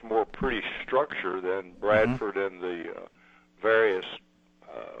so much more pretty structure than Bradford and the various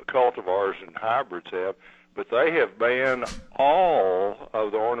cultivars and hybrids have. But they have banned all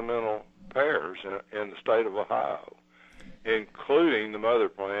of the ornamental pears in the state of Ohio, including the mother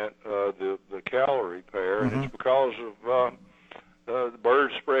plant, the calorie pear, and it's because of the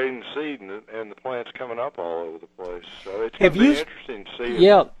birds spreading seed and the plants coming up all over the place. So it's going to be interesting to see.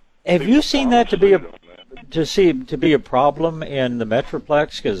 Yeah, have you seen that to be a problem in the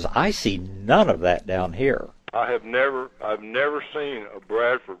Metroplex? Because I see none of that down here. I've never seen a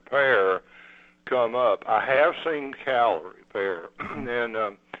Bradford pear come up. I have seen calorie pear,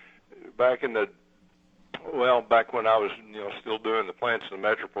 and back when I was still doing the plants in the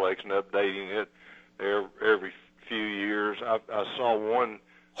Metroplex and updating it every few years, I saw one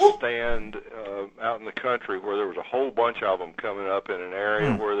stand out in the country where there was a whole bunch of them coming up in an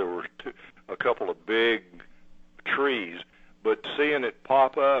area where there were a couple of big trees, but seeing it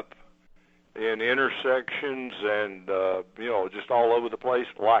pop up in intersections and just all over the place,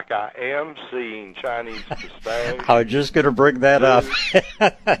 like I am seeing Chinese pistache. I was just going to bring that up.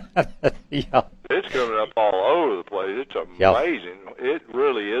 Yeah. It's coming up all over the place. It's amazing. Yep. It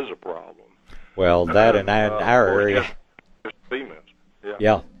really is a problem. Well, that in our area. Just females.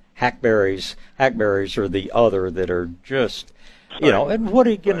 Yeah. Hackberries are the other that are just, and what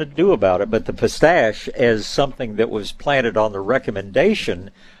are you going to do about it? But the pistache, as something that was planted on the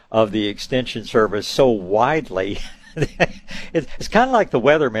recommendation of the Extension Service so widely, it's kind of like the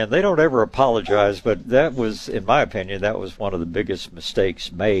weathermen. They don't ever apologize, but that was, in my opinion, that was one of the biggest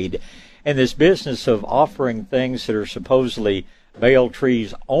mistakes made. And this business of offering things that are supposedly male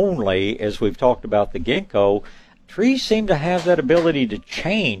trees only, as we've talked about the ginkgo, trees seem to have that ability to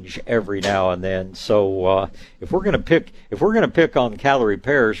change every now and then. So if we're going to pick on calorie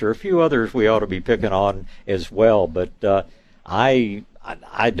pears, there are a few others we ought to be picking on as well. But I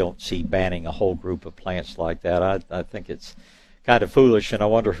don't see banning a whole group of plants like that. I think it's kind of foolish, and I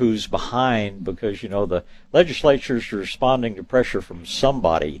wonder who's behind, because the legislature's responding to pressure from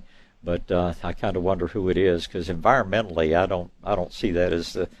somebody. But I kind of wonder who it is, because environmentally, I don't see that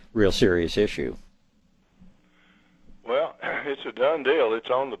as the real serious issue. Well, it's a done deal. It's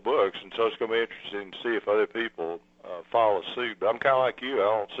on the books, and so it's going to be interesting to see if other people follow suit. But I'm kind of like you. I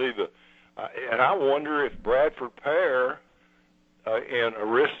don't see and I wonder if Bradford pear and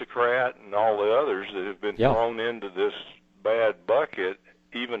Aristocrat and all the others that have been thrown into this bad bucket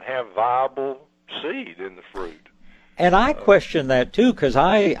even have viable seed in the fruit. And I question that, too, because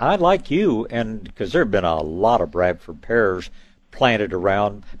I like you, and because there have been a lot of Bradford pears planted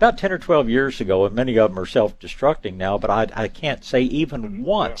around about 10 or 12 years ago, and many of them are self-destructing now, but I can't say even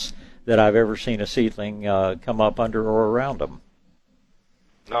once that I've ever seen a seedling come up under or around them.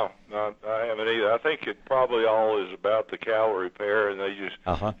 No, I haven't either. I think it probably all is about the calorie pear, and they just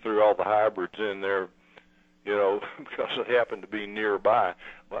threw all the hybrids in there, because they happen to be nearby.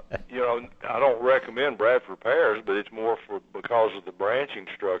 I don't recommend Bradford pears, but it's more because of the branching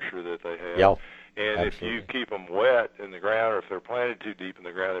structure that they have. Yep. And Absolutely. If you keep them wet in the ground, or if they're planted too deep in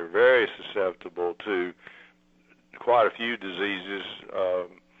the ground, they're very susceptible to quite a few diseases,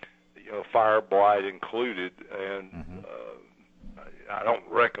 fire blight included. And I don't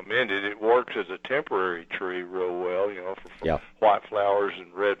recommend it. It works as a temporary tree real well, for white flowers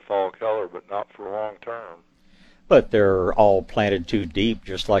and red fall color, but not for long term. But they're all planted too deep,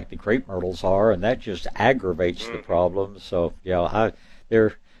 just like the crepe myrtles are, and that just aggravates the problem. So,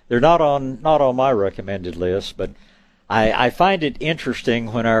 they're not on my recommended list, but I find it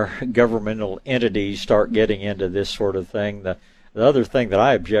interesting when our governmental entities start getting into this sort of thing. The other thing that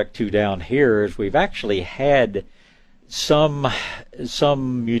I object to down here is we've actually had some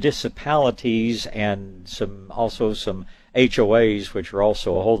municipalities and some HOAs, which are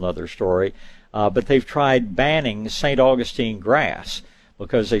also a whole other story, but they've tried banning St. Augustine grass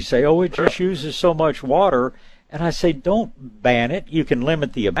because they say, it just uses so much water. And I say, don't ban it. You can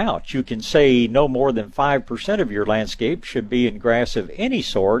limit the amount. You can say no more than 5% of your landscape should be in grass of any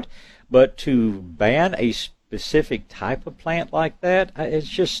sort, but to ban a specific type of plant like that, it's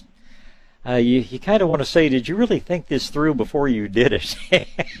just you kind of want to say, did you really think this through before you did it?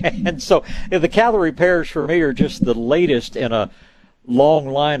 And so the calorie pairs for me are just the latest in a long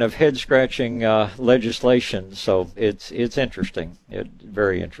line of head-scratching legislation. So it's interesting.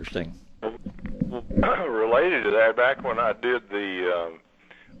 Very interesting. Well, related to that, back when I did the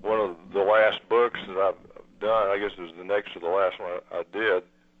one of the last books that I've done, I guess it was the next to the last one I did,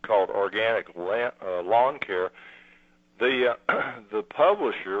 called Organic Lawn Care. The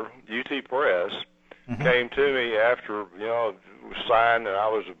publisher, UT Press, came to me after, you know, it was signed and I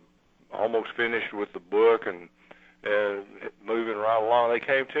was almost finished with the book and moving right along. They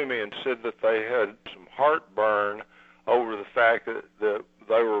came to me and said that they had some heartburn over the fact that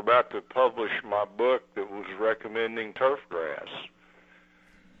they were about to publish my book that was recommending turf grass.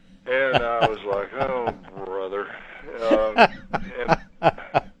 And I was like, oh, brother.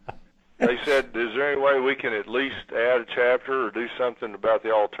 They said, is there any way we can at least add a chapter or do something about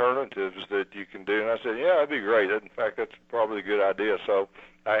the alternatives that you can do? And I said, yeah, that'd be great. In fact, that's probably a good idea. So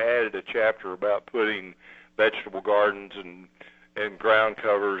I added a chapter about putting vegetable gardens and ground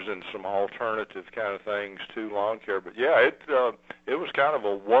covers and some alternative kind of things to lawn care. But, yeah, it was kind of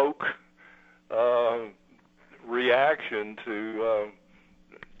a woke reaction to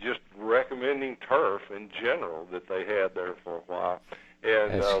just recommending turf in general that they had there for a while.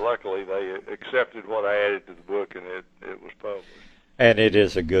 And luckily they accepted what I added to the book, and it was published. And it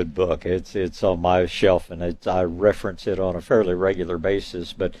is a good book. It's on my shelf, and I reference it on a fairly regular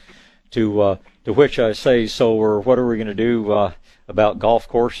basis. But to which I say, so what are we going to do about golf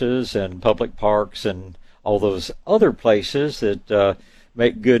courses and public parks and all those other places that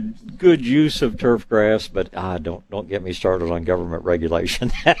make good use of turf grass? But don't get me started on government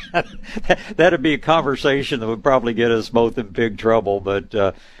regulation. That'd be a conversation that would probably get us both in big trouble.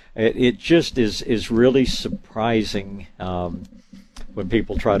 But it just is really surprising when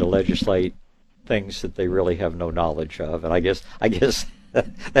people try to legislate things that they really have no knowledge of. And I guess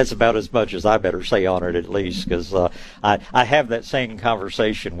that's about as much as I better say on it, at least, because I have that same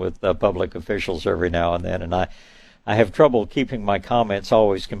conversation with public officials every now and then, and I have trouble keeping my comments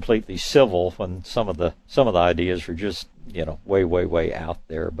always completely civil when some of the ideas are just, you know, way out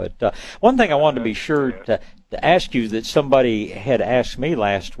there. But one thing I wanted to be sure to ask you that somebody had asked me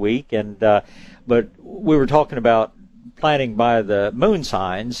last week, and but we were talking about planting by the moon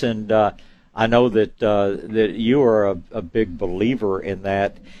signs, and I know that you are a big believer in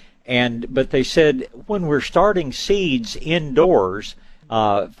that. But they said when we're starting seeds indoors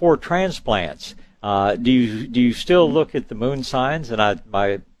for transplants, do you still look at the moon signs? And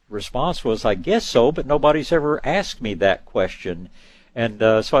my response was, I guess so, but nobody's ever asked me that question. And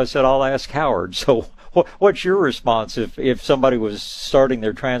so I said, I'll ask Howard. So what's your response if somebody was starting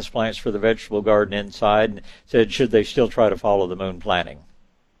their transplants for the vegetable garden inside and said, should they still try to follow the moon planting?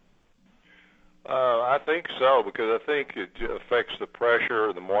 I think so, because I think it affects the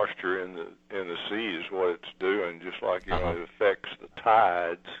pressure, the moisture in the seed is what it's doing, just like it affects the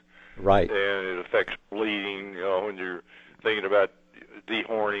tides. Right. And it affects bleeding, you know, when you're thinking about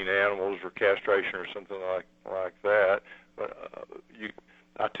dehorning animals or castration or something like that. But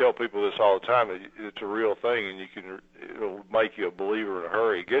I tell people this all the time. It's a real thing, and it'll make you a believer in a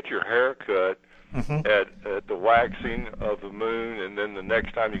hurry. Get your hair cut at the waxing of the moon, and then the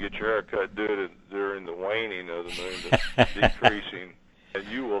next time you get your hair cut, do it during the waning of the moon, the decreasing, and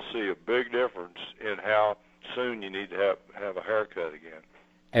you will see a big difference in how soon you need to have a haircut again.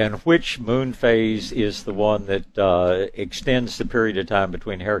 And which moon phase is the one that extends the period of time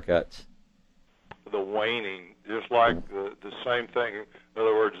between haircuts? The waning, just like the same thing. In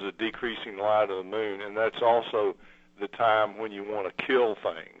other words, the decreasing light of the moon, and that's also the time when you want to kill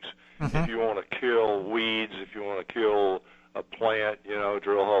things. If you want to kill weeds, if you want to kill a plant, you know,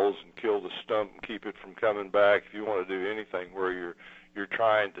 drill holes and kill the stump and keep it from coming back. If you want to do anything where you're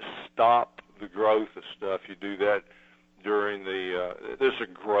trying to stop the growth of stuff, you do that during this is a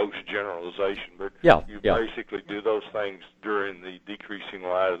gross generalization, but you basically do those things during the decreasing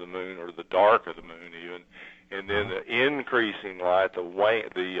light of the moon or the dark of the moon even, and then the increasing light, the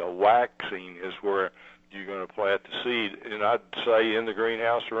waxing is where you're going to plant the seed, and I'd say in the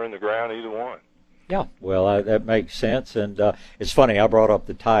greenhouse or in the ground, either one. Yeah, well, that makes sense, and it's funny, I brought up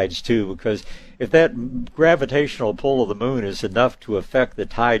the tides, too, because if that gravitational pull of the moon is enough to affect the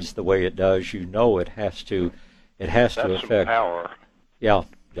tides the way it does, you know it has to affect. That's some power. Yeah,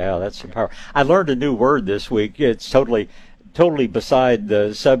 that's some power. I learned a new word this week. It's totally beside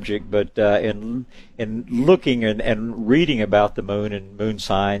the subject, but in looking and reading about the moon and moon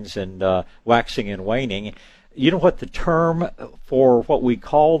signs and waxing and waning, you know what the term for what we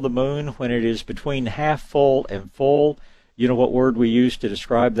call the moon when it is between half full and full, you know what word we use to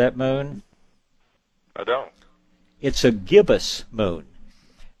describe that moon? I don't. It's a gibbous moon.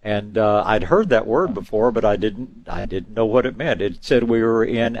 And I'd heard that word before, but I didn't know what it meant. It said we were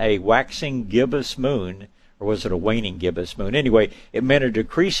in a waxing gibbous moon, or was it a waning gibbous moon? Anyway, it meant a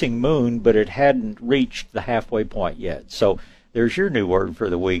decreasing moon, but it hadn't reached the halfway point yet. So there's your new word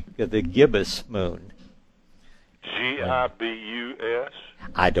for the week, the gibbous moon. G-I-B-U-S?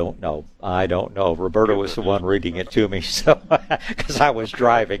 I don't know. Roberta was the one reading it to me, so because I was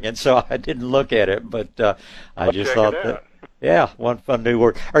driving, and so I didn't look at it, but I just thought that. Yeah, one fun new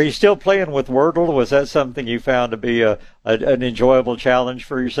word. Are you still playing with Wordle? Was that something you found to be an enjoyable challenge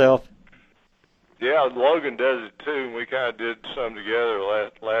for yourself? Yeah, Logan does it too, and we kind of did some together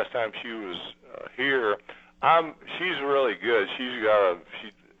last time she was here. She's really good. She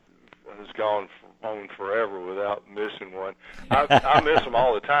has gone on forever without missing one. I miss them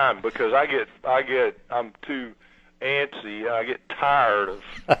all the time because I'm too antsy. I get tired of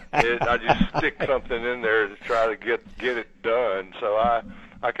it. I just stick something in there to try to get it done. So I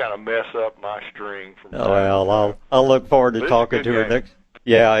kind of mess up my string. Well, I'll look forward to talking to her next.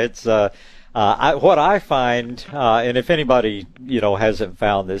 Yeah, it's what I find, and if anybody hasn't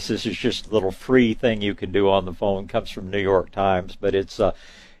found this is just a little free thing you can do on the phone. It comes from New York Times, but it's a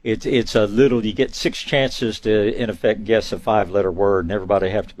little. You get 6 chances to in effect guess a 5-letter word, and everybody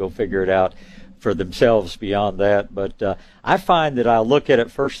have to go figure it out for themselves beyond that. But I find that I'll look at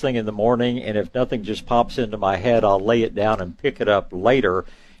it first thing in the morning, and if nothing just pops into my head, I'll lay it down and pick it up later,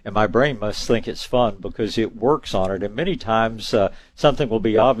 and my brain must think it's fun because it works on it. And many times something will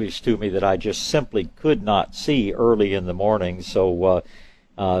be obvious to me that I just simply could not see early in the morning. So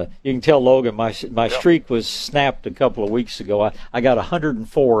you can tell Logan my streak was snapped a couple of weeks ago. I got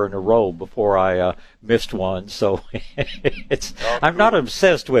 104 in a row before I missed one. So I'm not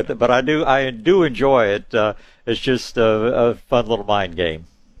obsessed with it, but I do enjoy it. It's just a fun little mind game.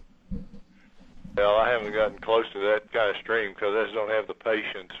 Well, I haven't gotten close to that kind of stream because I just don't have the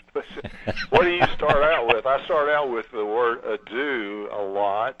patience. But what do you start out with? I start out with the word ado a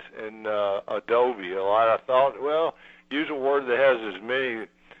lot and Adobe a lot. I thought, well, use a word that has as many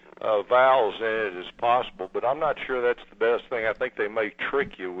vowels in it as possible, but I'm not sure that's the best thing. I think they may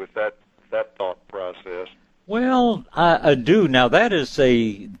trick you with that thought process. Well, I do. Now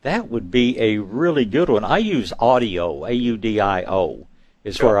that would be a really good one. I use audio, AUDIO,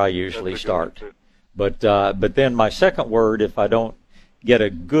 is where I usually start. But then my second word, if I don't get a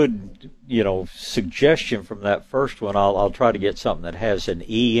good suggestion from that first one, I'll try to get something that has an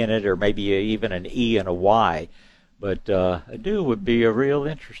E in it, or maybe even an E and a Y. But ado would be a real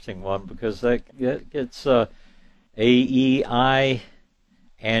interesting one because that gets A, E, I,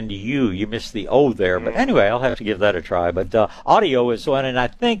 and U. You missed the O there. But anyway, I'll have to give that a try. But audio is one, and I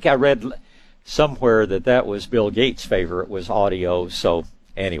think I read somewhere that was Bill Gates' favorite was audio. So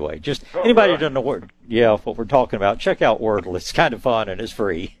anyway, just anybody who doesn't know what we're talking about, check out Wordle. It's kind of fun and it's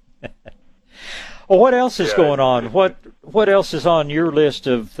free. Well, what else is going on? What else is on your list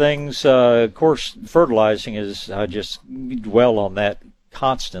of things? Of course, fertilizing is. I just dwell on that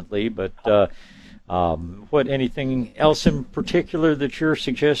constantly. But anything else in particular that you're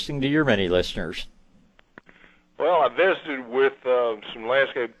suggesting to your many listeners? Well, I visited with some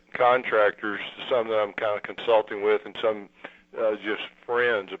landscape contractors, some that I'm kind of consulting with, and some just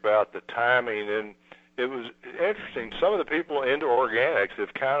friends about the timing. And it was interesting. Some of the people into organics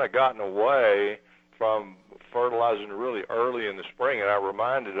have kind of gotten away from fertilizing really early in the spring, and I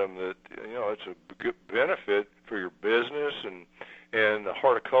reminded them that it's a good benefit for your business and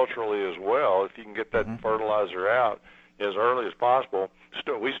horticulturally as well if you can get that fertilizer out as early as possible.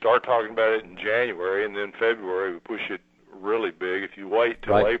 We start talking about it in January, and then February we push it really big. If you wait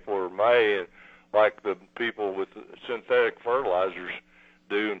till April or May, and like the people with synthetic fertilizers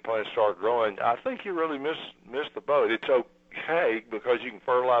do, and plants start growing, I think you really miss the boat. It's okay because you can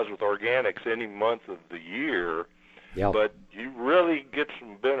fertilize with organics any month of the year, but you really get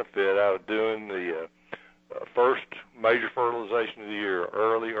some benefit out of doing the first major fertilization of the year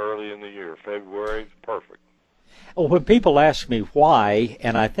early in the year. February is perfect. Well, when people ask me why,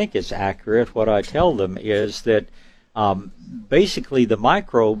 and I think it's accurate, what I tell them is that basically the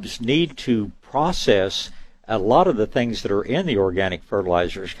microbes need to process a lot of the things that are in the organic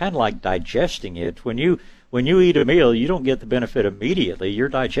fertilizers, kind of like digesting it. When you eat a meal, you don't get the benefit immediately. Your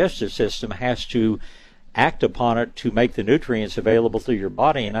digestive system has to act upon it to make the nutrients available to your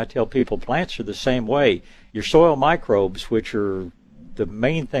body. And I tell people plants are the same way. Your soil microbes, which are the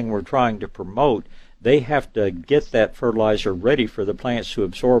main thing we're trying to promote, they have to get that fertilizer ready for the plants to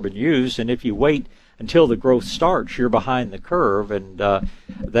absorb and use. And if you wait until the growth starts, you're behind the curve, and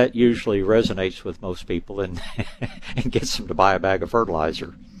that usually resonates with most people and and gets them to buy a bag of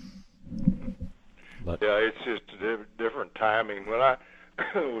fertilizer. But, yeah, it's just a different timing. When I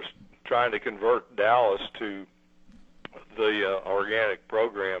was trying to convert Dallas to the organic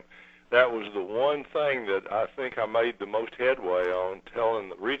program, that was the one thing that I think I made the most headway on, telling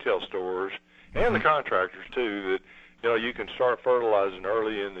the retail stores and the contractors too that you can start fertilizing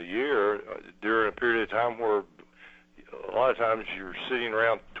early in the year during a period of time where a lot of times you're sitting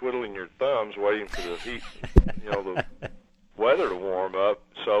around twiddling your thumbs waiting for the heat, the weather to warm up.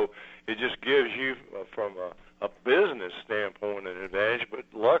 So it just gives you, from a business standpoint, an advantage. But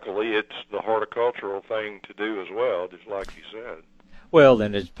luckily, it's the horticultural thing to do as well, just like you said. Well,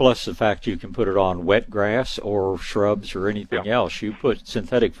 then it's plus the fact you can put it on wet grass or shrubs or anything else. You put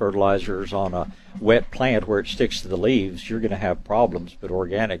synthetic fertilizers on a wet plant where it sticks to the leaves, you're going to have problems. But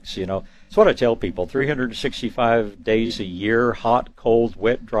organics, it's what I tell people, 365 days a year, hot, cold,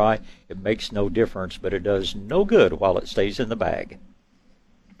 wet, dry, it makes no difference, but it does no good while it stays in the bag.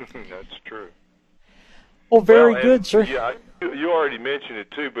 That's true. Oh, very good, sir. Yeah, you already mentioned it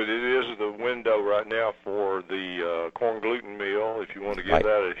too, but it is the window right now for the corn gluten meal. If you want to give that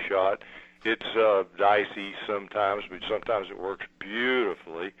a shot, it's dicey sometimes, but sometimes it works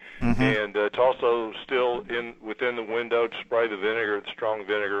beautifully. And it's also still within the window to spray the strong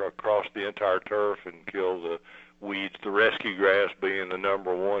vinegar across the entire turf and kill the weeds. The rescue grass being the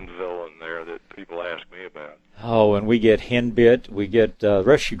number one villain there that people ask me about. Oh, and we get henbit. We get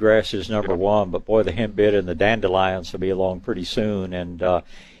rescue grass is number one, but boy, the henbit and the dandelions will be along pretty soon. And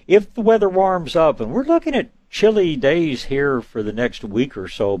if the weather warms up, and we're looking at chilly days here for the next week or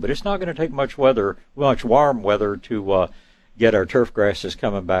so, but it's not going to take much warm weather to get our turf grasses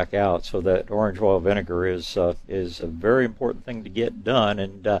coming back out. So that orange oil vinegar is a very important thing to get done.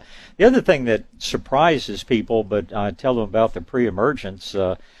 And the other thing that surprises people, but I tell them about the pre-emergence,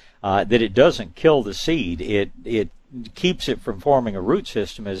 that it doesn't kill the seed. It keeps it from forming a root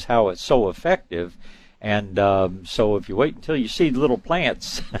system is how it's so effective. And so if you wait until you see little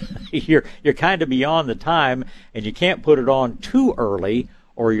plants, you're kind of beyond the time, and you can't put it on too early,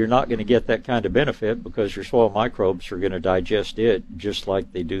 or you're not going to get that kind of benefit because your soil microbes are going to digest it just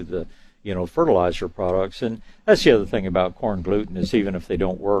like they do the fertilizer products. And that's the other thing about corn gluten is even if they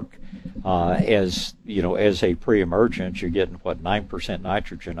don't work as a pre-emergent, you're getting 9%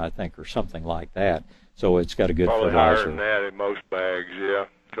 nitrogen, I think, or something like that. So it's got a good probably fertilizer. Higher than that in most bags, yeah.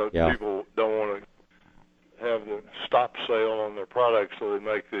 Because people don't want to have the stop sale on their products, so they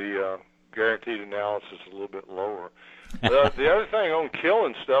make the guaranteed analysis a little bit lower. The other thing on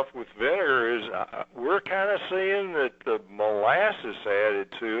killing stuff with vinegar is we're kind of seeing that the molasses added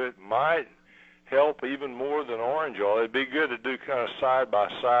to it might help even more than orange oil. It'd be good to do kind of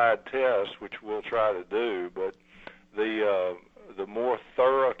side-by-side tests, which we'll try to do, but the more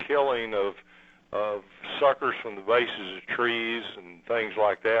thorough killing of suckers from the bases of trees and things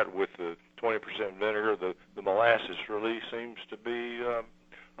like that with the 20% vinegar, the molasses really seems to be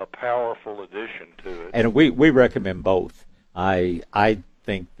a powerful addition to it. And we recommend both. I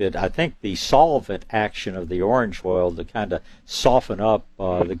think the solvent action of the orange oil to kind of soften up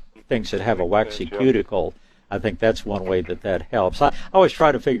the things that have a waxy cuticle, I think that's one way that helps. I always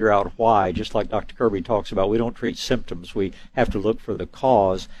try to figure out why, just like Dr. Kirby talks about, we don't treat symptoms, we have to look for the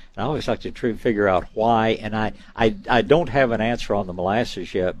cause. And I always like to figure out why, and I don't have an answer on the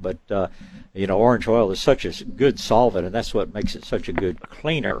molasses yet, but orange oil is such a good solvent, and that's what makes it such a good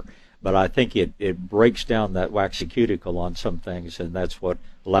cleaner. But I think it breaks down that waxy cuticle on some things, and that's what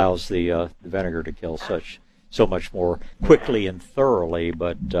allows the vinegar to kill so much more quickly and thoroughly.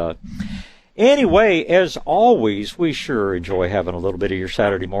 But anyway, as always, we sure enjoy having a little bit of your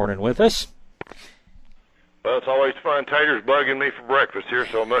Saturday morning with us. Well, it's always fun. Tater's bugging me for breakfast here,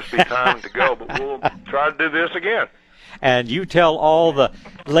 so it must be time to go. But we'll try to do this again. And you tell all the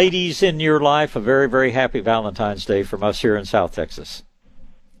ladies in your life a very, very happy Valentine's Day from us here in South Texas.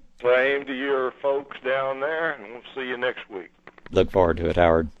 Same to your folks down there, and we'll see you next week. Look forward to it,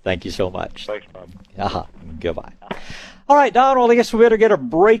 Howard. Thank you so much. Thanks, Bob. Goodbye. All right, Don, well, I guess we better get a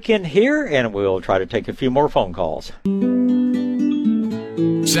break in here, and we'll try to take a few more phone calls.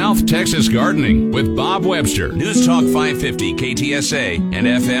 South Texas Gardening with Bob Webster. News Talk 550 KTSA and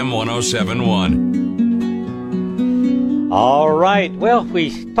FM 1071. All right. Well,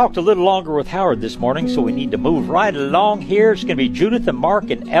 we talked a little longer with Howard this morning, so we need to move right along here. It's going to be Judith and Mark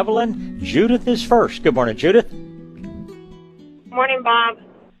and Evelyn. Judith is first. Good morning, Judith. Morning, Bob.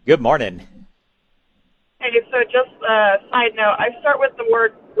 Good morning. Hey, so just a side note, I start with the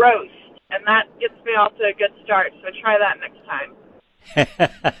word roast, and that gets me off to a good start, so try that next time.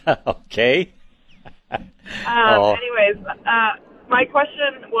 Okay. Anyways, my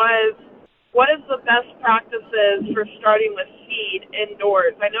question was, what is the best practices for starting with seed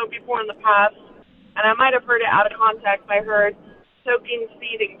indoors? I know before in the past, and I might have heard it out of context, I heard soaking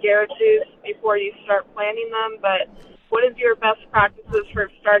seed in Garrett juice before you start planting them, but what is your best practices for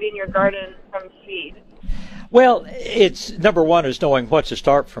starting your garden from seed? Well, it's number one is knowing what to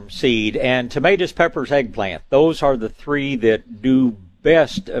start from seed, and tomatoes, peppers, eggplant. Those are the three that do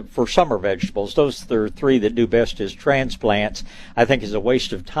best for summer vegetables. Those are the three that do best as transplants. I think is a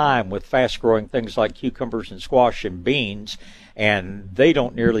waste of time with fast-growing things like cucumbers and squash and beans, and they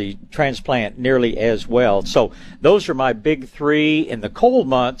don't nearly transplant nearly as well. So those are my big three. In the cold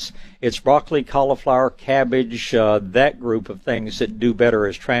months, it's broccoli, cauliflower, cabbage, that group of things that do better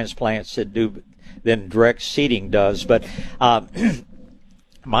as transplants than direct seeding does. But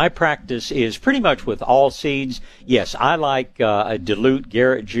my practice is pretty much with all seeds. Yes, I like a dilute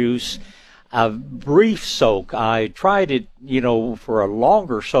Garrett juice, a brief soak. I tried it, for a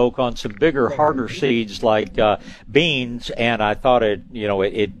longer soak on some bigger, harder seeds like beans, and I thought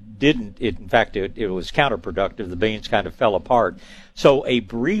it didn't. In fact, it was counterproductive. The beans kind of fell apart. So a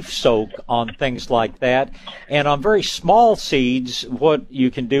brief soak on things like that. And on very small seeds, what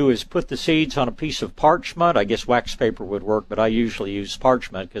you can do is put the seeds on a piece of parchment. I guess wax paper would work, but I usually use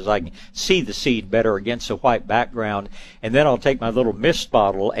parchment because I can see the seed better against a white background. And then I'll take my little mist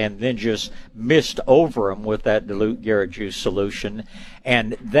bottle and then just mist over them with that dilute Garrett juice solution.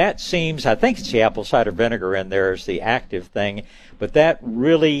 And that seems, I think it's the apple cider vinegar in there is the active thing, but that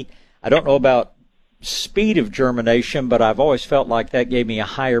really, I don't know about speed of germination, but I've always felt like that gave me a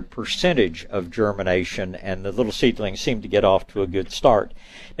higher percentage of germination, and the little seedlings seem to get off to a good start.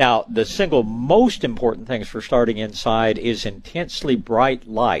 Now, the single most important things for starting inside is intensely bright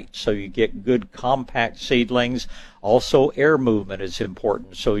light, so you get good compact seedlings. Also, air movement is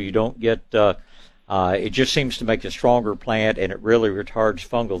important, so you don't get it just seems to make a stronger plant, and it really retards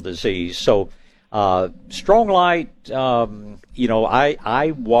fungal disease. So strong light,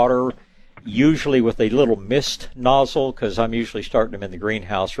 I water usually with a little mist nozzle because I'm usually starting them in the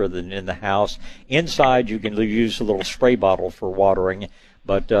greenhouse rather than in the house. Inside, you can use a little spray bottle for watering,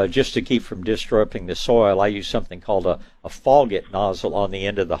 but just to keep from disrupting the soil, I use something called a Foggett nozzle on the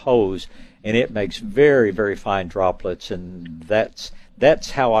end of the hose, and it makes very, very fine droplets, and that's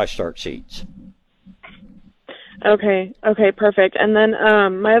how I start seeds. Okay, perfect. And then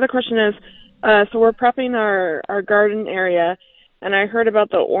my other question is, so we're prepping our garden area, and I heard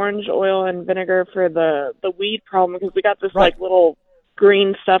about the orange oil and vinegar for the weed problem because we got this like little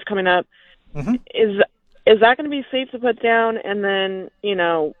green stuff coming up. Mm-hmm. Is that going to be safe to put down, and then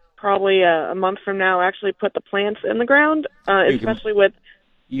probably a month from now actually put the plants in the ground, especially with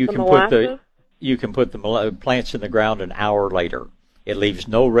the molasses? You can put the plants in the ground an hour later. It leaves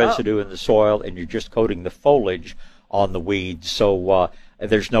no residue in the soil, and you're just coating the foliage on the weeds. So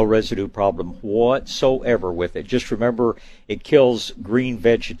there's no residue problem whatsoever with it. Just remember, it kills green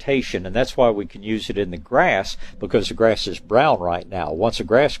vegetation, and that's why we can use it in the grass, because the grass is brown right now. Once the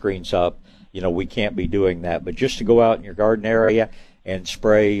grass greens up, we can't be doing that. But just to go out in your garden area and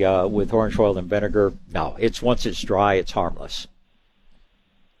spray with orange oil and vinegar, no, once it's dry, it's harmless.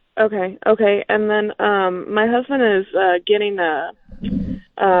 Okay. And then my husband is getting not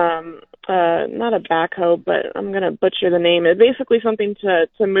a backhoe, but I'm going to butcher the name. It's basically something to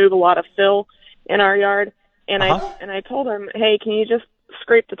move a lot of fill in our yard. And I told him, hey, can you just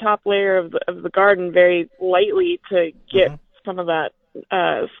scrape the top layer of the garden very lightly to get some of that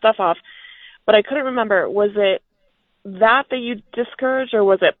stuff off? But I couldn't remember, was it that you discouraged, or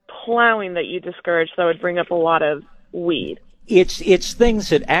was it plowing that you discouraged that would bring up a lot of weed? It's things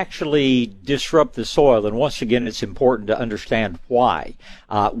that actually disrupt the soil, and once again, it's important to understand why.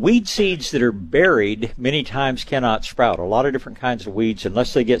 Weed seeds that are buried many times cannot sprout. A lot of different kinds of weeds,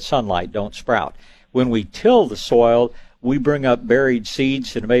 unless they get sunlight, don't sprout. When we till the soil, we bring up buried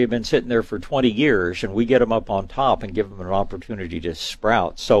seeds that may have been sitting there for 20 years, and we get them up on top and give them an opportunity to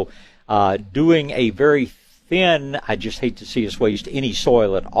sprout. So doing a very thin, I just hate to see us waste any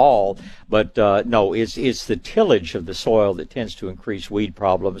soil at all, but no, it's the tillage of the soil that tends to increase weed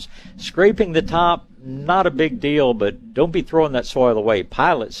problems. Scraping the top, not a big deal, but don't be throwing that soil away.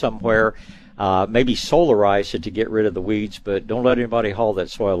 Pile it somewhere, maybe solarize it to get rid of the weeds, but don't let anybody haul that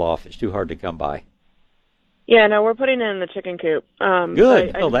soil off. It's too hard to come by. Yeah, no, we're putting it in the chicken coop.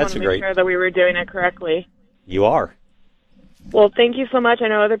 Good. I That's just great. want to make sure that we were doing it correctly. You are. Well, thank you so much. I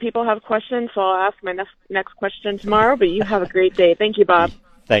know other people have questions, so I'll ask my next question tomorrow, but you have a great day. Thank you, Bob.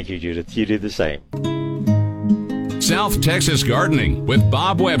 Thank you, Judith. You do the same. South Texas Gardening with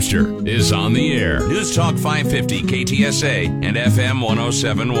Bob Webster is on the air. News Talk 550 KTSA and FM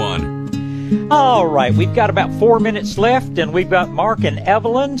 1071. All right, we've got about 4 minutes left, and we've got Mark and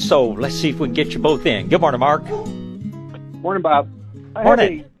Evelyn, so let's see if we can get you both in. Good morning, Mark. Morning, Bob. I have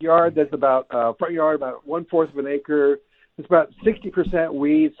a yard that's about, front yard, about 1/4 of an acre. It's about 60%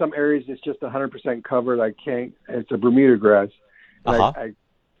 weeds. Some areas it's just 100% covered. It's a Bermuda grass. I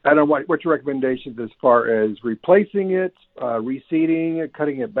don't know what's your recommendations as far as replacing it, reseeding it,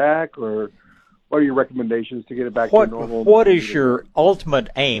 cutting it back, or what are your recommendations to get it back to normal? What is your ultimate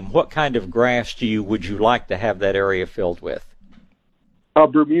aim? What kind of grass would you like to have that area filled with?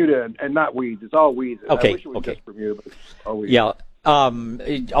 Bermuda and not weeds. It's all weeds. Okay. I wish it was just Bermuda, but it's all weeds. Yeah.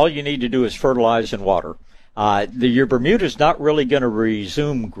 All you need to do is fertilize and water. Your Bermuda is not really going to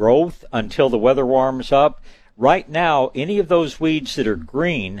resume growth until the weather warms up. Right now, any of those weeds that are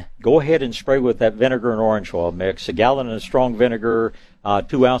green, go ahead and spray with that vinegar and orange oil mix. A gallon of strong vinegar,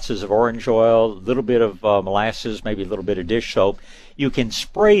 2 ounces of orange oil, a little bit of molasses, maybe a little bit of dish soap. You can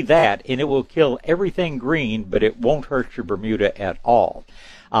spray that, and it will kill everything green, but it won't hurt your Bermuda at all.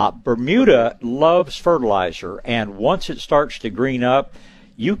 Bermuda loves fertilizer, and once it starts to green up,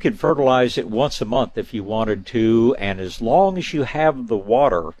 you could fertilize it once a month if you wanted to, and as long as you have the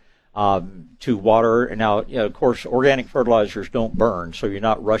water to water. Now, of course, organic fertilizers don't burn, so you're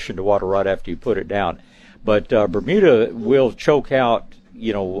not rushing to water right after you put it down. But Bermuda will choke out,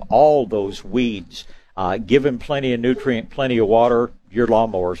 all those weeds. Give them plenty of nutrient, plenty of water. Your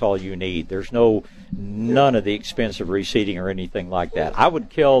lawnmower is all you need. There's none of the expensive reseeding or anything like that. I would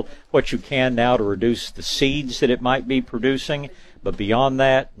kill what you can now to reduce the seeds that it might be producing. But beyond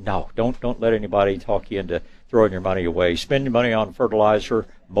that, no, don't let anybody talk you into throwing your money away. Spend your money on fertilizer,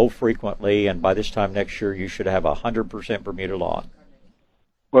 mow frequently, and by this time next year, you should have 100% Bermuda lawn.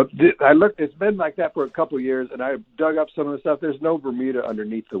 Well, I looked. It's been like that for a couple of years, and I dug up some of the stuff. There's no Bermuda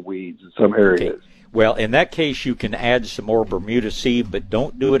underneath the weeds in some areas. Okay. Well, in that case, you can add some more Bermuda seed, but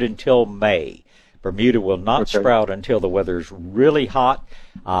don't do it until May. Bermuda will not sprout until the weather's really hot.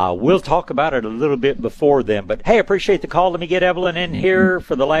 We'll talk about it a little bit before then. But, hey, appreciate the call. Let me get Evelyn in here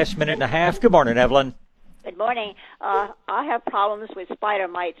for the last minute and a half. Good morning, Evelyn. Good morning. I have problems with spider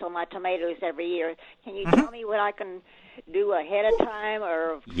mites on my tomatoes every year. Can you tell me what I can do ahead of time?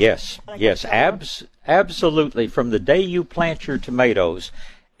 Or Yes, absolutely. From the day you plant your tomatoes,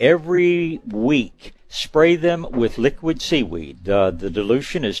 every week, spray them with liquid seaweed. The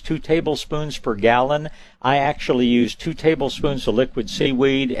dilution is 2 tablespoons per gallon. I actually use 2 tablespoons of liquid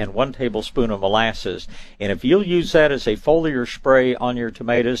seaweed and 1 tablespoon of molasses. And if you'll use that as a foliar spray on your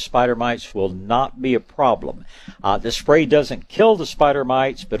tomatoes, spider mites will not be a problem. The spray doesn't kill the spider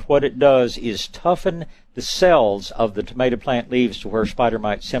mites, but what it does is toughen the cells of the tomato plant leaves to where spider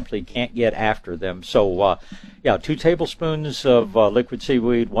mites simply can't get after them. So, 2 tablespoons of liquid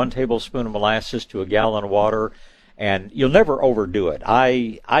seaweed, 1 tablespoon of molasses to a gallon of water, and you'll never overdo it.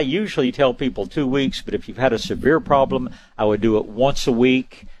 I usually tell people 2 weeks, but if you've had a severe problem, I would do it once a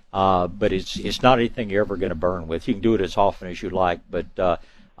week, but it's not anything you're ever going to burn with. You can do it as often as you like, but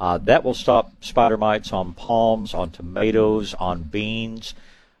that will stop spider mites on palms, on tomatoes, on beans.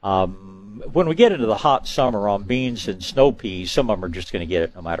 When we get into the hot summer on beans and snow peas, some of them are just going to get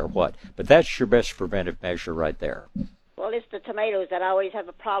it no matter what. But that's your best preventive measure right there. Well, it's the tomatoes that I always have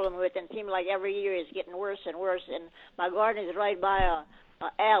a problem with, and it seems like every year it's getting worse and worse. And my garden is right by a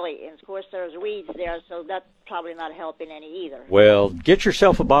alley, and of course there's weeds there, so that's probably not helping any either. Well, get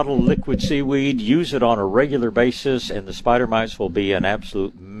yourself a bottle of liquid seaweed, use it on a regular basis, and the spider mites will be an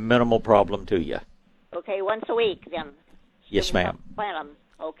absolute minimal problem to you. Okay, once a week then. Yes, ma'am. Plant them.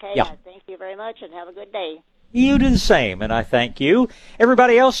 Okay, yeah. Thank you very much, and have a good day. You do the same, and I thank you.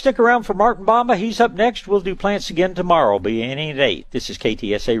 Everybody else, stick around for Martin Bamba. He's up next. We'll do plants again tomorrow, beginning at 8. This is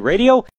KTSA Radio.